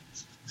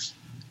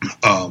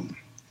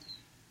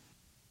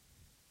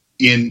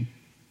 in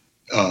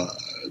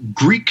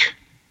Greek,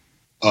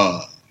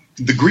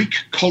 the Greek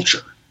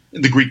culture,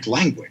 the Greek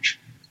language,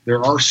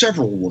 there are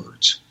several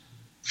words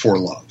for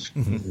love.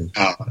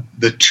 Mm-hmm.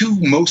 The two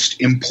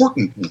most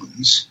important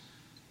ones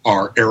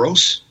are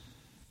eros,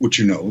 which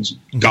you know is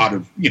god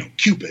of, you know,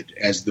 Cupid,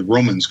 as the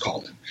Romans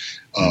called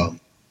him.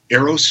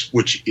 Eros,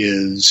 which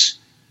is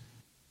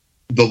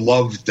the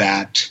love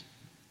that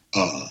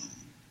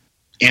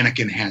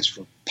Anakin has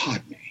for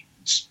Padme.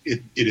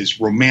 It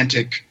is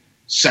romantic,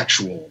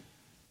 sexual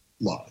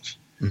love.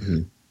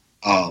 Mm-hmm.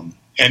 And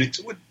it's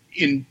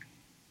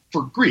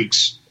for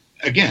Greeks,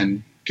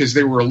 again, because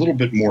they were a little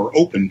bit more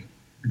open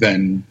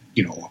than,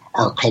 you know,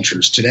 our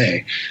cultures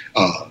today.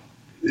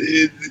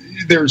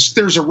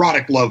 There's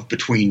erotic love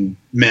between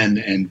men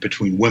and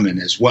between women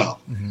as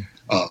well. Mm-hmm.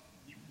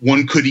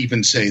 One could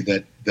even say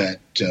that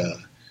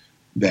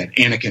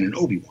Anakin and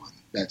Obi-Wan,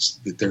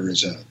 that there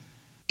is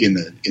in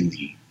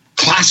the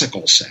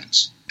classical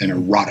sense, an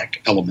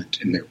erotic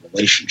element in their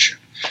relationship,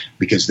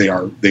 because they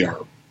are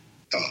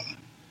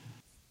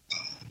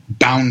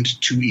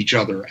bound to each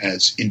other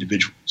as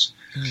individuals.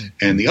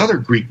 And the other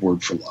Greek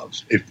word for love,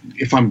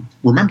 if I'm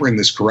remembering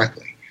this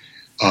correctly,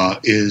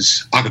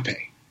 is agape,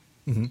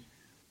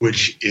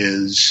 which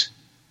is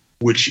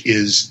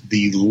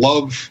the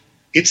love.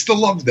 It's the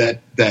love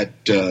that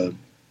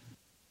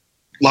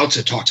Lao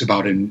Tzu talks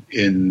about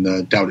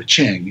in Tao Te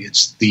Ching.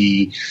 It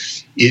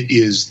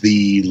is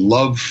the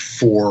love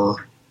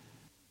for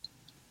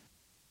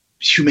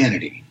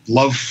humanity,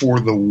 love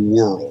for the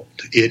world.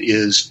 It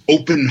is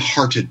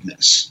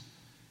open-heartedness.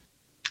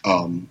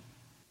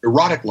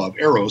 Erotic love,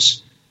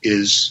 eros,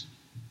 is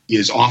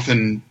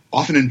often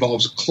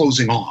involves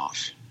closing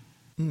off,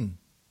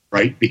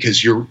 right?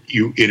 Because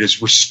it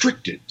is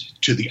restricted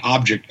to the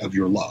object of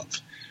your love.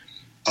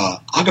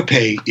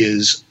 Agape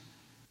is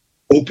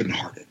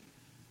open-hearted.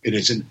 It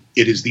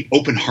is the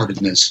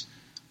open-heartedness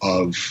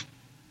of,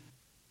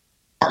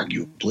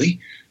 arguably,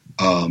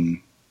 the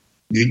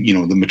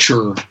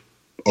mature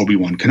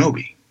Obi-Wan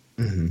Kenobi.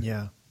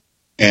 Yeah.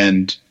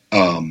 And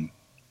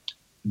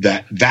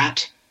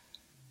that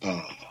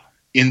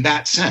in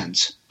that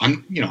sense,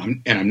 I'm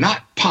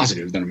not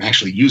positive that I'm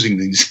actually using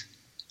these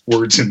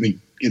words in the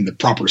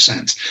proper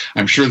sense.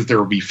 I'm sure that there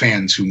will be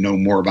fans who know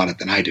more about it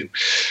than I do,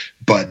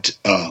 but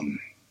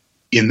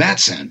in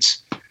that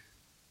sense,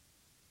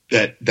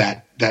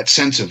 that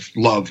sense of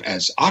love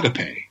as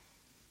agape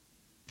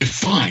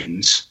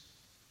defines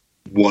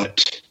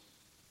what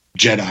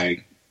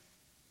Jedi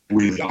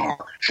really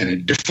are, and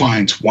it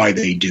defines why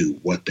they do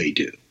what they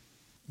do.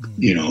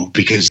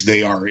 Because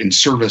they are in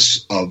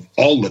service of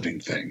all living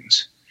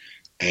things,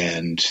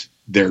 and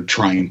they're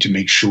trying to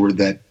make sure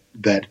that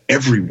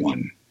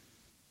everyone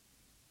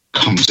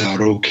comes out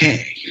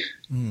okay,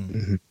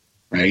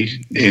 right?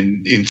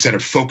 And instead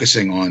of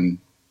focusing on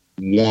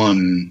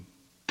one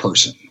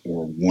person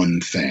or one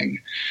thing,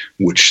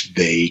 which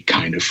they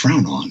kind of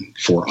frown on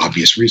for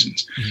obvious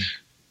reasons.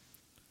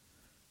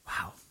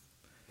 Wow.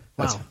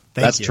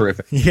 That's you.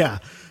 Terrific. Yeah,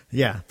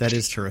 that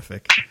is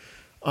terrific.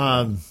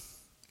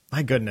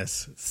 My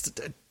goodness.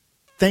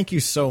 Thank you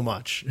so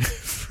much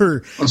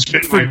for. It's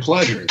been my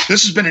pleasure.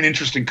 This has been an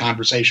interesting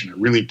conversation. I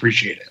really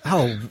appreciate it.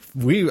 Oh,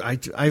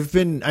 I've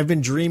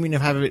been dreaming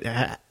of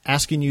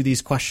asking you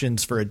these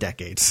questions for a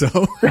decade. So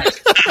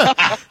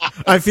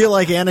I feel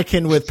like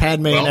Anakin with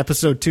Padme in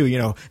episode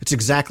 2. It's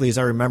exactly as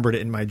I remembered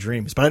it in my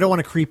dreams, but I don't want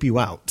to creep you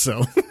out.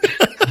 So.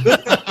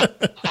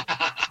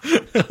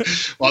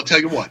 Well, I'll tell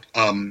you what.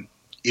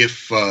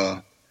 If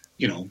a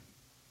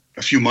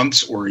few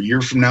months or a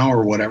year from now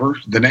or whatever,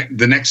 the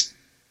next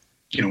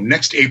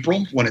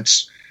April, when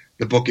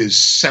the book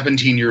is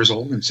 17 years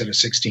old instead of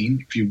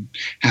 16, if you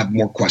have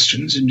more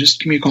questions, and just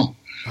give me a call.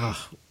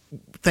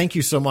 Thank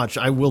you so much.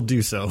 I will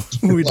do so.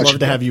 We'd love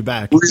to have you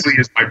back. It really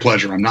is my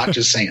pleasure. I'm not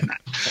just saying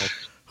that.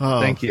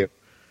 Thank you.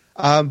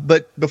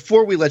 But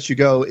before we let you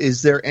go,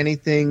 is there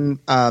anything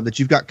that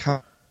you've got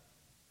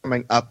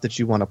coming up that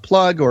you want to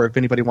plug, or if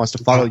anybody wants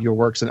to follow your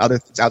works and other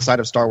things outside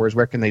of Star Wars,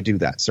 where can they do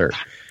that, sir?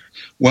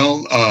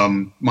 Well,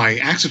 my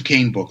Acts of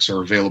Cain books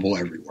are available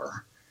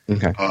everywhere.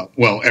 Okay.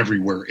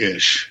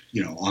 Everywhere-ish,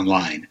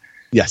 online.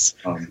 Yes.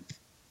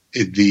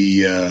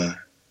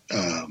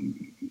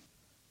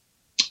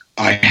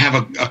 I have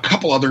a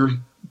couple other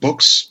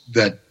books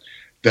that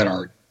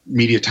are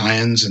media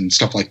tie-ins and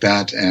stuff like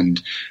that,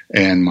 and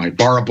my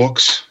Bara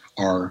books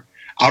are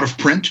out of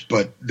print,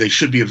 but they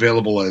should be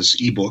available as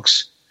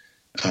ebooks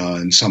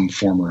in some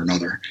form or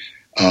another.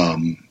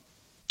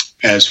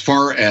 As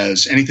far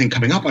as anything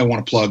coming up I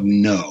want to plug,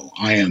 no.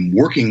 I am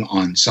working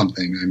on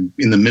something. I'm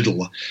in the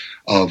middle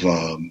of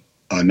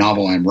a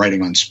novel I'm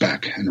writing on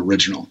spec, an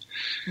original,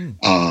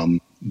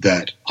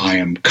 that I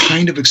am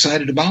kind of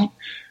excited about,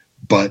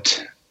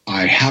 but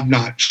I have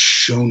not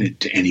shown it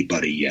to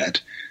anybody yet,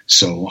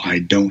 so I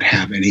don't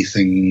have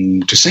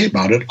anything to say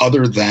about it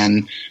other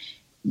than,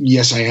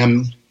 yes, I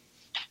am,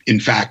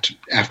 in fact,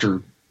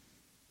 after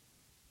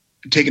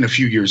taking a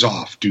few years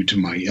off due to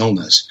my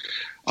illness,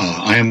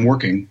 I am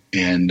working,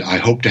 and I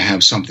hope to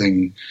have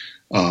something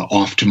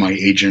off to my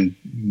agent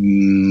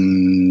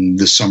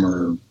this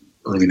summer,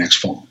 early next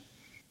fall.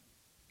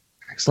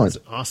 Excellent.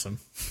 That's awesome.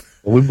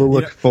 We will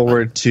look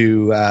forward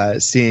to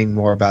seeing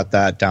more about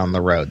that down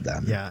the road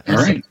then. Yeah. All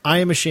right. I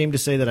am ashamed to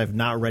say that I've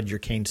not read your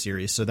Kane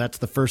series, so that's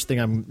the first thing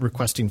I'm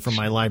requesting from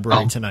my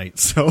library tonight.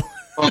 So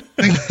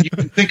you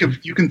can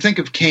think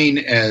of Kane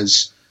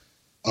as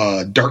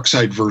a dark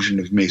side version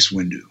of Mace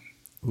Windu.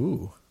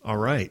 Ooh, all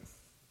right.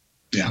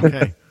 Yeah.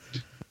 Okay.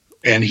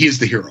 And he's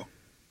the hero.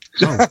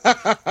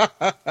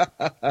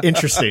 Oh.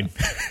 Interesting.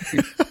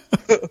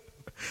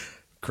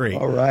 Great.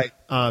 All right.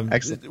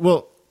 Excellent.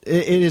 Well,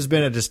 it has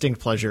been a distinct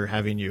pleasure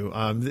having you.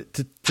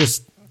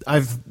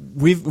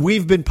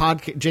 We've been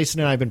Jason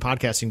and I have been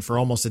podcasting for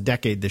almost a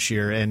decade this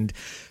year, and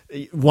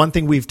one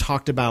thing we've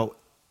talked about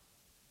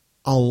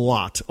a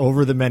lot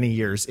over the many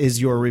years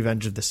is your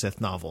Revenge of the Sith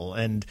novel,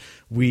 and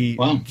we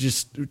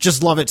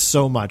just love it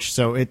so much.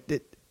 So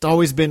it's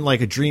always been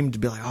like a dream to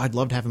be like, oh, I'd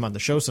love to have him on the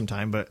show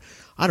sometime, but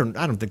I don't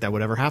think that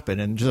would ever happen.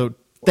 And so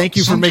Thank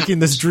you for making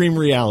this dream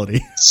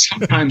reality.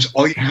 Sometimes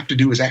all you have to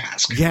do is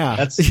ask. Yeah,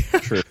 That's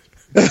true.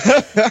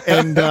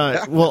 and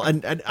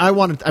I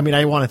want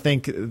to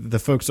thank the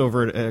folks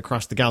over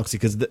across the galaxy,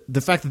 because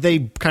the fact that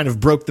they kind of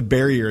broke the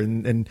barrier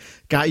and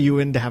got you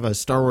in to have a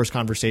Star Wars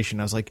conversation,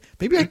 I was like,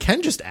 maybe I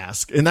can just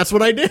ask, and that's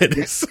what I did.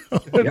 Yeah. So,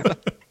 Yeah.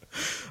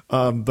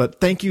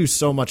 but thank you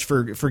so much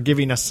for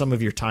giving us some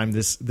of your time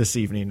this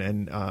evening,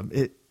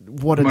 and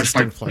what a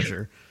distinct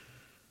pleasure.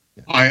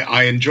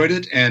 I enjoyed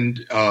it,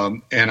 and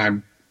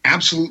I'm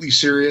absolutely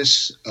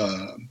serious.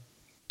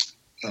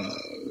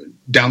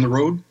 Down the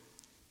road,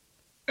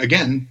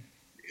 again,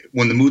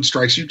 when the mood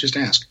strikes you, just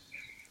ask.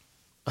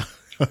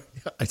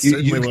 I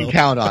certainly You will. can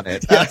count on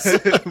it.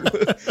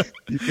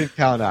 You can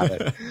count on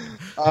it.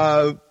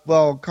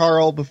 Well,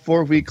 Carl,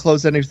 before we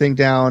close anything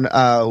down,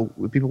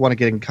 people want to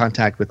get in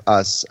contact with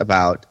us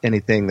about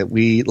anything that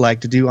we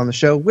like to do on the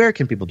show. Where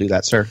can people do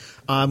that, sir?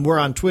 We're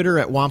on Twitter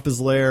at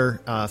Wampa's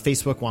Lair,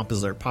 Facebook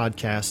Wampa's Lair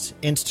Podcast,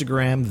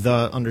 Instagram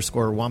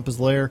 _Wampa's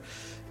Lair,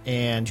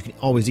 and you can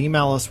always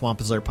email us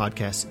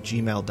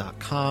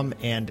wampaslairpodcast@gmail.com.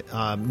 And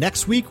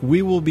next week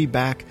we will be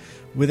back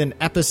with an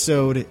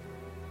episode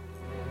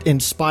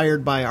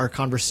inspired by our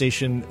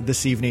conversation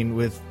this evening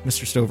with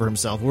Mr. Stover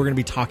himself. We're going to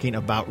be talking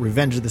about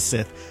Revenge of the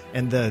Sith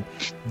and the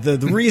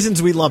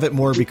reasons we love it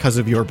more because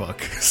of your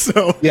book.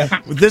 So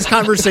Yeah. this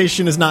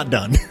conversation is not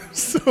done.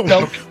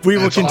 So we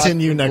will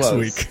continue next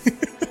week.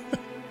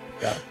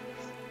 Yeah.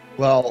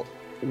 Well,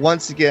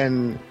 once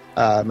again,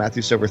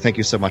 Matthew Stover, thank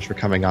you so much for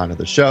coming on to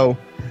the show.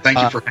 Thank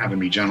you for having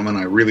me, gentlemen.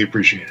 I really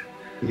appreciate it.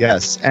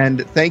 Yes,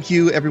 and thank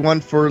you, everyone,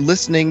 for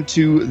listening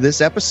to this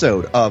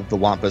episode of the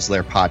Wampa's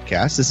Lair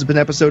podcast. This has been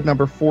episode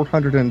number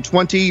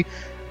 420,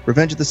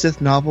 Revenge of the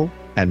Sith novel,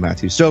 and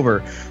Matthew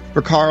Stover.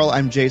 For Carl,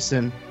 I'm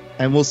Jason,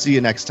 and we'll see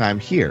you next time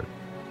here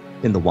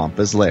in the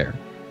Wampa's Lair.